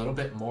a little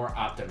bit more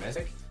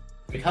optimistic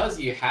because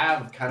you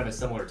have kind of a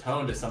similar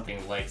tone to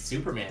something like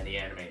Superman the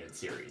animated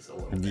series a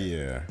little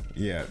bit.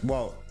 Yeah.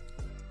 Well,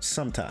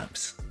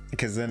 sometimes,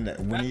 because then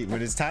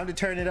when it's time to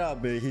turn it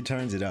up, he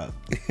turns it up.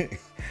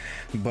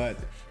 But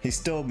he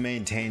still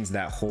maintains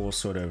that whole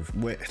sort of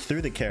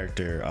through the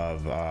character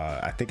of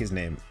I think his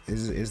name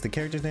is the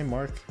character's name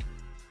Mark,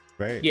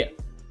 right? Yeah.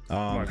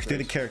 Through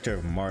the character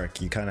of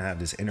Mark, you kind of have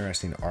this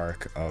interesting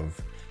arc of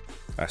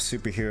a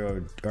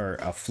superhero or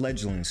a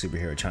fledgling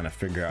superhero trying to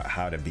figure out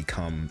how to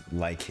become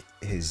like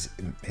his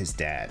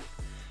dad.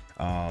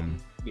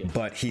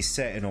 But he's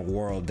set in a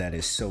world that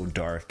is so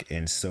dark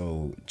and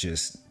so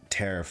just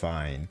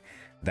terrifying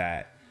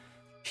that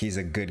he's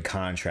a good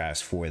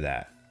contrast for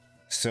that.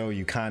 So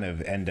you kind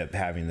of end up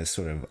having this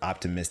sort of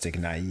optimistic,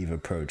 naive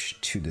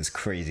approach to this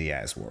crazy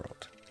ass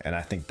world. And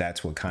I think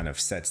that's what kind of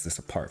sets this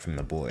apart from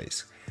The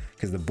Boys.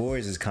 Because The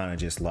Boys is kind of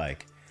just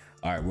like,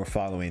 all right, we're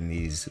following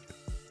these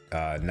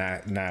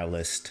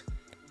nihilist,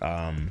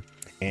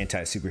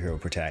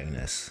 anti-superhero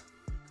protagonists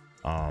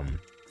on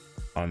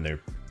their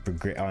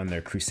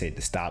crusade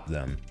to stop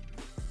them.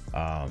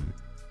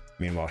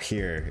 Meanwhile,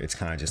 here it's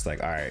kind of just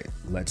like, all right,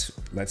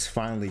 let's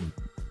finally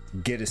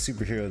get a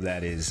superhero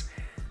that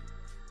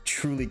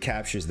truly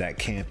captures that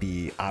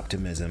campy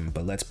optimism,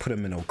 but let's put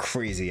him in a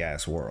crazy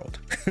ass world.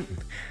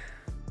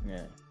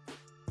 Yeah.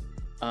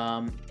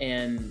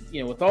 And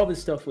with all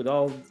this stuff, with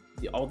all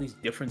these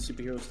different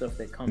superhero stuff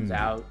that comes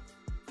out,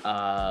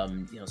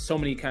 so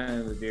many kind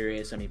of the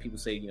various, people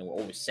say, we're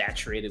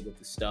oversaturated with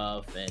the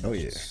stuff and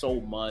just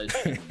so much,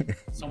 and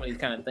so many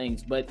kind of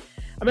things. But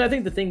I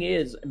think the thing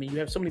is, you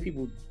have so many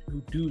people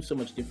who do so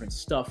much different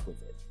stuff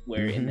with it,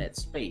 where in that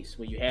space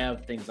where you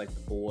have things like The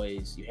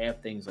Boys, you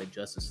have things like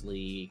Justice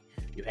League,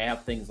 you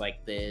have things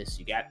like this,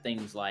 you got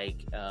things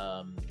like,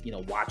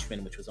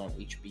 Watchmen, which was on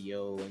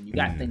HBO, and you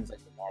got things like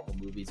the Marvel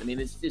movies.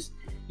 It's just,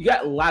 you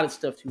got a lot of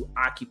stuff to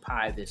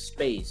occupy this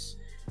space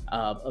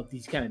of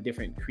these kind of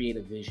different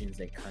creative visions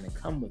that kind of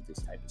come with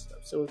this type of stuff.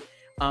 So,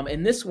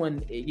 and this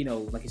one,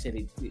 like I said,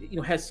 it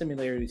has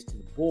similarities to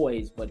The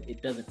Boys, but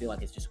it doesn't feel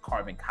like it's just a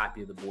carbon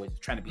copy of The Boys. It's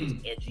trying to be as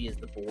edgy as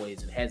The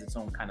Boys. It has its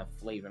own kind of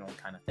flavor and own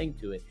kind of thing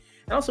to it.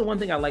 And also one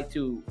thing I like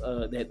to,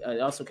 that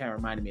also kind of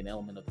reminded me an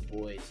element of The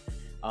Boys,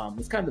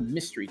 was kind of the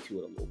mystery to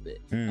it a little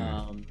bit.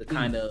 The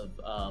kind of,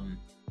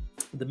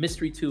 the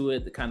mystery to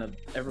it, the kind of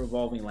ever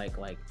evolving,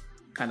 like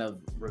kind of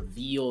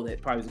reveal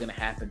that probably is going to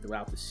happen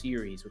throughout the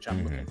series, which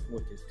I'm looking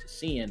forward to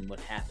seeing what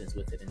happens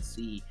with it and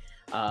see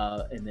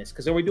in this,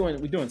 because we're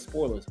doing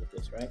spoilers with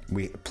this, right?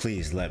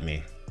 Please let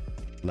me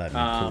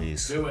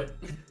please do it.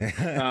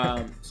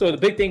 So the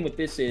big thing with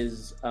this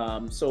is,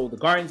 so the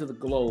Guardians of the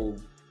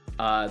Globe,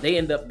 they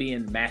end up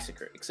being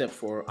massacred, except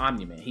for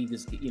Omni-Man. He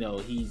just,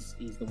 he's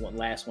the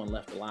last one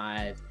left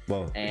alive.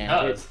 Well,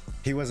 and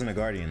he wasn't a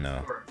Guardian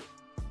though.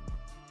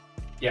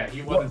 Yeah,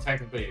 he wasn't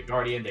technically a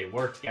Guardian. They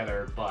worked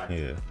together, but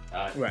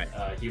right.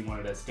 He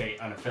wanted to stay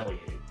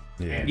unaffiliated.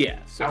 Yeah.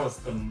 And so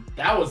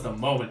that was the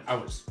moment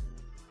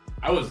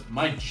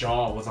my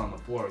jaw was on the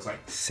floor. It was like,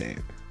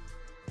 same,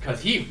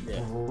 because he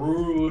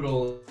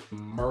brutally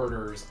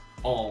murders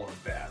all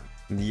of them.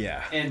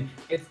 Yeah, and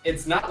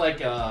it's not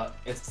like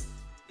it's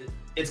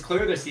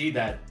clear to see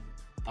that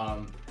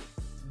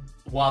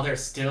while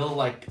there's still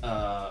like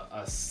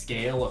a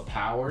scale of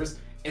powers,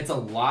 it's a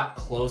lot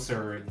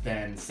closer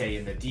than, say,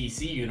 in the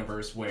DC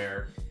universe,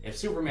 where if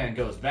Superman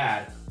goes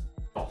bad,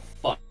 oh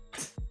fuck.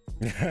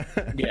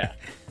 Yeah.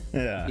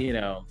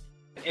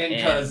 And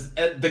because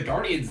the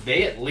Guardians,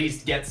 they at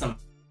least get some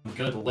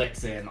good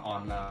licks in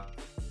on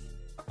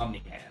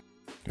Omni-Man.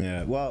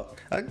 Yeah, well,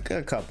 a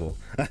couple.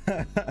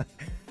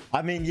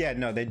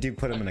 They do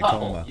put him in a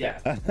coma.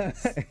 Yeah.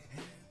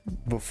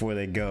 Before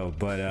they go,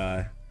 but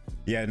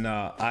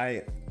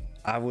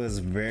I was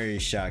very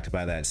shocked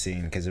by that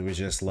scene, because it was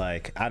just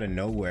like out of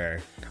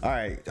nowhere. All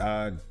right,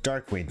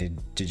 Darkwing,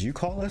 did you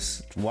call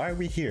us? Why are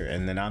we here?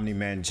 And then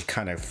Omni-Man just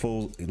kind of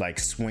full like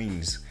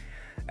swings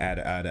at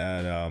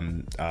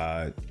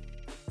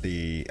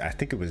the, I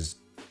think it was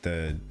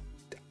the,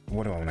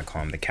 what do I want to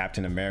call him? The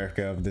Captain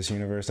America of this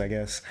universe, I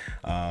guess.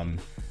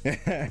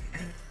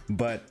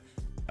 But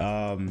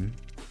I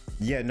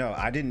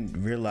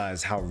didn't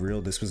realize how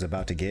real this was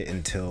about to get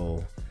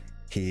until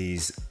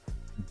he's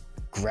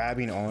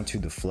grabbing onto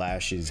the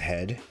Flash's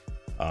head.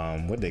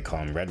 What do they call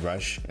him? Red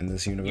Rush in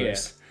this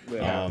universe.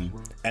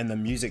 And the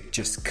music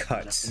just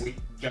cuts.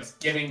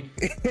 Just giving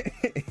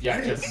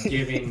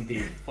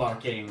the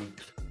fucking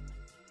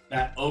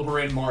that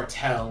Oberyn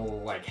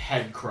Martell like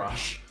head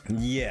crush.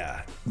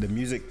 Yeah, the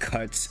music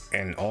cuts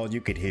and all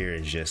you could hear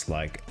is just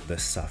like the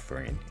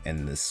suffering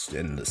and the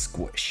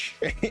squish.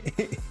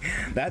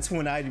 That's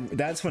when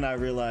I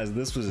realized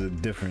this was a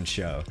different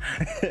show.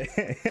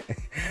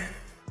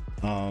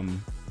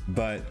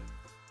 But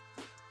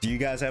do you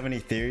guys have any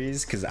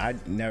theories? Because I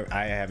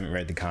haven't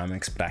read the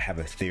comics, but I have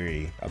a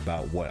theory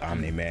about what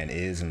Omni-Man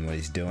is and what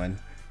he's doing.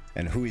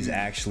 and who he's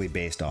actually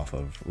based off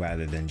of,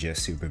 rather than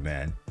just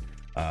Superman.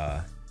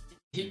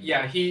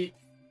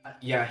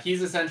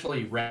 He's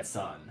essentially Red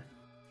Sun,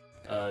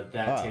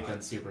 that take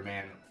on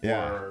Superman,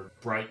 or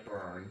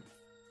Brightburn,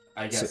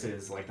 I guess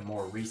is like the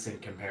more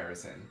recent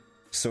comparison.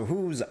 So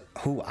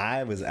who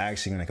I was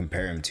actually going to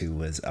compare him to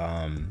was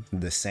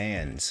the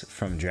Saiyans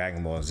from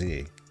Dragon Ball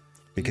Z,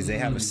 because they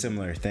have a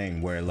similar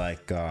thing where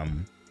like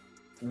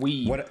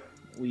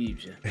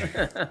Weebs.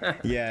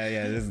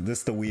 yeah,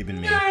 this the weeb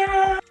in me.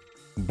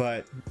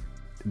 But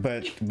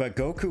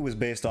Goku was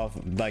based off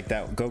like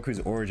that. Goku's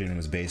origin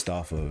was based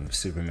off of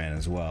Superman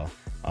as well.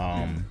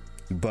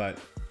 But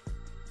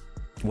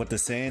what the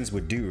Saiyans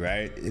would do,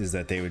 right, is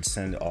that they would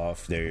send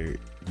off their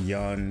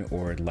young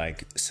or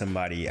like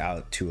somebody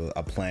out to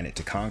a planet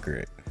to conquer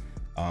it.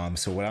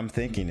 So what I'm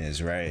thinking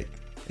is, right,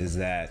 is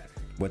that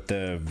what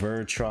the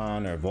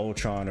Voltron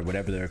or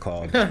whatever they're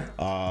called,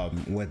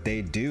 what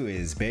they do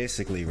is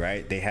basically,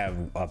 right, they have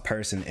a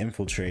person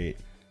infiltrate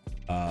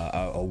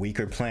a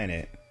weaker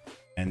planet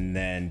and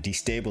then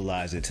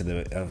destabilize it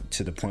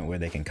to the point where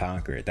they can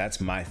conquer it. That's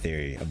my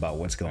theory about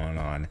what's going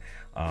on.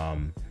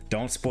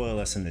 Don't spoil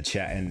us in the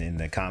chat and in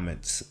the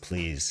comments,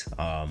 please.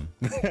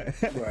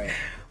 Right.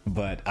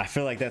 But I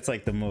feel like that's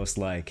like the most,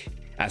 like,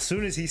 as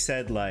soon as he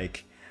said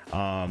like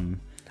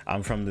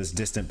I'm from this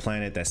distant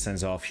planet that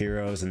sends off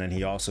heroes, and then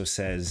he also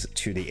says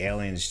to the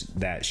aliens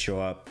that show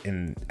up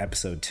in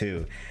episode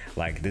 2,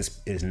 like, this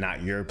is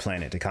not your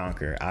planet to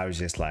conquer, I was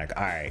just like,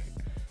 all right,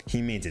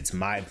 he means it's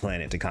my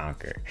planet to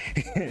conquer.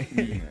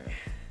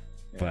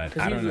 But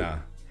I don't know.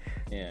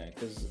 Yeah,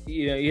 because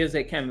he has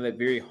that kind of that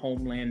very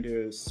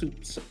Homelander,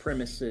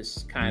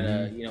 supremacist kind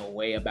of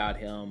way about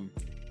him.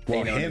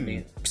 Well,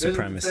 him,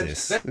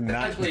 supremacist.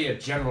 Not actually a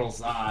General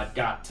Zod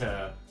got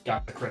to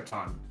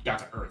Krypton, got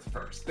to Earth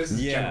first. This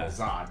is General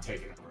Zod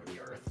taking over the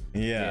Earth.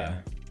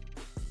 Yeah,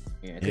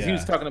 because he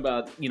was talking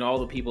about all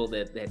the people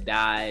that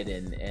died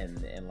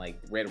and like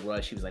Red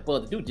Rush. He was like,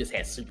 well, the dude just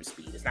had super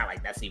speed. It's not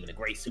like that's even a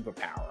great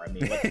superpower. I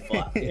mean, what the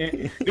fuck?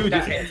 Dude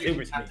just had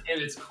super speed.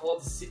 And it's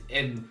called.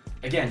 And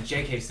again,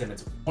 J.K.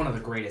 Simmons, one of the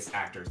greatest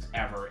actors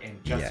ever,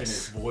 and just in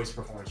his voice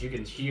performance, you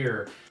can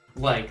hear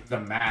like the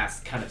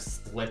mask kind of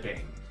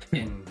slipping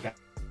in that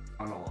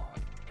monologue.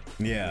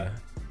 Yeah,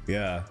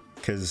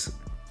 because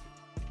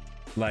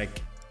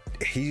like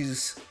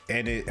he's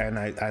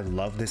I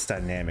love this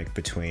dynamic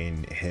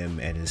between him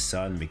and his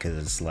son,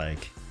 because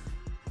like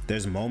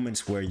there's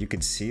moments where you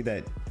could see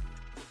that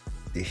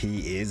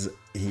he is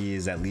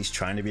at least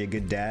trying to be a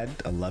good dad,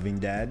 a loving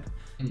dad,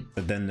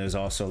 but then there's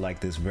also like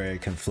this very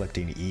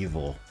conflicting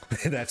evil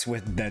that's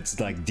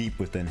like deep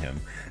within him.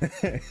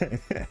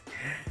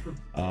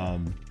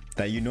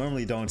 That you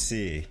normally don't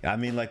see. I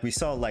mean, like we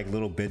saw like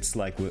little bits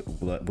like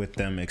with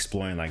them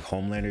exploring like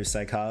Homelander's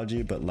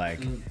psychology, but like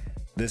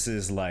this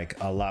is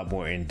like a lot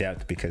more in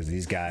depth, because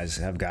these guys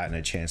have gotten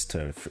a chance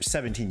to, for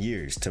 17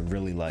 years, to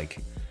really like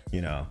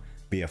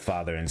be a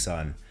father and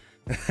son.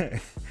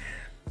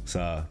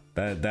 So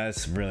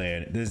that's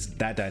really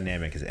that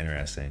dynamic is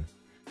interesting.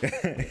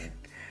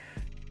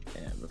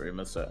 Yeah, very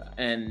much so.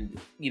 And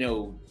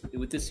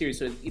with this series,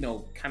 so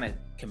kind of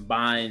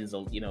combines a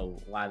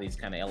lot of these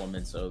kind of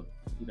elements of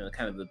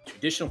kind of the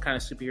traditional kind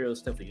of superhero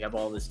stuff. You have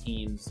all these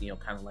teams,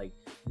 kind of like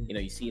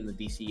you see in the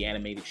DC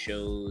animated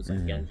shows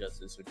like Young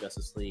Justice or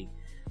Justice League,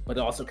 but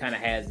it also kind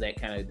of has that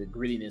kind of the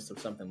grittiness of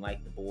something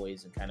like The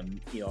Boys, and kind of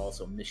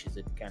also mishes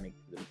it, kind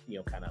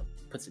of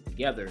puts it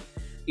together.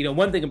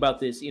 One thing about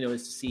this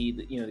is to see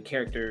the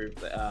character,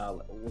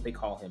 what they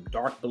call him,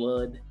 Dark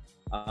Blood,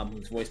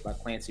 who's voiced by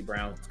Clancy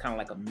Brown. It's kind of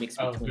like a mix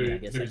between, I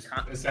guess, who's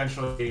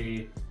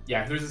essentially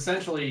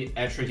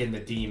Etrigan the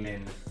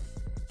Demon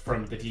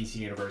from the DC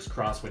universe,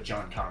 crossed with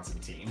John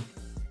Constantine.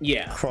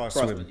 Yeah, cross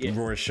with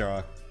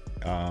Rorschach.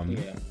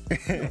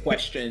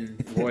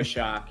 Question,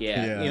 Rorschach.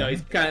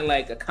 He's kind of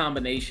like a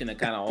combination of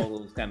kind of all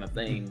those kind of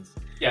things.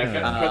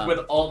 Because with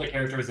all the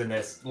characters in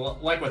this,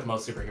 like with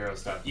most superhero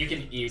stuff, you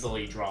can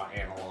easily draw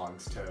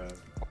analogs to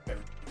the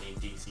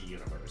DC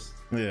universe.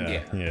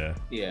 Yeah.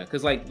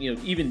 Because like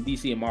even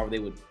DC and Marvel, they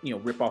would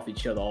rip off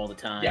each other all the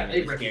time. Yeah,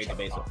 they rip each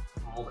other off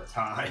all the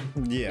time.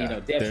 Yeah,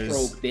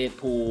 Deathstroke,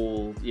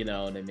 Deadpool. You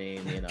know what I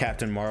mean?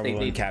 Captain Marvel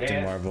and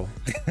Captain Marvel.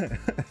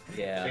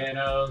 Yeah.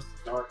 Thanos,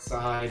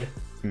 Darkseid.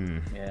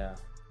 Yeah.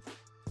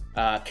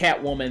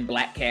 Catwoman,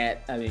 Black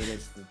Cat. I mean,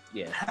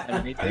 they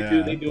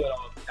do it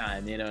all the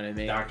time. You know what I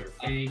mean? Dr.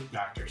 Fate,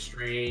 Doctor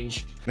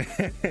Strange. You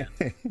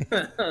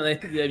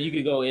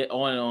could go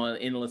on and on,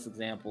 endless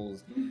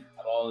examples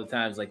of all the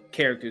times, like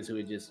characters who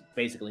are just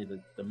basically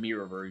the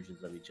mirror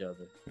versions of each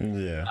other.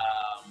 Yeah.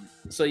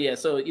 So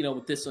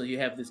with this one, you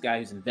have this guy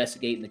who's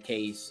investigating the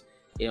case.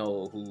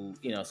 So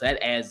that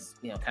adds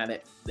kind of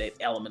that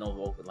element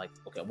of like,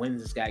 okay, when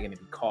is this guy going to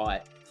be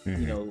caught?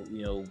 Kind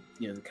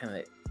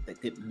of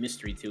that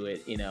mystery to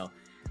it,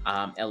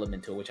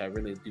 element to it, which I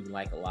really do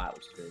like a lot,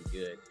 which is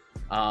very good.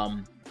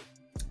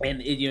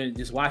 and it,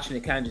 just watching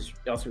it kind of just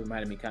also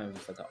reminded me kind of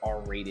just like an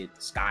R-rated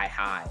Sky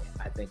High.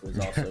 I think was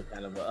also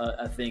kind of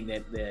a thing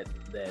that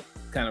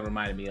kind of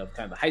reminded me of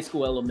kind of the high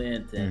school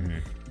element,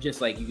 and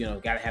just like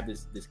got to have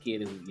this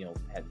kid who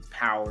has these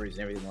powers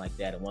and everything like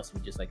that, and wants to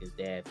be just like his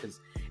dad.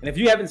 And if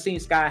you haven't seen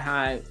Sky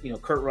High,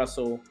 Kurt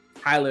Russell,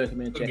 highly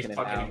recommend checking it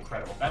out.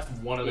 Incredible. That's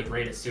one of the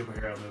greatest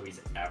superhero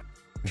movies ever.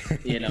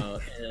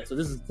 So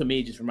this is, to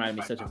me, just reminded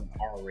me such of an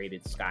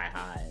R-rated Sky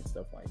High and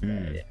stuff like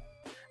that.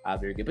 Yeah,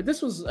 very good. But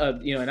this was,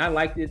 and I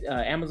liked it.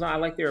 Amazon, I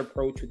like their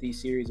approach with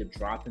these series of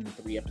dropping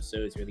 3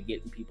 episodes, really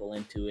getting people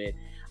into it.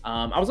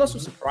 I was also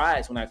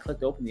surprised when I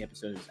clicked open the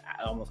episodes,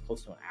 almost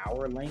close to an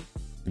hour length.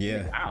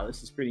 Yeah. Like, wow,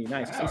 this is pretty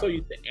nice. I'm so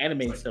used to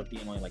animated stuff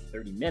being only like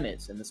 30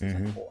 minutes, and this was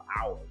like a whole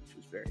hour, which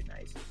was very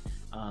nice.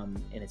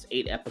 And it's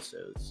 8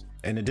 episodes.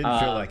 And it didn't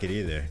feel like it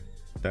either.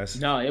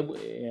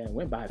 It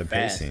went by the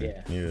fast. pacing.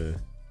 Yeah.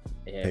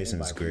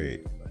 Pacing's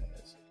great.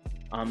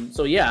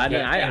 So yeah,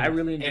 I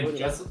really enjoyed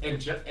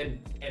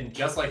it. And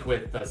just like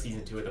with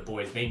season 2 of The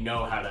Boys, they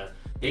know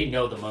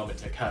the moment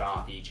to cut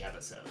off each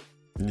episode.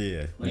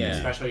 Yeah.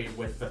 Especially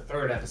with the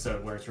 3rd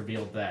episode where it's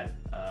revealed that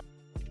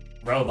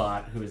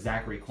Robot, who is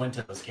Zachary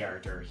Quinto's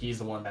character, he's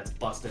the one that's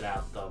busted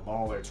out the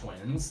Mahler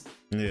twins.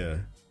 Yeah.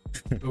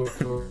 who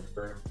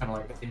were kind of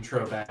like the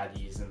intro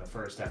baddies in the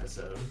 1st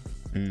episode.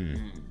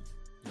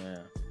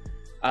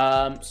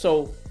 Yeah.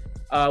 So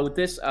with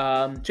this,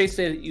 Chase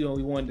said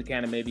we wanted to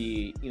kind of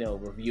maybe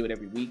review it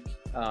every week.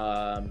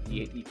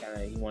 He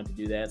wanted to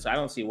do that, so I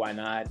don't see why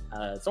not.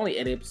 It's only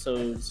 8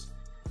 episodes.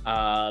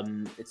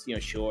 It's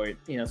short,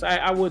 so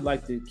I would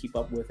like to keep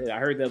up with it. I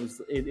heard that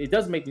it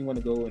does make me want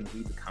to go and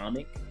read the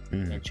comic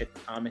and check the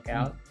comic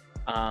out.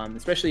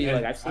 Especially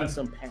I've seen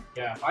some.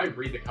 Yeah, if I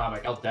read the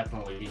comic, I'll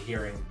definitely be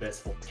hearing this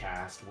full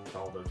cast with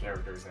all the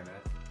characters in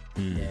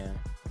it. Yeah.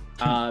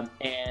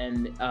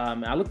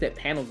 I looked at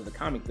panels of the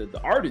comic.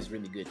 The art is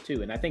really good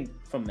too, and I think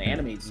from the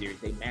animated series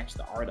they match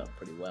the art up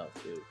pretty well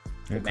too.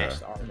 They match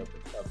the art up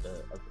of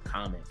the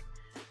comic,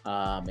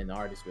 and the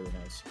art is really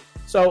nice.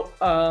 So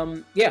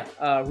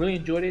really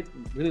enjoyed it.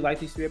 Really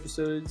liked these 3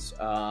 episodes,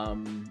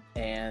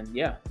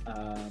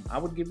 I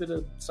would give it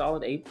a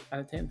solid 8 out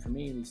of 10 for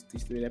me.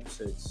 These 3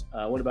 episodes.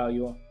 What about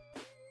you all?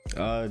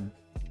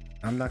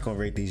 I'm not gonna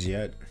rate these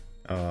yet,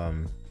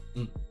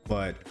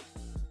 but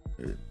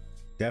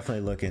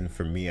definitely looking,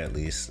 for me at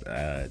least,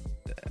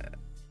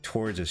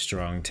 towards a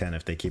strong 10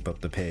 if they keep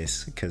up the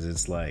pace, because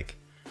it's like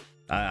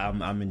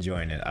I'm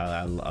enjoying it.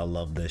 I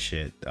love this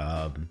shit.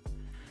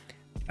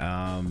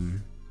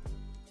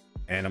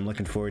 And I'm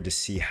looking forward to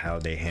see how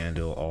they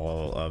handle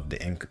all of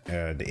the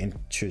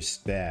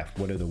interest.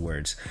 What are the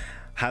words?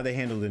 How they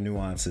handle the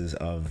nuances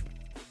of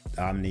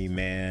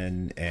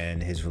Omni-Man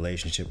and his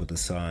relationship with the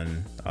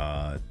son.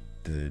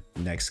 The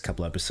next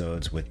couple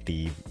episodes with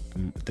the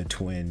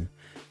twin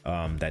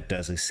that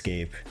does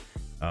escape.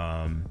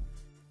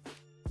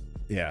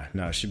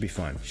 It should be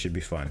fun.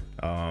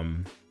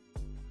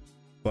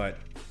 But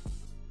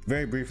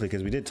very briefly,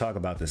 because we did talk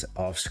about this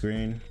off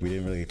screen, we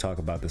didn't really talk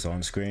about this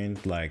on screen.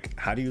 Like,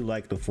 how do you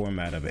like the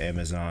format of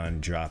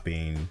Amazon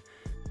dropping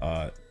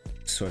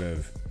sort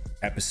of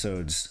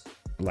episodes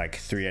like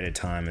 3 at a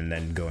time and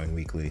then going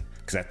weekly?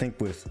 Because I think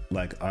with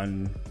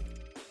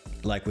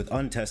with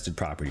untested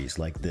properties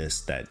like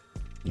this that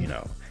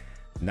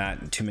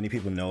not too many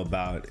people know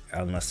about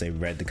unless they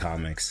read the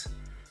comics,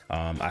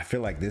 I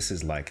feel like this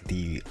is like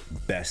the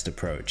best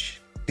approach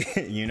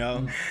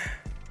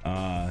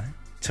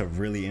to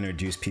really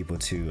introduce people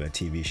to a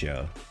TV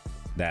show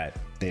that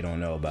they don't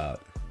know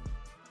about,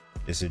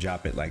 is to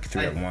drop it like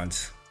 3 at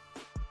once.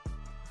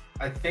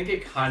 I think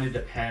it kind of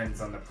depends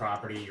on the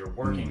property you're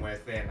working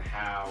with and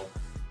how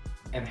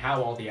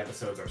all the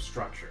episodes are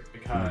structured,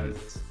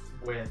 because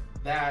with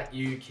that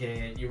you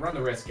run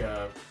the risk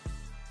of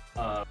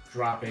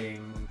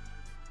dropping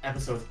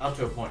episodes up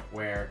to a point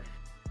where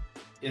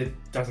it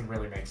doesn't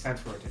really make sense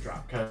for it to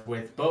drop. Because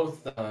with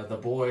both The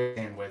Boys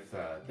and with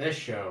this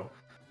show,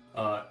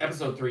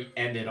 episode 3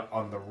 ended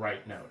on the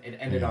right note. It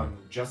ended on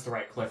just the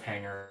right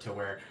cliffhanger to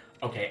where,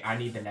 okay, I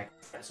need the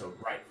next episode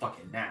right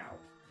fucking now.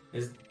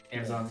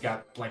 Amazon's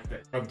got like the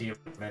drug dealer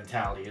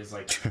mentality. Is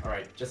like, all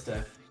right, just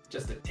a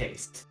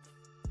taste.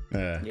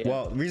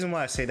 Well, the reason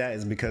why I say that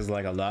is because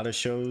like a lot of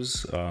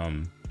shows,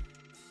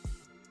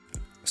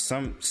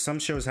 some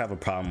shows have a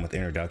problem with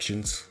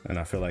introductions, and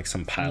I feel like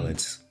some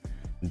pilots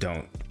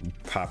don't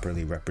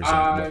properly represent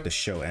what the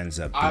show ends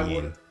up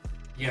being.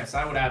 Yes,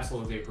 I would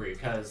absolutely agree,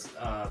 because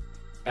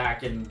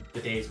back in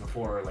the days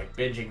before like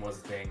binging was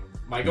a thing,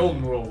 my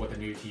golden rule with a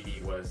new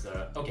TV was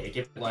okay,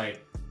 give it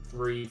like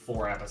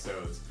 3-4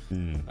 episodes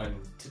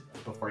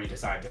before you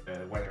decide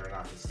whether or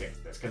not to stick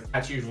to this, because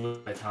that's usually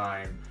the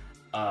time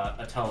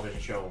a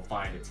television show will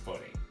find its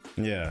footing.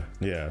 Yeah,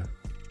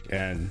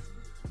 and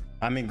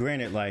I mean,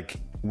 granted, like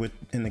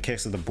in the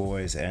case of The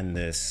Boys and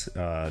this,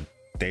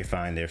 they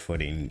find their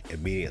footing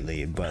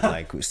immediately, but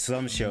like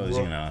some shows,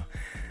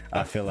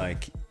 I feel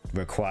like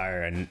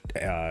require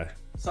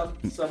some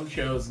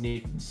shows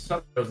need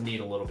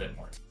a little bit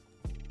more.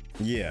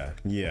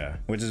 Yeah.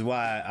 Which is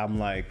why I'm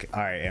like,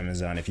 all right,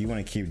 Amazon, if you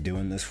want to keep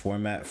doing this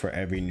format for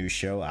every new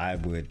show, I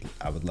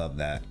would love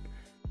that,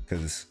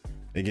 because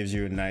it gives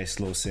you a nice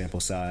little sample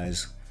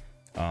size.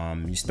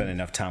 You spend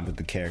enough time with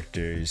the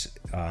characters,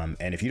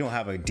 and if you don't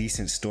have a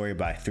decent story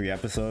by 3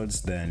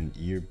 episodes, then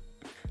you're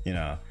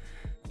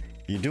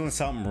doing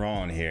something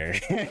wrong here.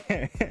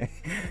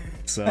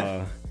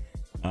 So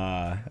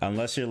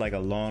unless you're like a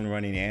long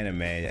running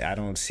anime, I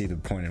don't see the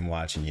point in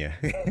watching you.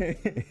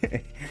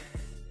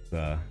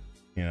 So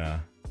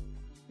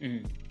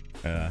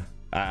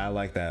I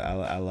like that.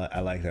 I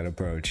like that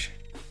approach.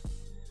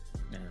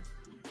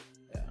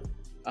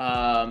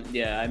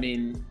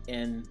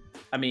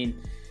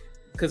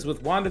 Because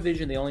with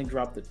WandaVision, they only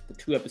dropped the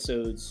 2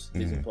 episodes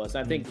Disney Plus.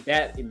 I think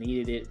that it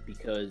needed it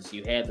because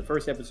you had the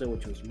first episode,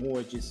 which was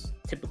more just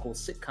typical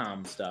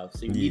sitcom stuff.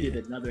 So you needed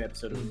another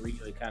episode to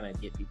really kind of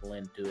get people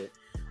into it.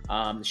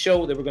 The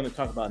show that we're going to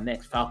talk about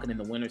next, Falcon and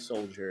the Winter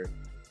Soldier,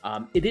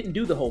 it didn't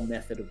do the whole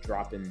method of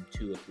dropping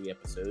 2 or 3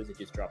 episodes. It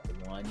just dropped the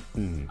 1.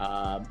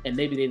 And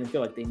maybe they didn't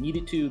feel like they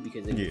needed to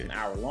because it was an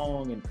hour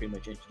long and pretty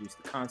much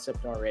introduced the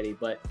concept already.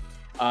 But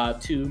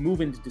to move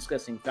into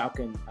discussing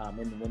Falcon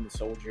and the Winter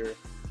Soldier,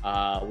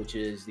 which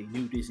is the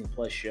new Disney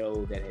Plus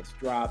show that has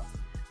dropped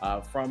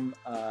from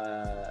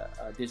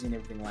Disney and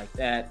everything like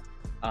that.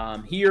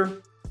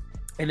 Here,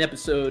 an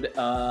episode,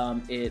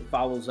 it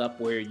follows up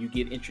where you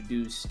get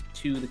introduced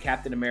to the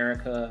Captain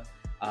America,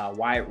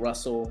 Wyatt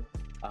Russell.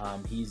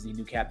 He's the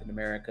new Captain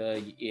America,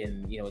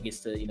 and it gets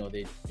to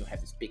they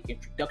have this big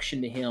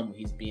introduction to him.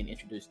 He's being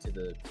introduced to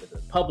the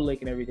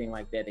public and everything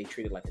like that. They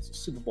treat it like it's a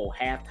Super Bowl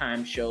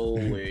halftime show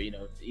where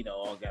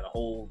all got a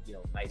whole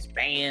nice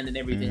band and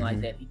everything like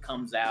that. He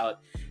comes out,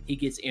 he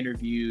gets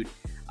interviewed,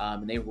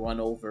 and they run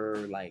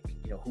over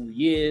who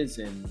he is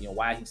and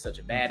why he's such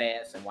a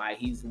badass and why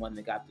he's the one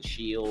that got the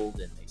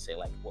shield. And they say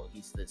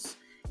he's this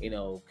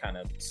kind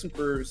of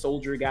super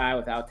soldier guy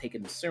without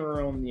taking the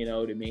serum,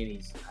 to mean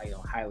he's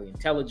highly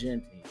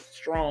intelligent, and he's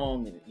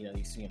strong, and you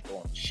see him throw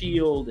on the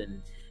shield,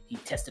 and he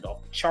tested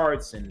off the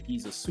charts, and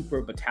he's a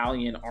super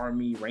battalion,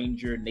 Army,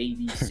 Ranger,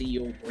 Navy,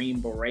 SEAL,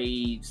 Green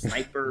Beret,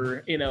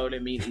 sniper,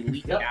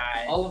 elite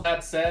guy. All of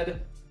that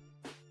said,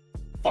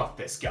 fuck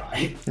this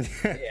guy.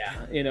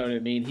 Yeah, you know what I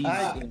mean? He's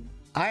I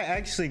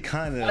actually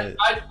kind of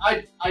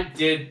I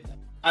did.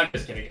 I'm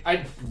just kidding.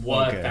 I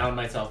found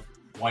myself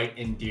quite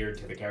endeared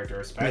to the character,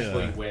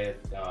 especially with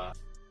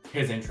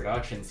his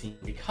introduction scene,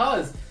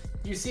 because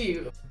you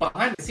see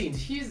behind the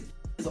scenes he's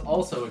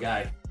also a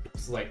guy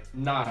who's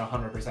not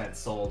 100%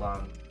 sold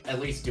on at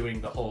least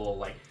doing the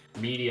whole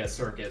media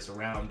circus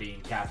around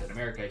being Captain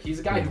America. He's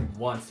a guy who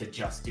wants to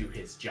just do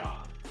his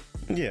job.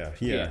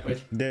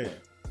 Which,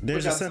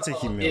 there's a sense of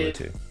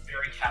humility.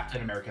 Very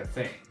Captain America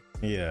thing.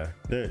 Yeah,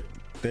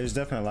 there's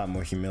definitely a lot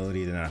more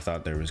humility than I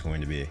thought there was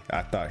going to be.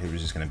 I thought he was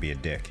just going to be a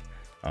dick.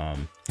 I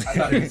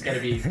thought it was going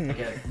to be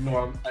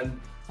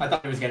I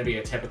thought it was going to be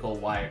a typical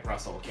Wyatt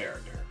Russell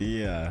character.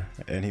 Yeah,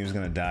 and he was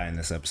going to die in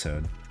this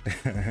episode.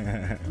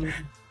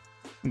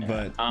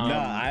 But no,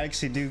 I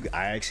actually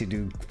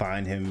do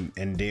find him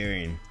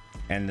endearing,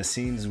 and the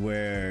scenes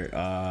where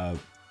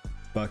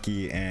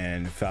Bucky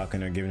and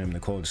Falcon are giving him the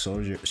cold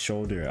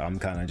shoulder, I'm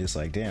kind of just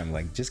like, damn,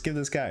 just give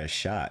this guy a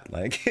shot.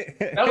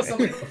 That was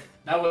some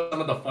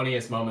of the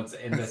funniest moments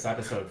in this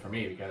episode for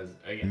me, because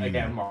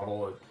again,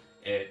 Marvel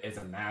is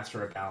a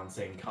master of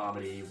balancing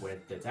comedy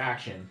with its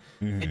action,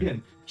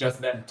 and just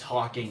them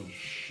talking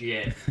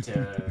shit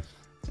to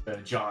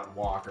John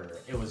Walker.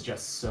 It was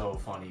just so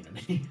funny to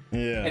me.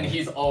 Yeah, and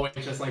he's always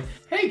just like,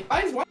 "Hey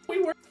guys, why don't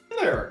we work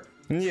together?"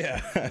 Yeah.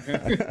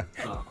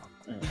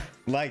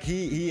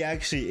 He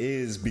actually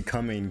is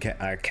becoming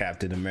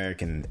Captain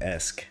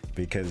American-esque,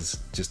 because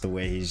just the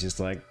way he's just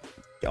all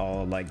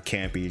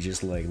campy,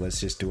 just let's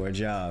just do our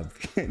job.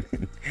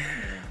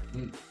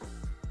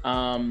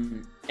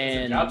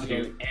 And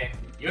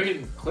you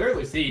can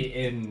clearly see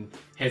in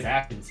his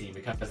action scene,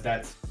 because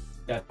that's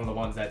one of the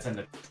ones that's in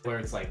the where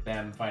it's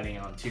them fighting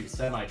on 2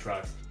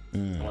 semi-trucks.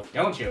 And what they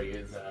don't show you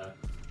is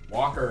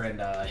Walker and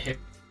his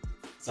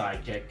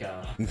sidekick.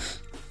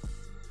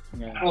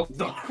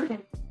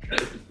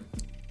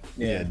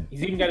 Yeah,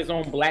 he's even got his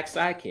own black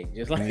sidekick.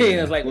 Just well,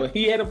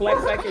 he had a black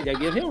sidekick, I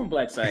give him a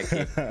black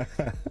sidekick.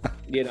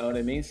 You know what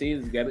I mean? See,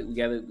 we gotta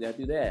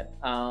do that.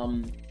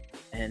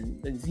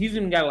 And he's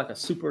even got a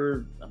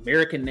super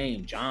American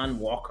name, John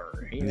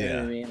Walker. You know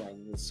what I mean?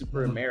 A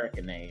super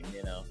American name,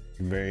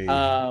 Very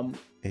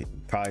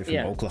probably from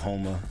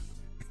Oklahoma.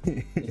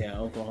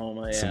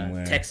 Oklahoma,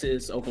 somewhere.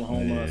 Texas,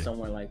 Oklahoma,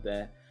 somewhere like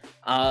that.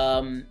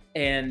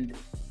 And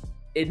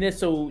this,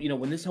 so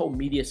when this whole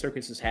media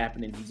circus is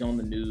happening, he's on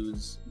the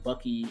news.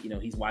 Bucky,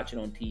 he's watching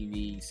on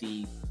TV. You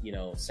see,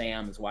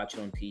 Sam is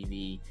watching on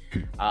TV,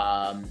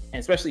 and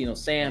especially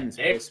Sam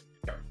is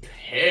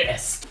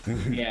pissed.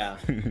 Yeah,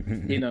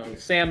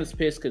 Sam is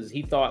pissed because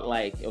he thought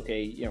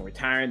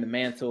retiring the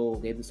mantle,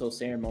 gave this whole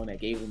ceremony, I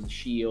gave him the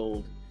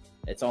shield.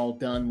 It's all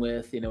done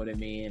with. You know what I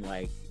mean?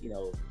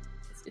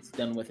 It's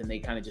done with, and they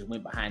kind of just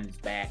went behind his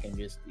back and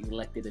just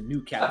elected a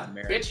new Captain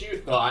America. Bitch, you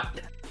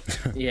thought.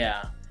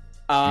 Yeah.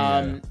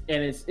 And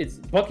it's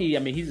Bucky. I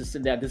mean, he's just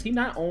sitting down. Does he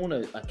not own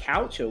a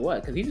couch or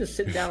what? Because he's just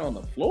sitting down on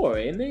the floor,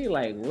 isn't he?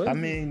 Like, what? I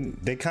mean,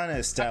 they kind of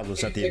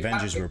established that the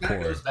Avengers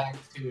report.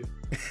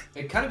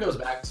 It kind of goes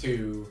back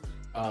to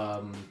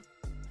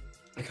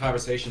the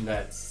conversation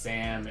that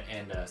Sam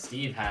and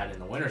Steve had in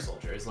the Winter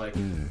Soldier. It's like,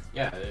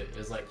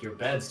 it's like your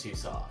bed's too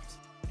soft.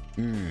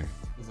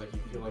 It's like you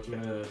feel like you're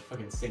gonna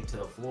fucking sink to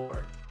the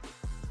floor.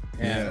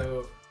 Yeah.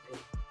 So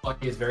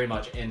Bucky is very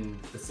much in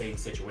the same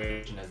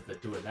situation as the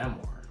two of them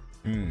were.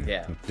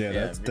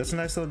 That's a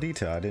nice little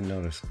detail. I didn't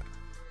notice.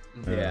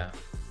 Yeah.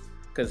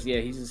 Because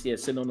he's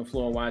just sitting on the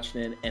floor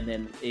watching it, and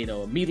then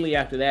immediately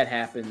after that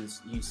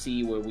happens, you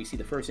see where we see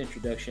the first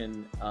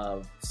introduction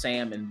of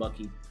Sam and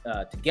Bucky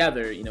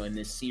together, in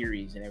this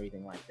series and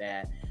everything like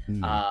that.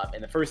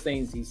 And the first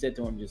things he said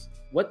to him, just,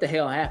 "What the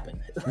hell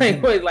happened?"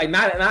 like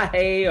not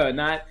hey, or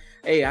not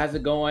hey, how's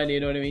it going? You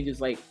know what I mean?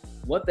 Just like,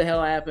 what the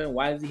hell happened?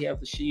 Why does he have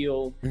the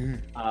shield?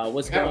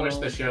 What's going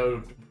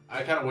on?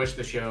 I kind of wish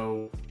the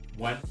show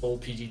went full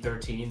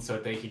PG-13 so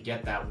they could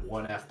get that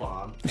one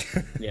F-bomb.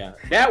 Yeah,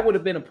 that would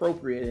have been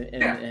appropriate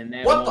in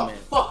that what moment.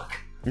 What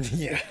the fuck?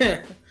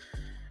 Yeah.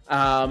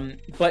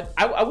 But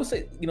I would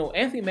say,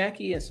 Anthony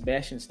Mackie and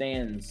Sebastian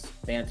Stan's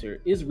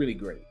banter is really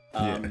great.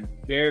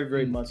 Very,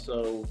 very much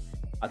so.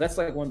 That's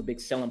like one of the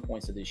big selling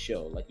points of this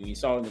show. Like you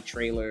saw in the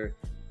trailer,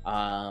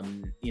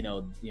 they're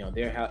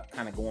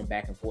kind of going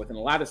back and forth, and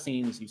a lot of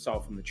scenes you saw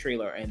from the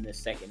trailer are in this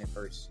second and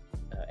first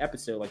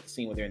episode, like the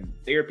scene where they're in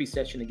the therapy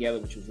session together,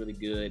 which was really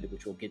good,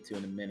 which we'll get to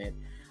in a minute.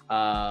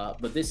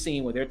 But this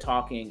scene where they're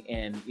talking,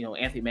 and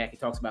Anthony Mackie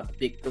talks about the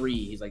big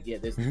three. He's like,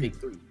 there's the big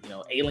three.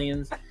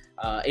 Aliens,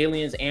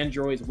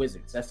 androids,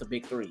 wizards. That's the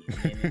big three.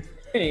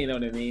 You know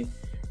what I mean?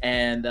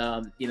 And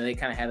they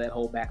kind of had that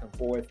whole back and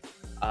forth.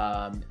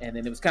 And then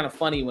it was kind of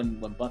funny when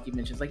Bucky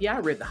mentions, like, I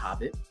read The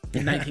Hobbit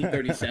in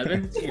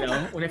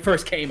 1937. When it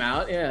first came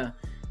out. Yeah.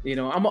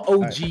 I'm an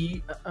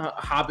OG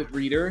Hobbit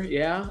reader.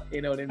 Yeah.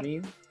 You know what I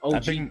mean? OG.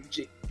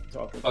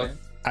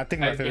 I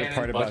think my favorite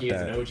part about Bucky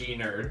that. Bucky is an OG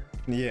nerd.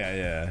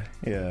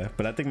 Yeah.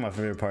 But I think my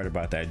favorite part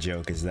about that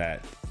joke is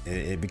that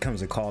it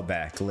becomes a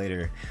callback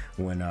later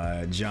when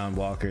John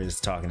Walker is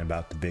talking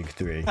about the big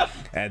three,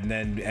 and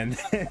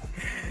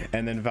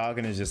then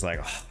Falcon is just like,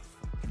 oh,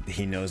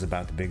 he knows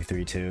about the big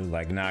three too.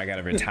 Like, now I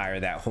gotta retire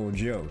that whole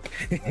joke.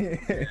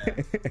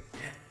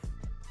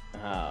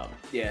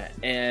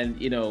 And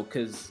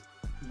because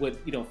what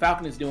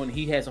Falcon is doing,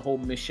 he has a whole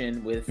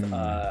mission with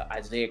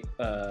Isaiah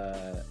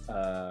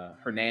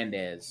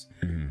Hernandez,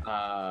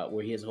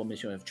 where he has a whole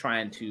mission of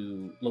trying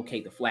to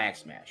locate the Flag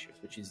Smashers,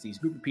 which is these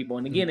group of people.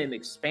 And again, it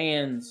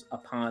expands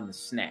upon the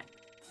snap,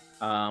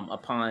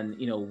 upon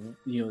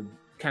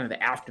kind of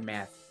the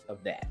aftermath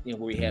of that. Where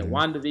we had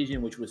WandaVision,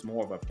 which was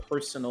more of a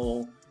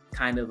personal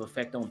kind of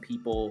effect on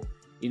people,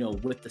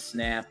 with the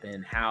snap,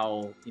 and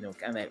how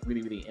kind of that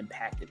really, really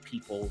impacted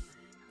people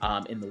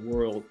in the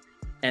world.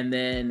 And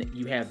then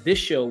you have this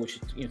show, which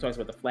talks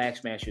about the Flag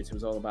Smashers. It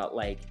was all about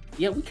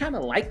we kind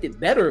of liked it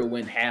better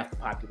when half the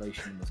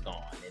population was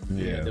gone, and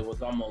there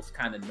was almost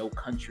kind of no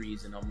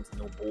countries and almost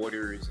no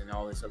borders and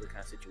all this other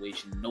kind of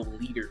situation, no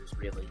leaders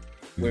really,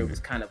 where it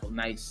was kind of a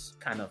nice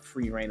kind of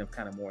free reign of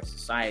kind of more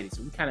society.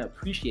 So we kind of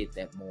appreciate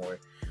that more,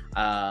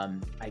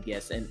 I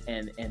guess.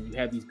 And you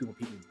have these group of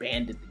people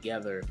banded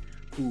together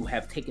who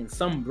have taken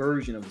some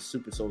version of the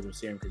super soldier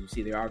serum, because you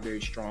see they are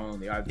very strong,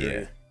 they are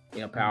very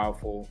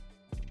powerful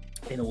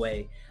in a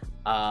way,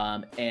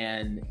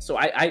 and so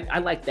I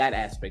like that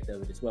aspect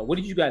of it as well. What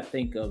did you guys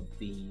think of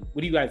the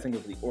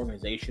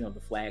organization of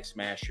the Flag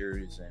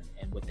Smashers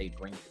and what they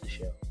bring to the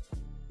show?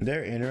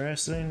 They're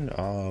interesting.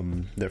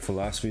 Their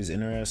philosophy is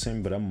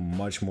interesting, but I'm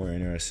much more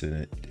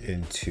interested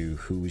into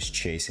who's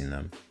chasing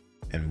them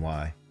and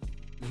why.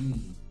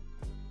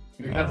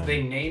 Because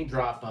they name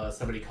drop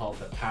somebody called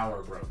the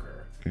Power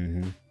Broker.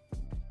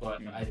 But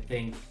I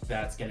think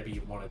that's going to be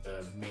one of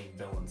the main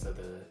villains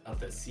of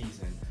the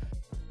season.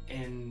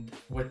 And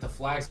with the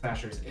Flag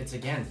Smashers, it's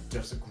again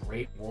just a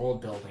great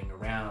world building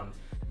around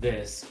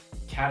this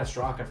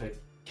catastrophic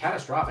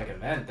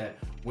event that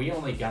we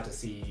only got to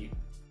see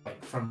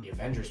from the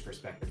Avengers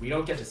perspective. We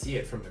don't get to see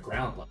it from the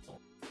ground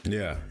level.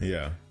 Yeah.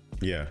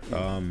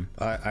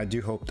 I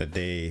do hope that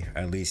they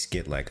at least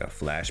get a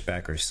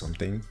flashback or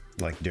something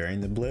during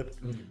the blip,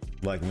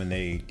 when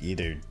they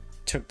either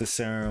took the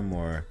serum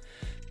or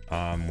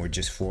were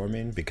just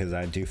forming, because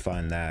I do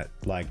find that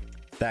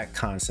that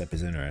concept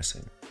is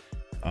interesting.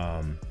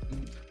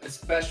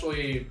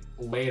 Especially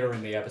later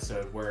in the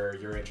episode where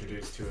you're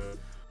introduced to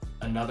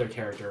another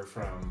character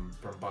from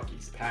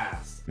Bucky's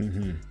past,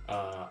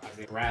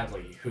 Isaiah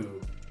Bradley,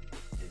 who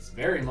is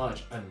very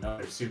much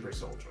another super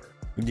soldier.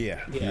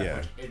 Yeah.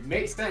 It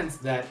makes sense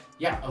that,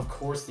 of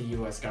course the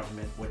U.S.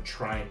 government would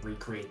try and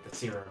recreate the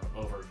serum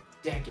over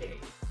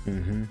decades.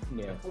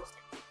 Of course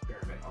they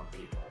experiment on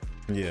people.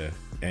 Yeah,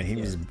 and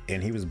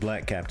he was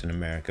Black Captain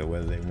America,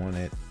 whether they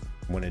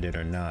wanted it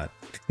or not.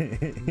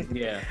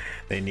 They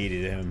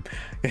needed him.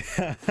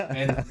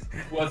 And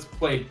was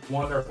played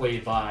wonderfully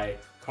by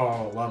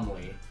Carl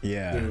Lumley.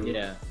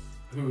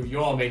 who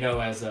you all may know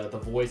as the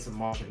voice of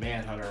Martian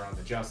Manhunter on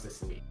the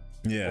Justice League.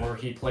 Yeah. Or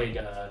he played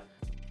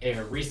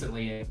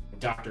recently in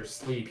Doctor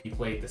Sleep. He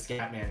played the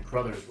Scatman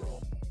Crothers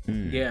role.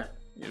 Yeah,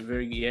 he's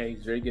very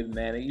good in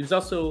that. He was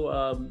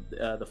also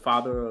the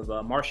father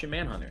of Martian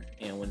Manhunter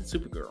and when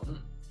Supergirl.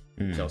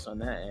 He's also in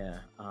that.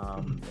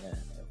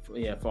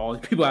 Yeah. For all the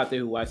people out there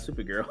who watch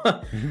Supergirl,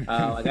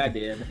 like I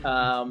did,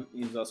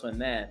 he was also in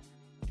that.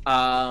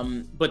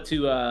 But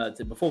to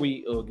before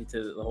we get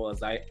to the whole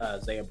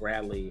Isaiah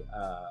Bradley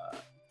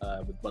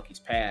with Bucky's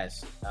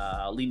past,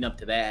 leading up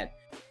to that,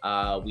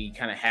 we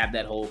kind of have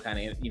that whole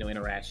kind of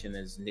interaction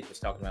as Nick was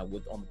talking about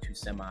with on the two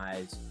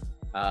semis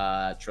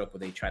truck where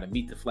they try to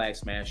meet the Flag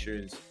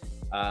Smashers,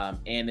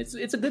 and it's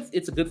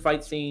a good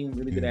fight scene,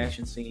 really good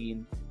action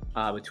scene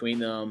between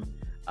them,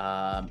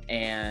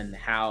 and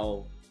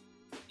how.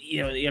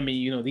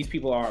 These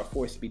people are a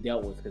force to be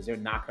dealt with because they're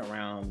knocking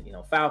around,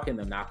 Falcon.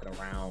 They're knocking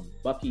around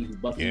Bucky, who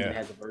even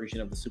has a version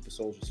of the super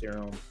soldier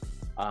serum.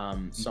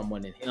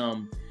 Someone in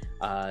him.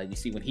 You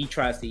see when he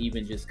tries to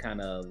even just kind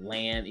of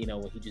land,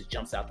 when he just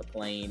jumps out the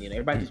plane.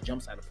 Everybody just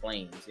jumps out of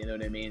planes. You know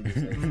what I mean? Just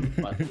like,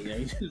 Bucky,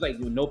 he's just like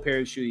with no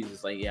parachute. He's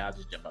just like, yeah, I'll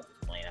just jump out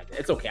the plane.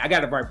 It's okay. I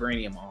got a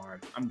vibranium arm.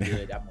 I'm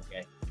good. I'm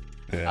okay.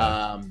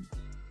 Yeah.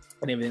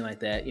 And everything like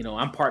that.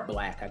 I'm part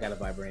black. I got a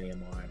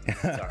vibranium arm.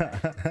 It's all right.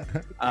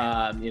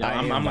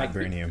 I'm like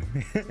vibranium.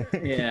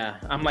 Yeah,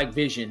 I'm like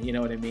Vision. You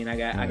know what I mean? I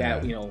got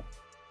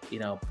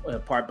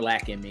part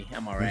black in me.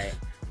 I'm all right.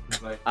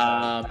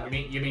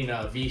 You mean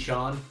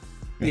V-Sean?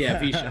 Yeah,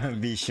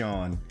 V-Sean.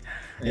 V-Sean.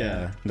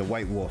 Yeah, the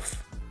White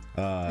Wolf.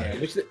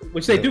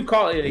 Which they do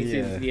call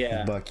it.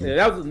 Yeah, Bucky.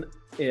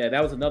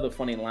 That was another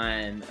funny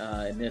line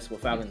in this where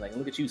Falcon's like,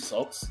 look at you,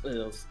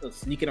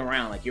 sneaking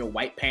around like you're a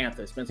White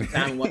Panther. Spend some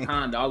time in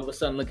Wakanda. All of a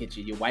sudden, look at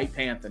you, you're White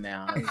Panther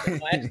now.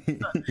 Like,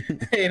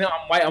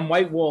 I'm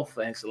White Wolf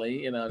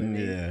actually. You know what I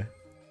mean? Yeah,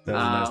 that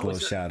was a nice little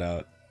shout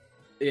out.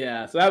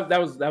 Yeah, so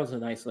that was a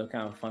nice little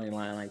kind of funny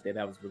line like that.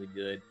 That was really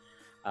good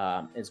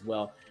as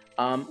well.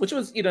 Which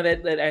was,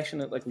 that action,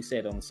 like we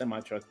said, on the semi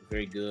truck was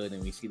very good,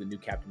 and we see the new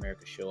Captain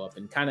America show up,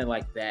 and kind of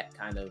like that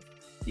kind of,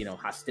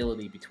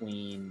 hostility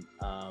between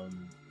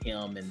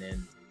him and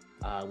then,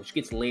 which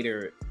gets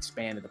later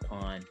expanded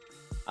upon.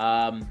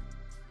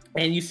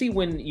 And you see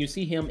when you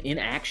see him in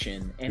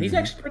action, and he's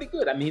actually pretty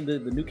good. I mean, the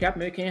new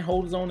Captain America can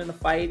hold his own in the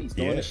fight. He's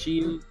throwing the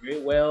shield very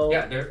well.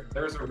 Yeah,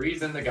 there's a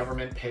reason the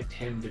government picked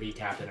him to be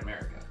Captain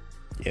America.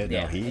 Yeah, no,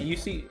 and you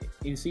see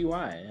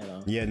why.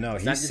 Yeah, no,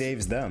 he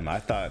saves them. I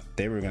thought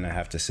they were gonna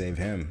have to save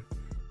him.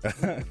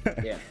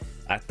 Yeah,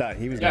 I thought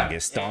he was gonna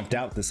get stomped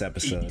out this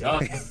episode.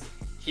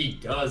 He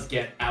does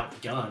get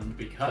outgunned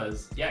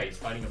because he's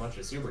fighting a bunch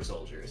of super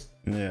soldiers.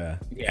 Yeah,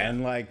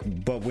 and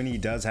but when he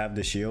does have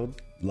the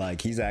shield,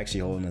 he's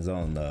actually holding his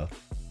own though.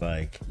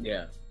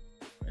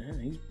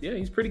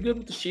 He's pretty good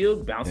with the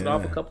shield, bouncing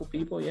off a couple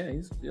people. Yeah,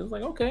 he was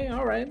like, okay,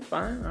 all right,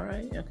 fine, all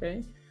right,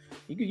 okay.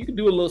 You can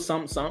do a little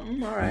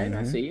something. All right,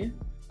 I see you.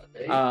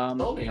 They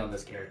told me on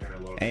this character a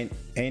little bit.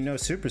 Ain't no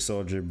super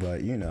soldier,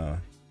 but you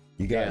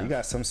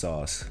got some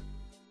sauce.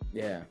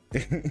 Yeah.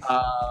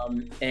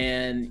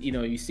 And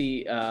you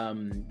see,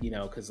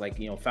 because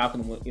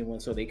Falcon,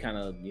 so they kind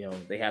of,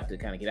 they have to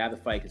kind of get out of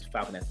the fight because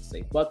Falcon has to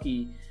save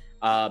Bucky.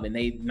 And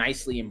they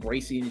nicely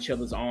embracing each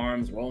other's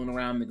arms, rolling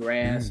around in the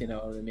grass. You know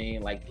what I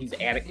mean? Like he's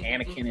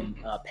Anakin and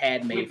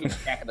Padme from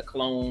Attack of the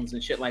Clones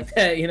and shit like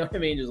that. You know what I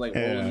mean? Just like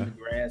rolling in the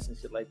grass and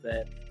shit like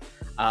that.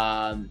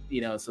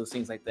 So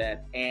things like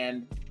that.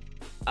 And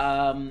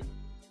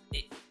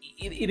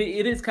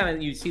it is kind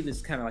of, you see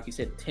this kind of, like you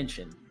said,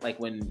 tension.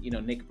 Like when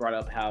Nick brought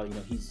up how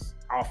he's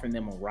offering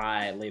them a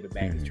ride later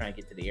back. He's trying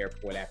to get to the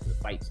airport after the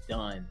fight's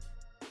done.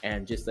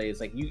 And just say,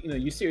 it's like,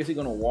 you seriously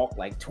gonna walk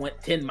like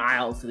 10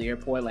 miles to the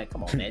airport? Like,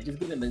 come on, man, just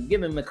get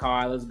in the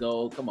car, let's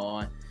go, come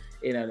on.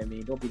 You know what I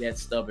mean? Don't be that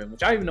stubborn.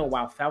 Which I don't even know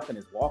why Falcon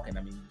is walking.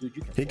 I mean, dude,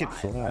 he can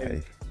fly.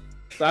 Right?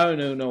 So I don't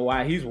even know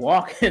why he's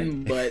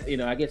walking, but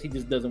I guess he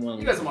just doesn't want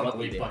to. He doesn't want to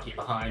leave Bucky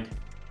behind.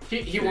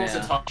 He wants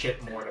to talk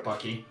shit more to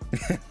Bucky.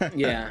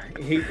 Yeah,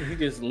 he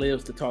just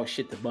lives to talk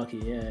shit to Bucky.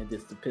 Yeah,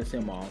 just to piss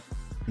him off.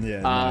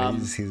 Yeah,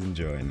 he's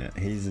enjoying it.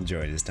 He's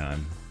enjoyed his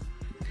time.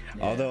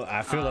 Yeah. Although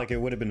I feel like it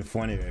would have been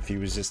funnier if he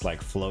was just like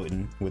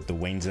floating with the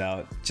wings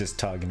out, just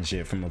talking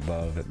shit from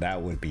above.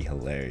 That would be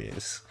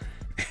hilarious.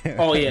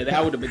 Oh yeah,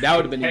 that would have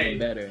been even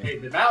better. Hey,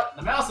 the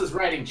mouse is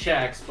writing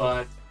checks,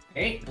 but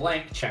ain't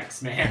blank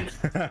checks, man.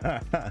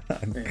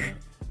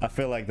 I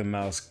feel like the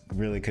mouse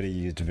really could have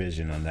used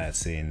vision on that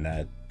scene.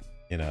 But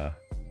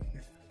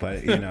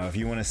if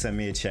you want to send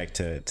me a check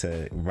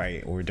to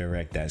write or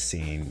direct that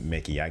scene,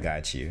 Mickey, I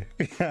got you.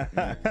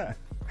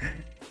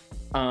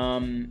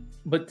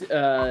 But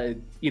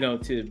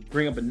to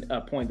bring up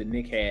a point that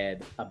Nick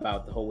had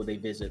about the whole where they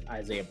visit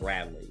Isaiah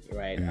Bradley,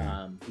 right?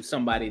 Who's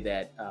somebody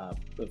that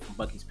from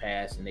Bucky's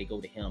past, and they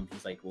go to him.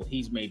 He's like, well,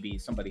 he's maybe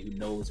somebody who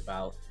knows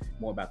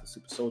more about the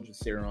super soldier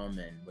serum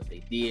and what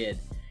they did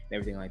and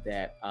everything like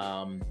that.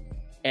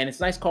 And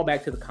it's a nice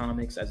callback to the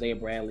comics. Isaiah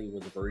Bradley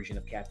was a version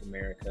of Captain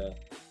America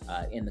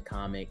in the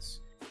comics.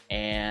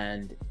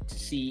 and to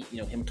see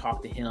him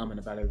talk to him and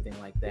about everything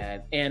like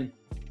that. And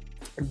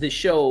the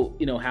show,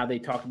 how they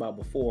talked about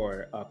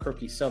before,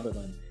 Kirky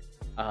Sutherland,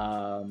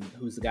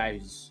 who's the guy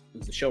who's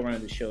the showrunner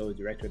of the show,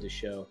 director of the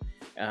show,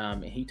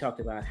 and he talked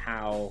about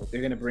how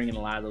they're going to bring in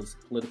a lot of those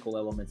political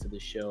elements of the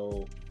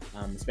show,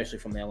 especially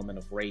from the element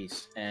of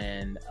race,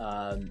 and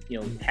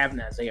having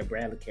the Isaiah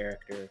Bradley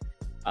character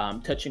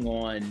touching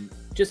on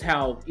just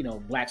how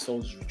black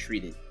soldiers were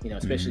treated,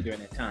 especially during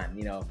that time,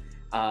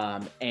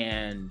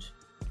 and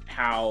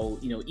how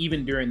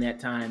even during that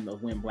time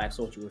of when black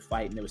soldiers were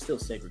fighting, there was still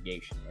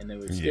segregation, and there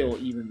was still,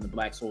 even the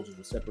black soldiers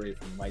were separated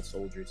from the white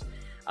soldiers,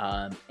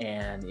 and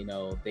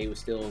they were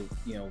still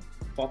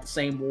fought the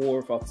same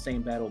war, fought the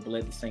same battle,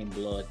 bled the same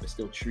blood, but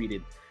still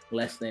treated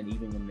less than,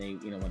 even when they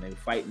when they were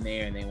fighting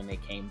there, and then when they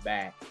came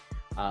back.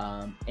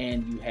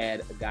 And you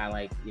had a guy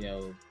like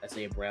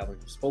Isaiah Bradley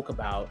who spoke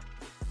about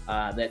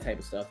that type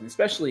of stuff, and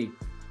especially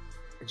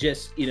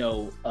just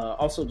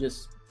also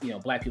just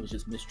black people's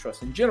just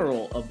mistrust in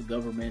general of the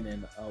government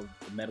and of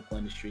the medical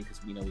industry, because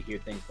we hear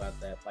things about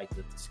that, like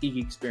the Tuskegee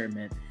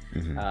experiment,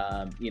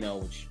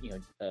 which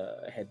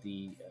had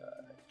the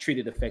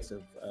treated effects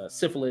of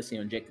syphilis,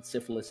 injected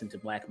syphilis into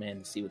black men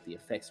to see what the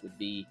effects would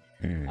be,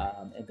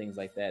 and things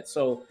like that.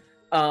 So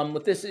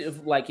with this, he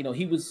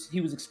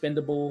was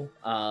expendable.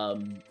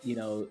 He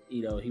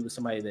was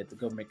somebody that the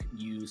government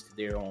could use to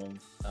their own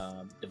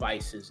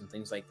devices and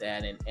things like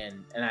that.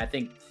 And I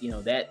think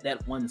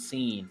that one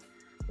scene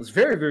was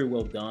very, very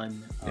well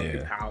done, very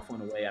powerful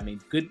in a way. I mean,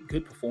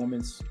 good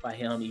performance by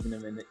him, even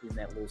in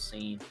that little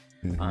scene.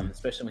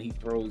 Especially when he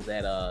throws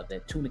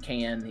that tuna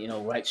can,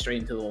 right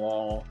straight into the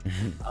wall,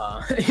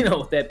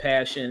 with that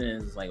passion,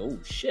 and it's like, oh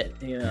shit,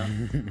 he's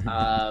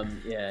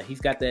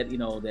got that,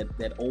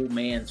 that old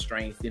man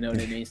strength, you know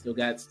what I mean? Still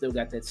got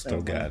that.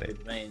 Still got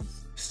it.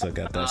 Veins. Still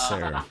got that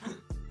serum.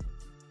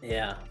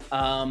 Yeah.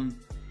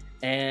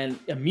 And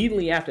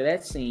immediately after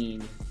that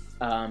scene,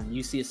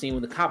 you see a scene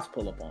where the cops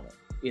pull up on him.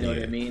 You know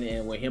what I mean?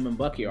 And where him and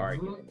Bucky are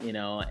arguing,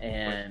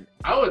 and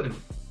I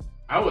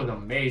was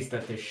amazed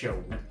that this show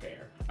went there.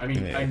 I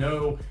mean, I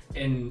know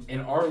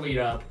in our lead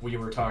up, we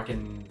were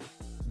talking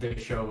the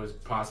show was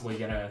possibly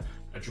going to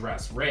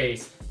address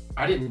race.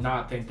 I did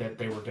not think that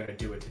they were going to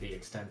do it to the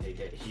extent they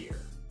did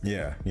here.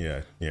 Yeah.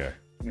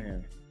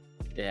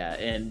 Yeah,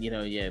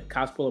 and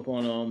cops pull up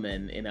on them,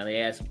 and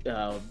they ask,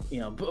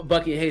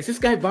 Bucky, hey, is this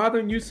guy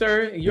bothering you,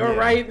 sir? You all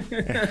right?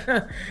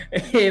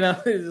 It's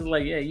just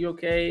like, yeah, you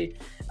okay?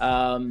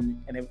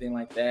 And everything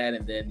like that,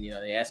 and then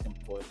they ask him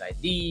for his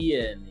ID,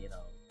 and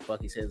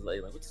Bucky says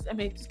like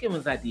just give him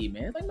his ID,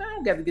 man. Like, man, I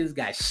don't got to give this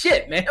guy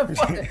shit, man.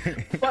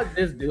 Fuck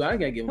this dude. I don't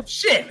gotta give him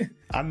shit.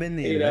 I'm in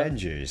the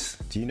Avengers.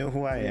 Do you know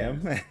who I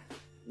am?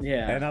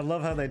 Yeah. And I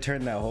love how they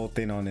turn that whole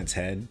thing on its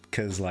head,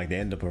 because they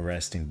end up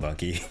arresting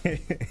Bucky.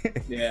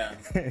 Yeah.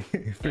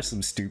 For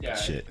some stupid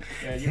shit.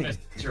 Yeah, you missed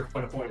your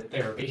point-of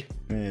therapy.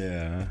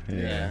 Yeah.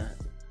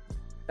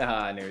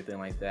 And everything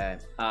like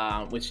that,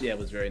 which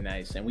was very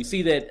nice. And we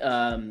see that,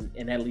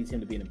 and that leads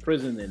him to being in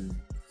prison, and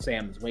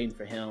Sam is waiting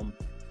for him.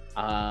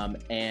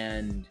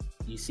 And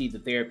you see the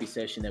therapy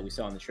session that we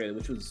saw in the trailer,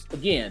 which was,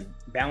 again,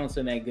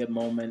 balancing that good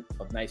moment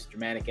of nice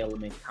dramatic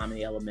element,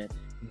 comedy element,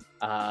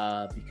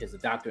 because the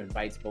doctor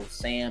invites both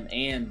Sam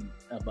and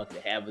Bucky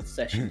to have a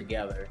session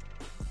together.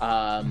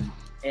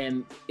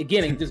 And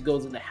again, it just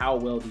goes into how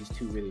well these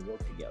two really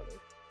work together,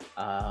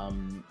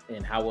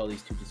 and how well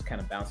these two just kind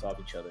of bounce off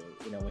each other.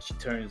 When she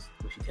tells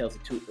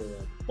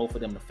both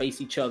of them to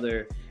face each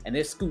other, and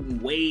they're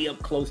scooting way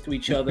up close to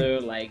each other,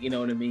 like, you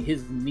know what I mean?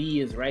 His knee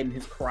is right in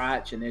his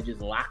crotch, and they're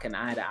just locking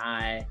eye to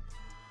eye.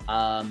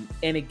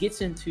 And it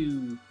gets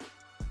into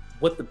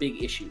what the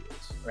big issue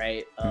is,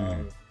 right?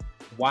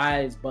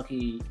 Why is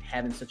Bucky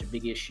having such a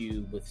big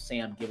issue with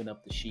Sam giving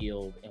up the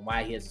shield, and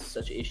why he has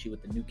such an issue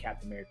with the new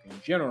Captain America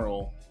in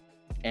general.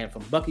 And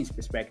from Bucky's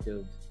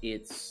perspective,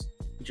 it's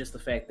just the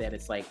fact that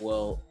it's like,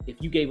 well,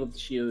 if you gave up the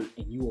shield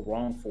and you were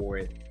wrong for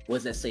it, what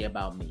does that say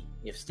about me?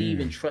 If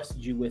Steve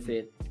entrusted you with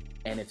it,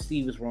 and if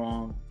Steve is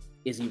wrong,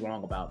 is he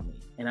wrong about me?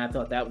 And I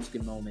thought that was a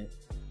good moment.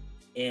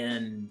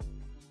 And,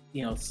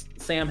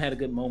 Sam had a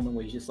good moment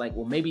where he's just like,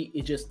 well, maybe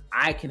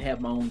I can have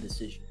my own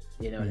decision.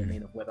 You know what I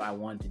mean? Of whether I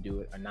want to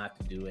do it or not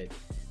to do it,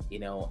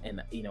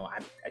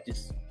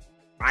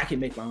 I can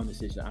make my own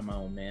decision. I'm my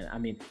own man. I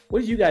mean,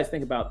 what did you guys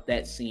think about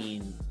that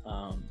scene,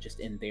 just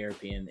in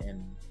therapy, and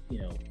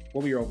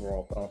what were your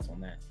overall thoughts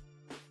on that?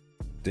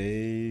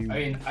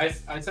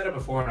 I said it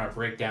before in our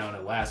breakdown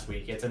of last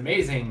week. It's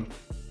amazing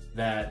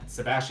that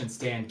Sebastian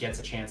Stan gets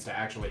a chance to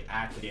actually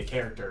act the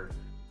character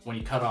when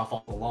he cut off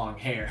all the long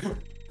hair.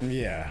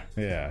 Yeah.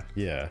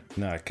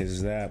 No,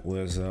 because that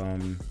was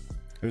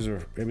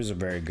it was a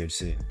very good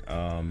scene.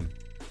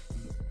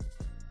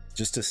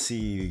 Just to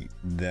see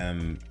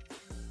them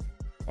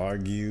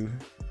argue,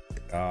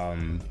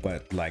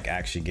 but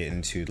actually get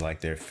into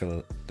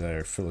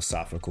their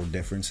philosophical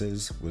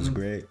differences was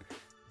great.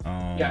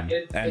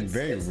 It's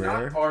rare.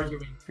 Not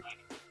arguing.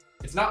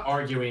 It's not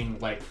arguing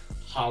like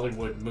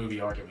Hollywood movie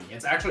arguing.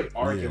 It's actually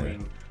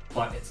arguing,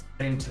 but it's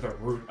getting to the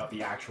root of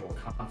the actual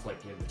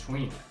conflict in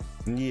between them.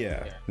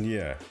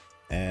 Yeah.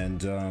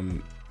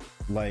 And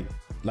like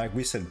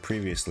we said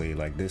previously,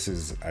 like this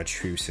is a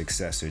true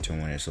successor to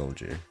Winter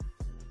Soldier,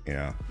 you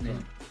know.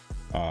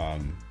 I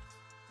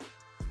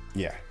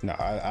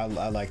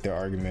like their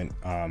argument,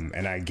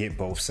 and I get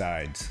both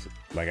sides.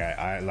 Like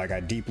I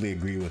deeply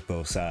agree with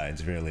both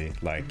sides, really.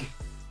 Like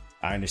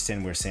I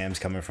understand where Sam's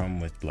coming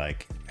from with,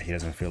 like, he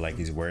doesn't feel like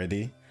he's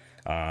worthy.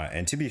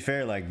 And to be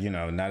fair, like, you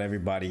know, not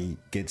everybody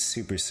gets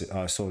super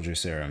soldier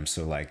serum,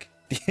 so like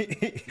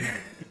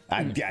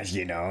I guess,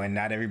 you know, and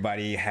not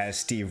everybody has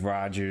Steve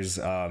Rogers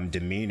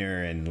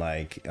demeanor and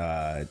like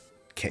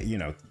you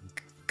know,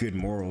 good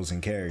morals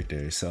and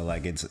character. So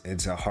like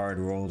it's a hard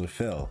role to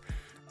fill.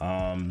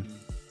 But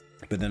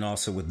then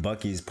also with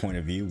Bucky's point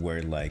of view,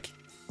 where like,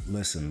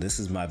 listen, this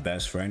is my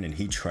best friend and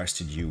he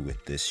trusted you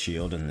with this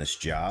shield and this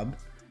job.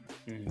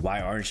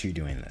 Why aren't you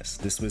doing this?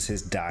 This was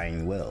his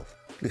dying will.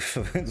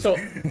 So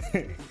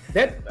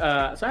that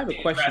so I have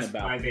a question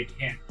about why they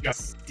can't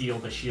just steal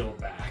the shield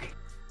back.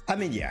 I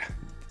mean, yeah.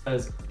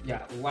 Because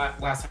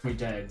last time we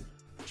did,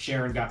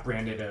 Sharon got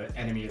branded an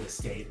enemy of the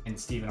state, and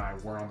Steve and I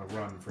were on the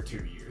run for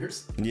 2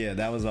 years. Yeah,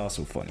 that was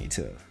also funny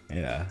too.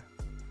 Yeah.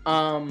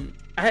 I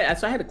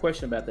had a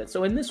question about that.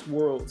 So in this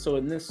world, so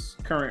in this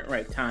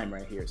current time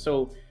right here,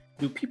 so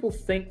do people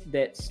think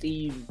that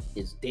Steve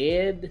is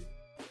dead,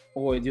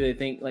 or do they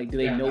think, like, do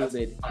they know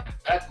that?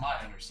 That's my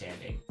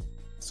understanding.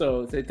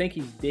 So they think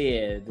he's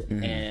dead,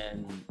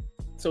 and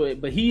so,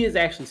 but he is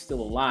actually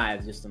still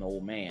alive, just an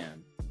old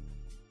man,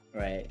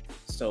 right?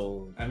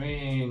 So I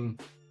mean,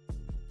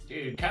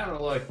 dude, kind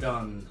of looked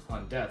on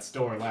death's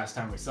door last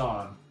time we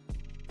saw him.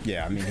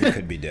 Yeah, I mean, he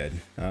could be dead.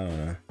 I don't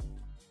know.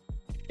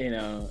 You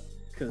know,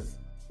 because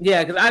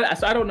I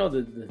don't know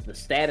the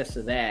status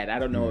of that. I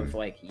don't know if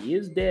like he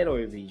is dead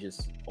or if he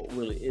just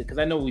really, because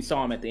I know we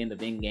saw him at the end of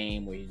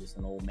Endgame where he's just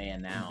an old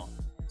man now.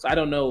 So I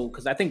don't know,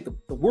 because I think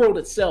the world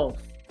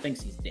itself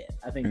thinks he's dead.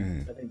 I think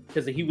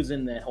because he was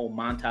in that whole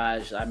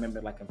montage. I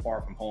remember, like, in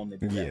Far From Home, they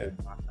did that whole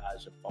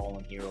montage of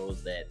fallen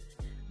heroes that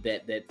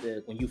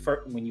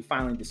when you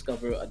finally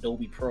discover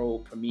Adobe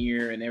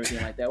Premiere and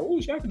everything like that. Oh,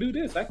 I can do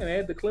this. I can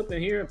add the clip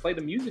in here and play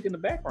the music in the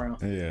background.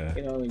 Yeah,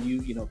 you know, and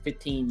you know,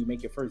 15, you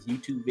make your first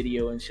YouTube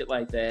video and shit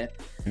like that.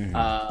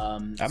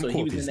 So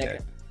he was in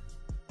that.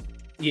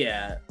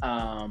 Yeah.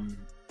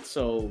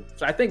 So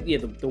I think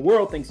the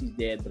world thinks he's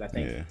dead, but I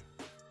think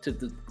to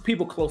the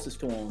people closest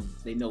to him,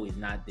 they know he's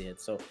not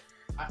dead. So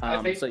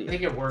I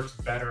think it works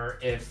better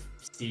if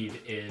Steve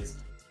is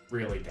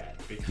really dead,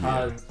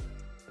 because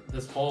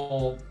this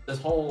whole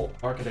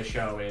arc of the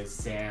show is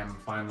Sam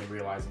finally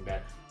realizing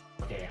that,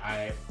 okay,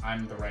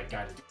 I'm the right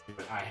guy to do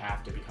it. I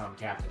have to become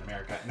Captain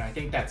America, and I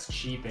think that's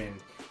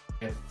cheapened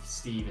if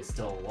Steve is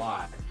still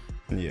alive.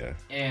 Yeah.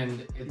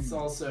 And it's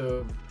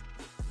also,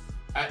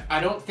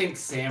 I don't think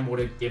Sam would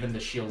have given the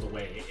shield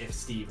away if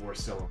Steve were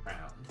still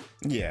around.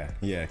 Yeah,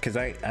 because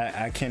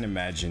I can't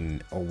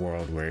imagine a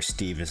world where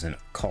Steve isn't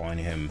calling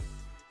him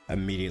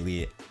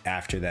immediately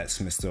after that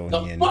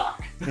Smithsonian. The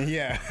fuck?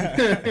 Yeah.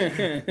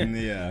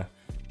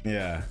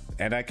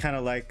 And I kind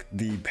of like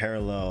the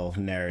parallel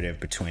narrative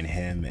between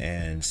him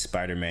and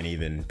Spider-Man,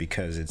 even,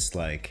 because it's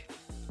like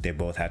they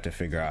both have to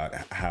figure out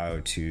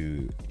how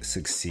to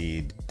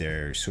succeed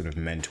their sort of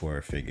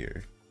mentor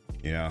figure,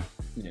 you know?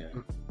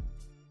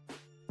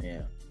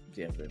 Yeah,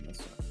 very much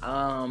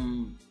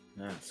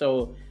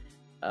so.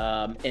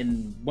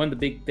 And one of the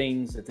big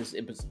things that this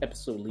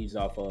episode leaves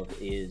off of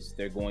is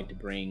they're going to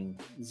bring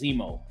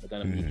Zemo. They're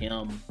going to meet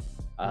him.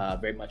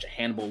 Very much a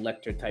Hannibal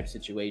Lecter type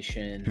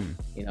situation.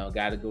 You know,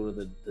 got to go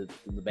to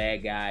the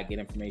bad guy, get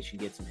information,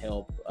 get some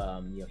help.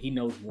 You know, he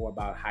knows more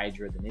about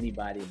Hydra than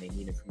anybody, and they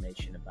need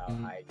information about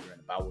Hydra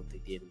and about what they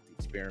did with the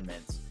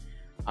experiments.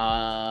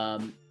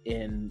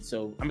 And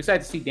so I'm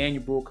excited to see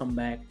Daniel Bruhl come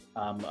back.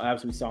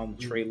 Obviously, we saw in the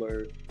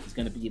trailer he's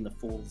going to be in the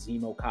full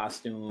Zemo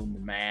costume, the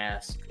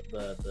mask,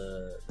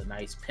 the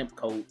nice pimp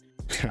coat.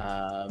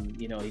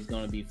 You know, he's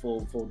going to be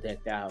full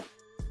decked out.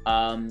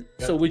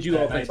 So would you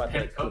all think about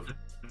that? Coat?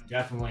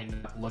 Definitely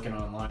not looking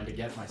online to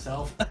get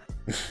myself.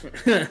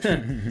 So what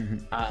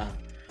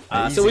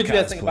do you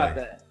guys think about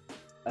that?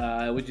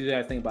 What do you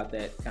guys think about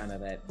that kind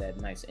of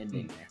that nice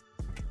ending there?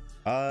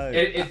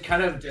 It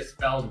kind of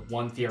dispelled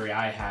one theory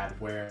I had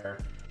where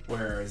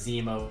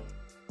Zemo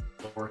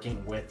was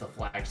working with the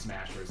Flag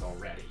Smashers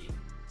already,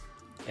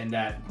 and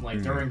that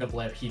like during the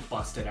blip he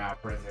busted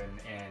out prison,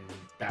 and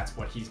that's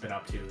what he's been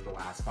up to the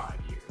last 5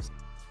 years.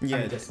 Yeah,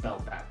 kind of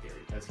dispelled that theory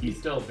because he's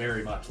still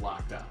very much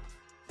locked up.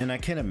 And I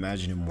can't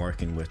imagine him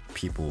working with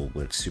people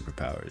with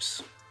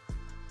superpowers.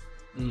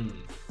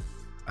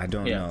 I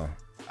don't know.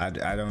 I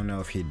don't know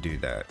if he'd do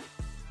that,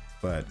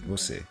 but we'll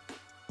see.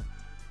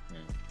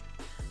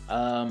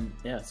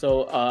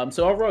 So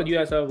overall, you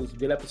guys thought it was a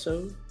good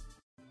episode?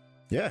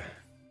 Yeah.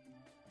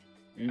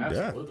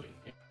 Absolutely.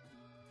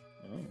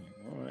 All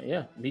right.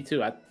 Yeah, me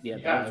too. I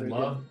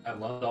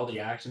loved all the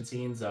action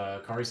scenes.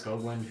 Kari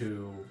Scoveland,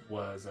 who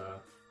was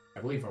I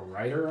believe a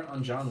writer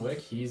on John Wick,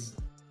 he's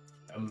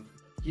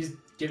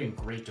giving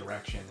great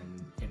direction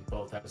in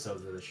both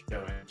episodes of the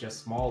show, and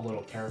just small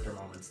little character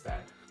moments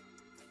that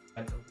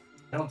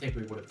I don't think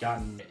we would have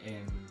gotten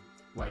in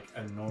like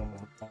a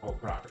normal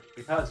property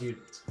because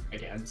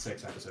again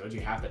 6 episodes,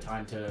 you have the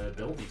time to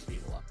build these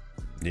people up.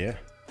 Yeah.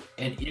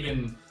 And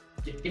even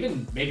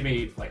maybe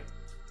me like,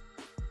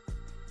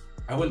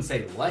 I wouldn't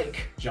say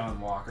like John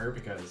Walker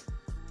because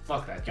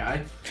fuck that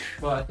guy,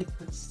 but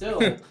still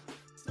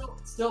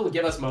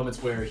give us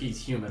moments where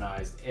he's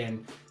humanized.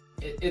 And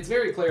it's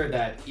very clear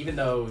that even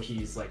though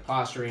he's like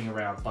posturing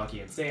around Bucky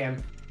and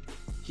Sam,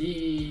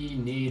 he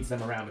needs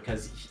them around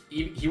because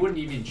he wouldn't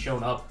even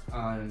shown up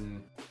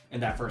in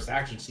that first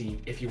action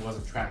scene if he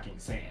wasn't tracking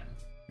Sam.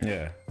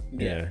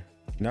 Yeah.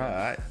 No,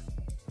 I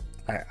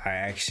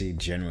actually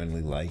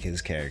genuinely like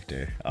his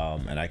character,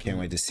 and I can't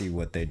wait to see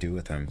what they do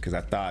with him because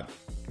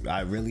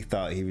I really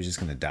thought he was just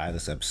gonna die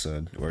this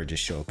episode or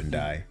just show up and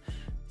die,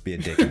 be a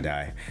dick and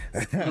die.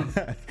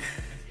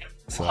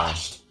 So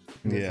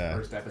yeah,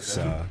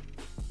 so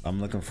I'm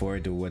looking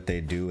forward to what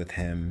they do with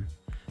him.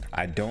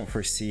 I don't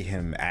foresee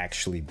him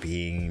actually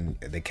being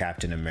the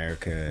Captain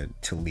America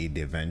to lead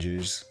the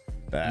Avengers,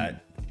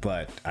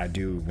 but I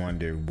do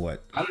wonder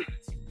what. I don't even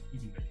see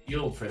him the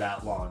field for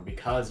that long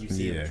because you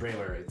see in the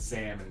trailer it's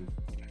Sam and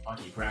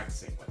Bucky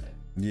practicing with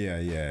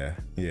it.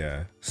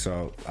 Yeah.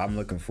 So I'm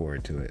looking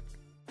forward to it.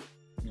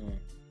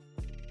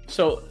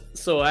 So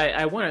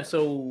I wonder.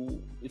 So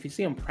if you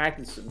see him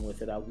practicing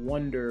with it, I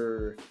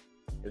wonder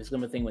if it's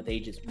gonna be a thing where they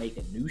just make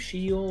a new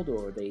shield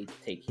or they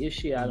take his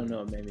shield. I don't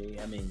know. Maybe.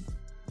 I mean,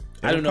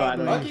 I don't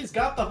know. Bucky's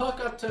got the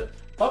hookup to.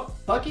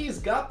 Bucky's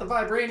got the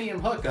vibranium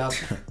hookup.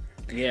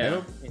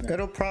 Yeah.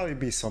 It'll probably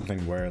be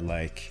something where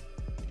like,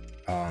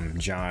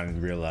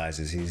 John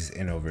realizes he's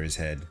in over his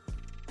head,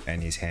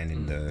 and he's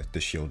handing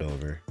the shield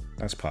over.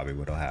 That's probably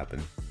what'll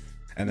happen.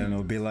 And then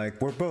it'll be like,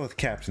 we're both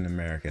Captain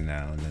America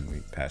now, and then we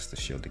pass the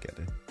shield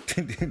together.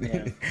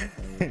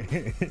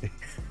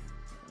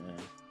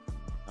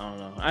 I don't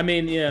know. I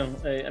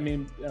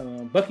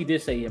mean, Bucky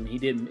did say, he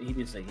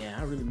did say, yeah,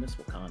 I really miss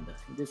Wakanda.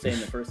 He did say in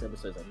the first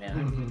episode, like, man,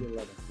 I really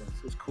love it.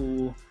 It was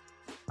cool.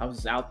 I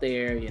was out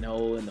there,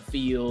 in the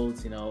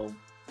fields,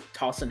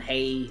 tossing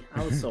hay.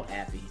 I was so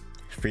happy.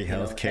 Free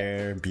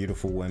healthcare,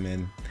 beautiful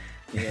women.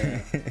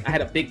 Yeah, I had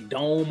a big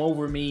dome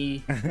over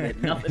me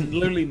that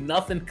literally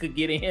nothing could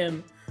get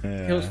in.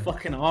 Yeah. It was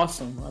fucking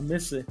awesome. I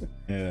miss it.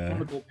 Yeah, I'm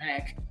gonna go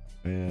back.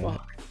 Yeah.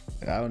 Fuck.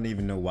 I don't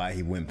even know why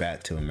he went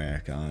back to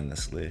America,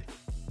 honestly.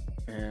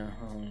 Yeah,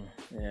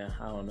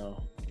 I don't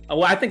know.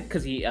 Well, I think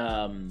because he,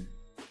 I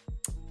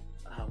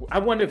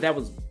wonder if that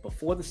was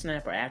before the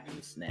snap or after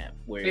the snap,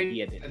 where he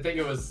had. I think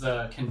it was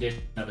the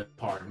condition of his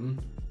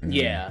pardon.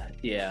 Yeah.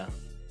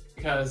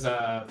 Because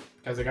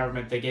the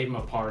government, they gave him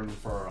a pardon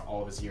for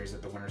all of his years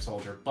at the Winter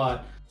Soldier,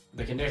 but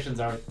the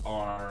conditions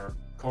are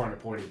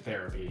corner-pointed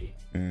therapy.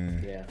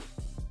 Yeah.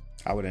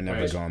 I would have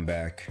never gone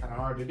back. Kind of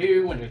hard to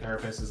do when your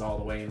therapist is all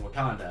the way in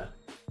Wakanda.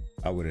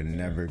 I would have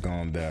never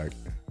gone back.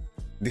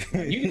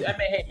 Hey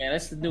man,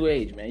 that's the new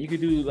age, man. You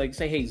could do like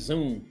say, hey,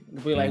 Zoom.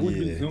 Be like, we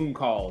do Zoom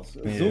calls.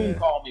 Yeah. Zoom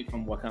call me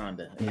from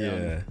Wakanda.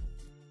 Yeah.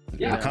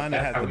 Wakanda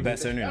has the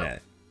best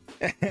internet.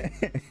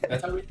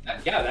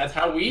 That's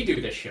how we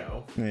do this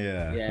show.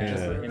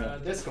 Yeah.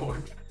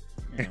 Discord.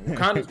 Yeah,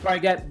 Wakanda's probably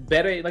got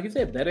better, like you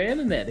said, better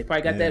internet. They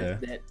probably got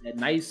that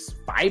nice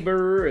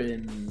fiber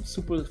and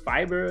super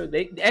fiber.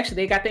 They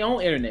got their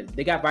own internet.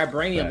 They got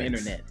vibranium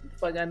internet. What the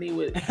fuck I need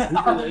with? They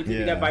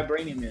got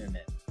vibranium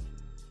internet.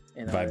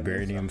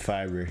 Vibranium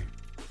fiber.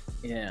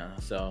 Yeah.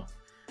 So.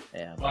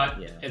 Yeah, but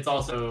it's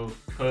also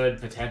could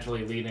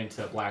potentially lead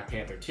into Black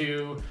Panther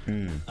 2,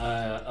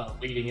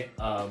 leading it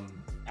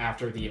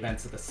after the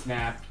events of the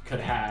snap. Could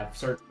have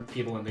certain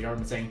people in the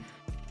government saying,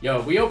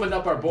 yo, we opened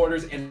up our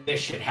borders and this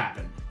shit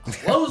happened.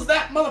 Close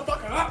that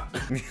motherfucker up.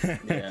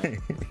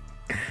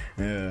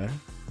 Yeah.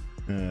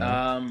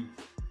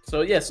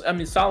 So yes, I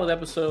mean, solid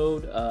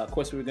episode. Of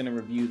course, we're gonna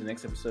review the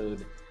next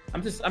episode.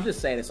 I'm just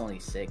sad it's only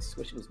 6.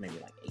 Wish it was maybe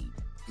like 8,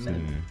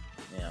 7.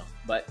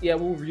 But yeah,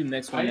 we'll review the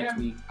next one next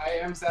week. I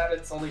am sad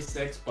it's only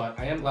 6, but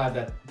I am glad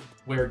that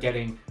we're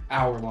getting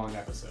hour-long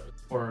episodes,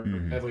 or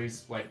at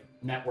least like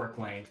network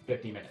length,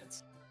 50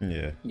 minutes.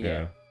 Yeah,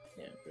 pretty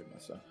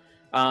much so.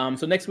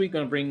 So next week, we're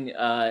going to bring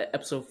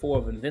episode 4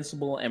 of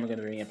Invincible, and we're going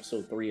to bring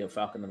episode 3 of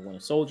Falcon and the Winter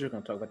Soldier. We're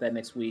going to talk about that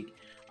next week.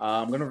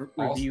 I'm going to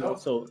review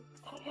also.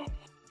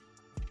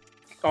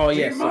 Oh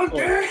yes,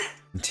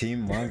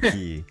 Team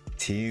Monkey,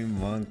 Team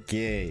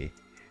Monkey.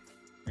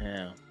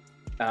 Yeah.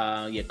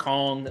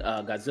 Kong,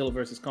 Godzilla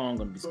versus Kong.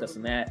 Going to be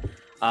discussing that.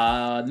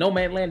 No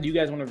Man Land. Do you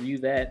guys want to review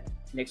that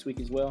next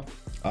week as well?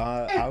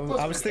 I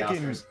was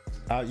thinking.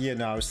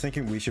 I was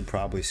thinking we should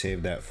probably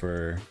save that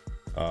for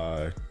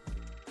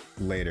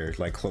later,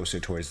 like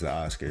closer towards the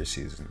Oscar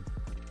season.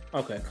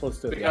 Okay, close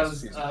to the Oscar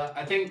season.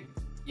 I think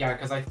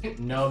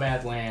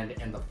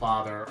Nomadland and The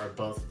Father are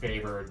both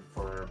favored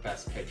for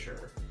Best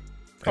Picture.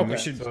 And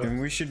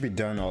we should be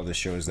done all the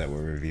shows that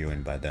we're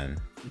reviewing by then.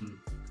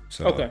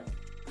 So okay.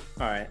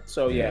 All right.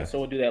 So so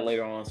we'll do that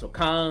later on. So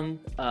Kong,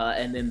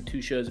 and then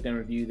 2 shows we're gonna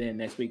review then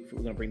next week.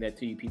 We're gonna bring that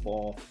to you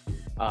people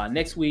all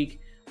next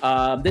week.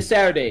 This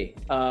Saturday,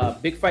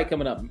 big fight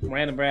coming up.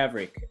 Random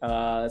Maverick.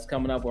 It's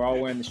coming up. We're all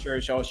wearing the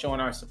shirts, all showing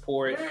our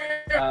support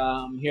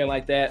here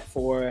like that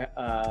for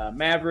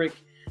Maverick.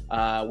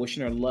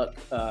 Wishing her luck.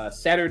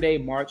 Saturday,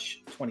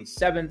 March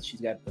 27th. She's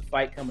got the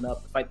fight coming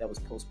up. The fight that was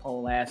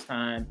postponed last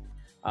time.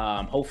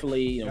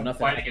 Hopefully, nothing.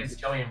 Fight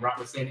against Jillian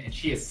Robertson, and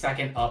she is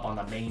second up on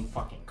the main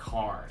fucking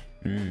card.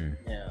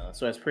 Yeah,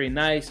 so that's pretty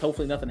nice.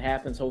 Hopefully, nothing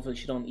happens. Hopefully,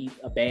 she don't eat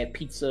a bad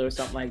pizza or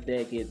something like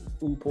that. Get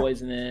food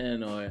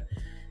poisoning or.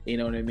 You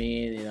know what I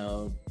mean?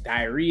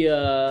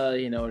 Diarrhea,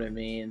 you know what I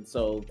mean?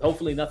 So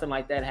hopefully nothing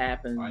like that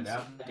happens. Find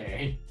out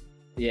today.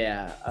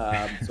 Yeah.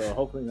 So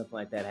hopefully nothing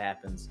like that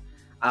happens.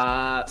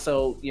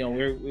 So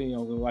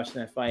we're watching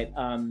that fight.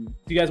 Do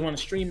you guys want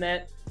to stream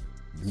that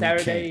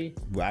Saturday?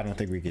 Well, I don't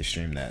think we can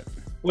stream that.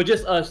 Well,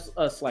 just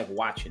us like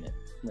watching it.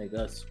 Like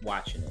us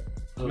watching it.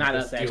 So not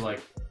us do actually. like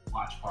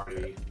watch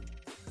party.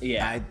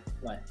 Yeah.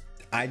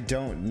 I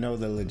don't know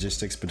the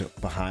logistics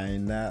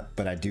behind that,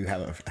 but I do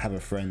have a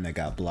friend that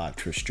got blocked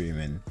for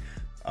streaming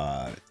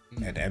an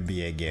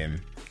NBA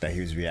game that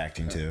he was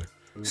reacting to.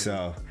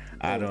 So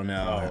I don't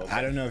know. Okay.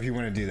 I don't know if you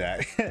want to do that.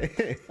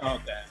 Okay.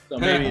 So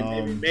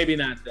maybe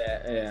not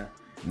that. Yeah.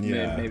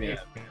 Yeah. Maybe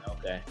not.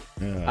 Okay.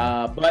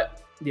 Yeah.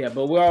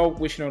 But we're all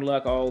wishing her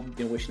luck, all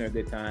wishing her a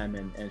good time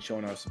and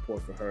showing our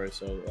support for her.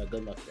 So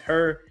good luck to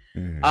her.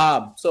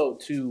 So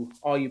to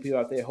all you people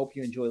out there, hope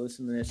you enjoy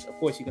listening to this. Of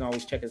course, you can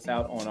always check us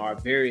out on our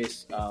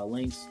various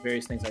links,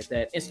 various things like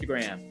that.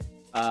 Instagram,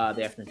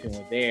 The Afternoon Tune,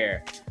 we're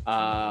there.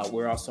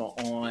 We're also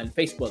on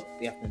Facebook,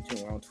 The Afternoon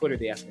Tune. We're on Twitter,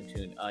 The Afternoon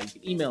Tune. You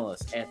can email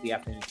us at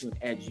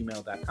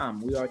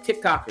theafternoontune@gmail.com. We are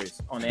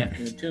TikTokers on The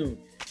Afternoon Tune,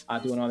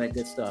 doing all that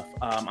good stuff.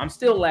 I'm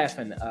still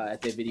laughing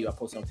at that video I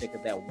posted on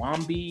TikTok, that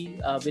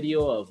Wambi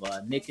video of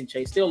Nick and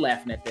Chase. Still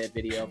laughing at that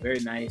video.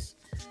 Very nice.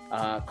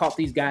 Caught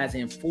these guys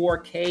in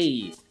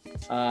 4K.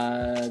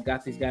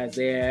 Got these guys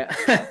there.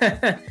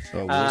 Attack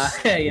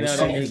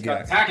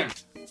him.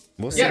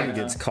 We'll see who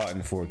gets caught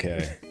in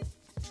 4K.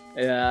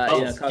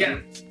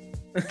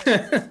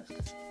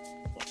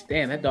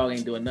 Damn, that dog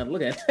ain't doing nothing.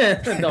 Look at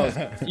that. That dog's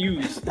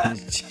confused.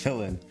 He's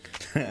chilling.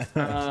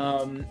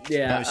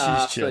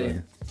 She's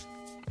chilling.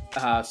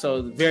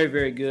 So very,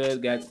 very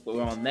good.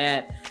 We're on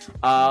that.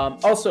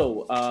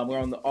 Also, we're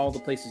on all the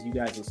places you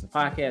guys listen to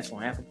podcasts. We're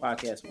on Apple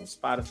Podcasts, we're on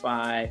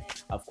Spotify.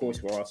 Of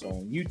course, we're also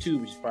on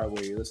YouTube, which is probably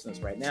where you're listening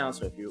to us right now.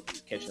 So if you're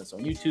catching us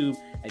on YouTube,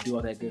 I do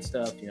all that good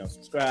stuff.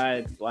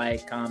 Subscribe,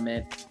 like,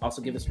 comment.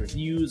 Also give us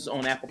reviews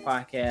on Apple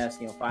Podcasts.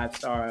 5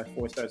 stars,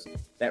 4 stars.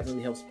 That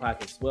really helps the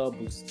podcast as well.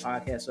 Boosts the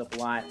podcast up a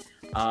lot.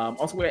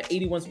 Also, we're at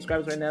 81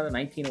 subscribers right now.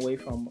 19 away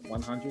from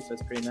 100, so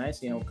that's pretty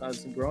nice.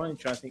 Constantly growing,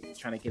 trying to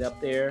get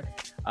up there.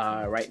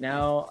 Right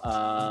now,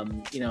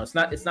 it's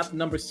not the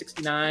number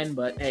 69,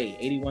 but hey,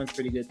 81 is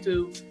pretty good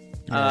too,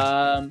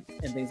 and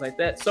things like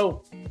that.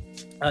 So,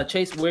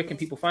 Chase, where can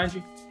people find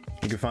you?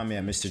 You can find me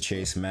at Mr.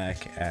 Chase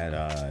Mac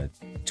at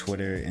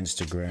Twitter,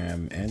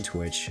 Instagram, and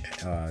Twitch.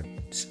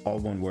 All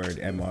one word,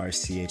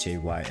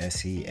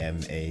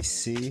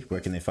 MRCHAYSEMAC.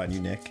 Where can they find you,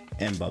 Nick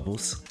and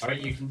Bubbles? All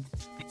right, you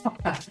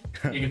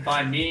can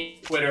find me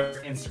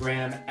Twitter,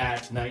 Instagram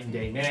at Night and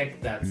Day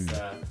Nick. That's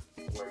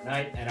word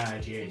night,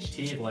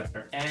 NIGHT, the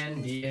letter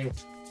N, DA,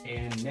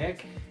 and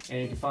Nick.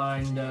 And you can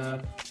find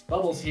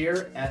Bubbles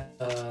here at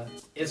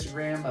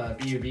Instagram,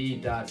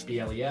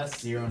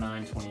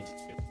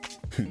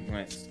 bub.bles0922.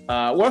 Nice.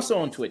 We're also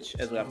on Twitch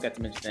as well. I forgot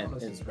to mention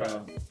that as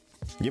well.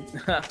 Yep.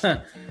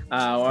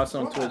 We're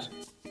also on Twitch.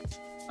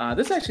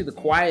 This is actually the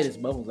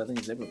quietest Bubbles I think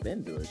has ever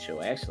been to a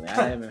show. Actually,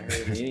 I haven't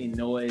heard any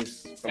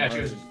noise from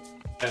her.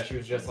 She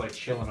was just like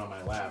chilling on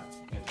my lap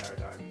the entire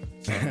time.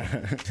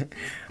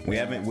 We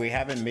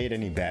haven't made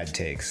any bad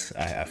takes.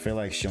 I feel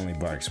like she only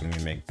barks when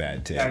we make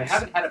bad takes. Yeah, I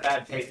haven't had a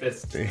bad take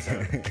this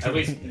episode. At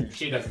least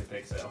she doesn't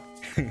think so.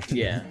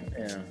 Yeah.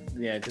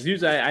 Because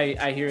usually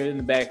I hear it in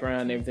the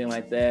background and everything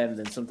like that, and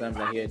then sometimes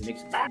I hear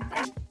Nick's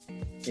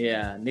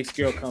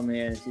girl come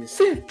in and she's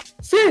sit.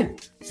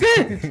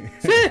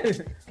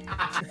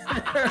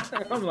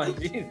 I'm like,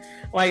 geez.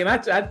 Like, and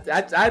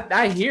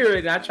I hear it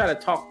and I try to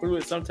talk through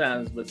it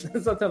sometimes, but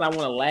sometimes I want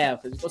to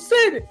laugh and just go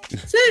sit it.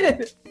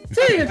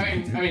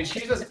 I mean,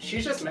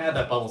 she's just mad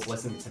that Bubbles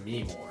listens to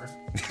me more.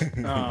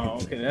 Oh,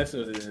 okay, that's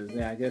what it is.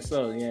 Yeah, I guess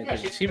so. Yeah,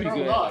 she's a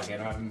girl dog,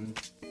 and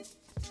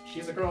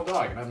she's a girl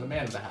dog, and I'm the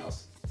man of the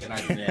house, and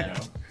I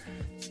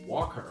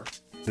walk her.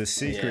 The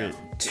secret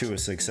to a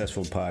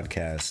successful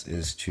podcast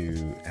is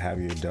to have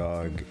your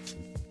dog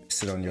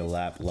sit on your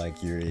lap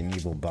like you're an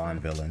evil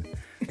Bond villain.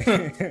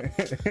 You're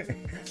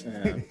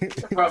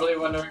probably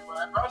wondering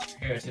why I brought you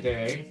here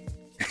today.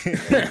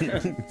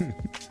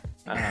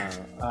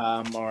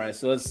 All right,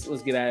 so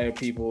let's get out of here,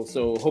 people.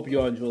 So hope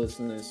you all enjoy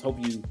listening to this. Hope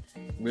you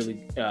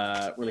really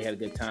had a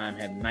good time.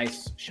 Had a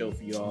nice show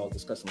for you all,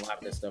 discussing a lot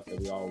of that stuff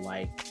that we all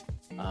like.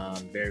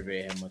 Very,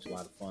 very had a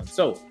lot of fun.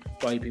 So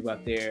for all you people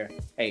out there,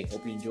 hey,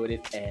 hope you enjoyed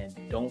it, and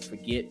don't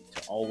forget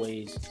to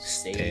always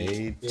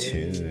stay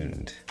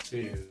tuned.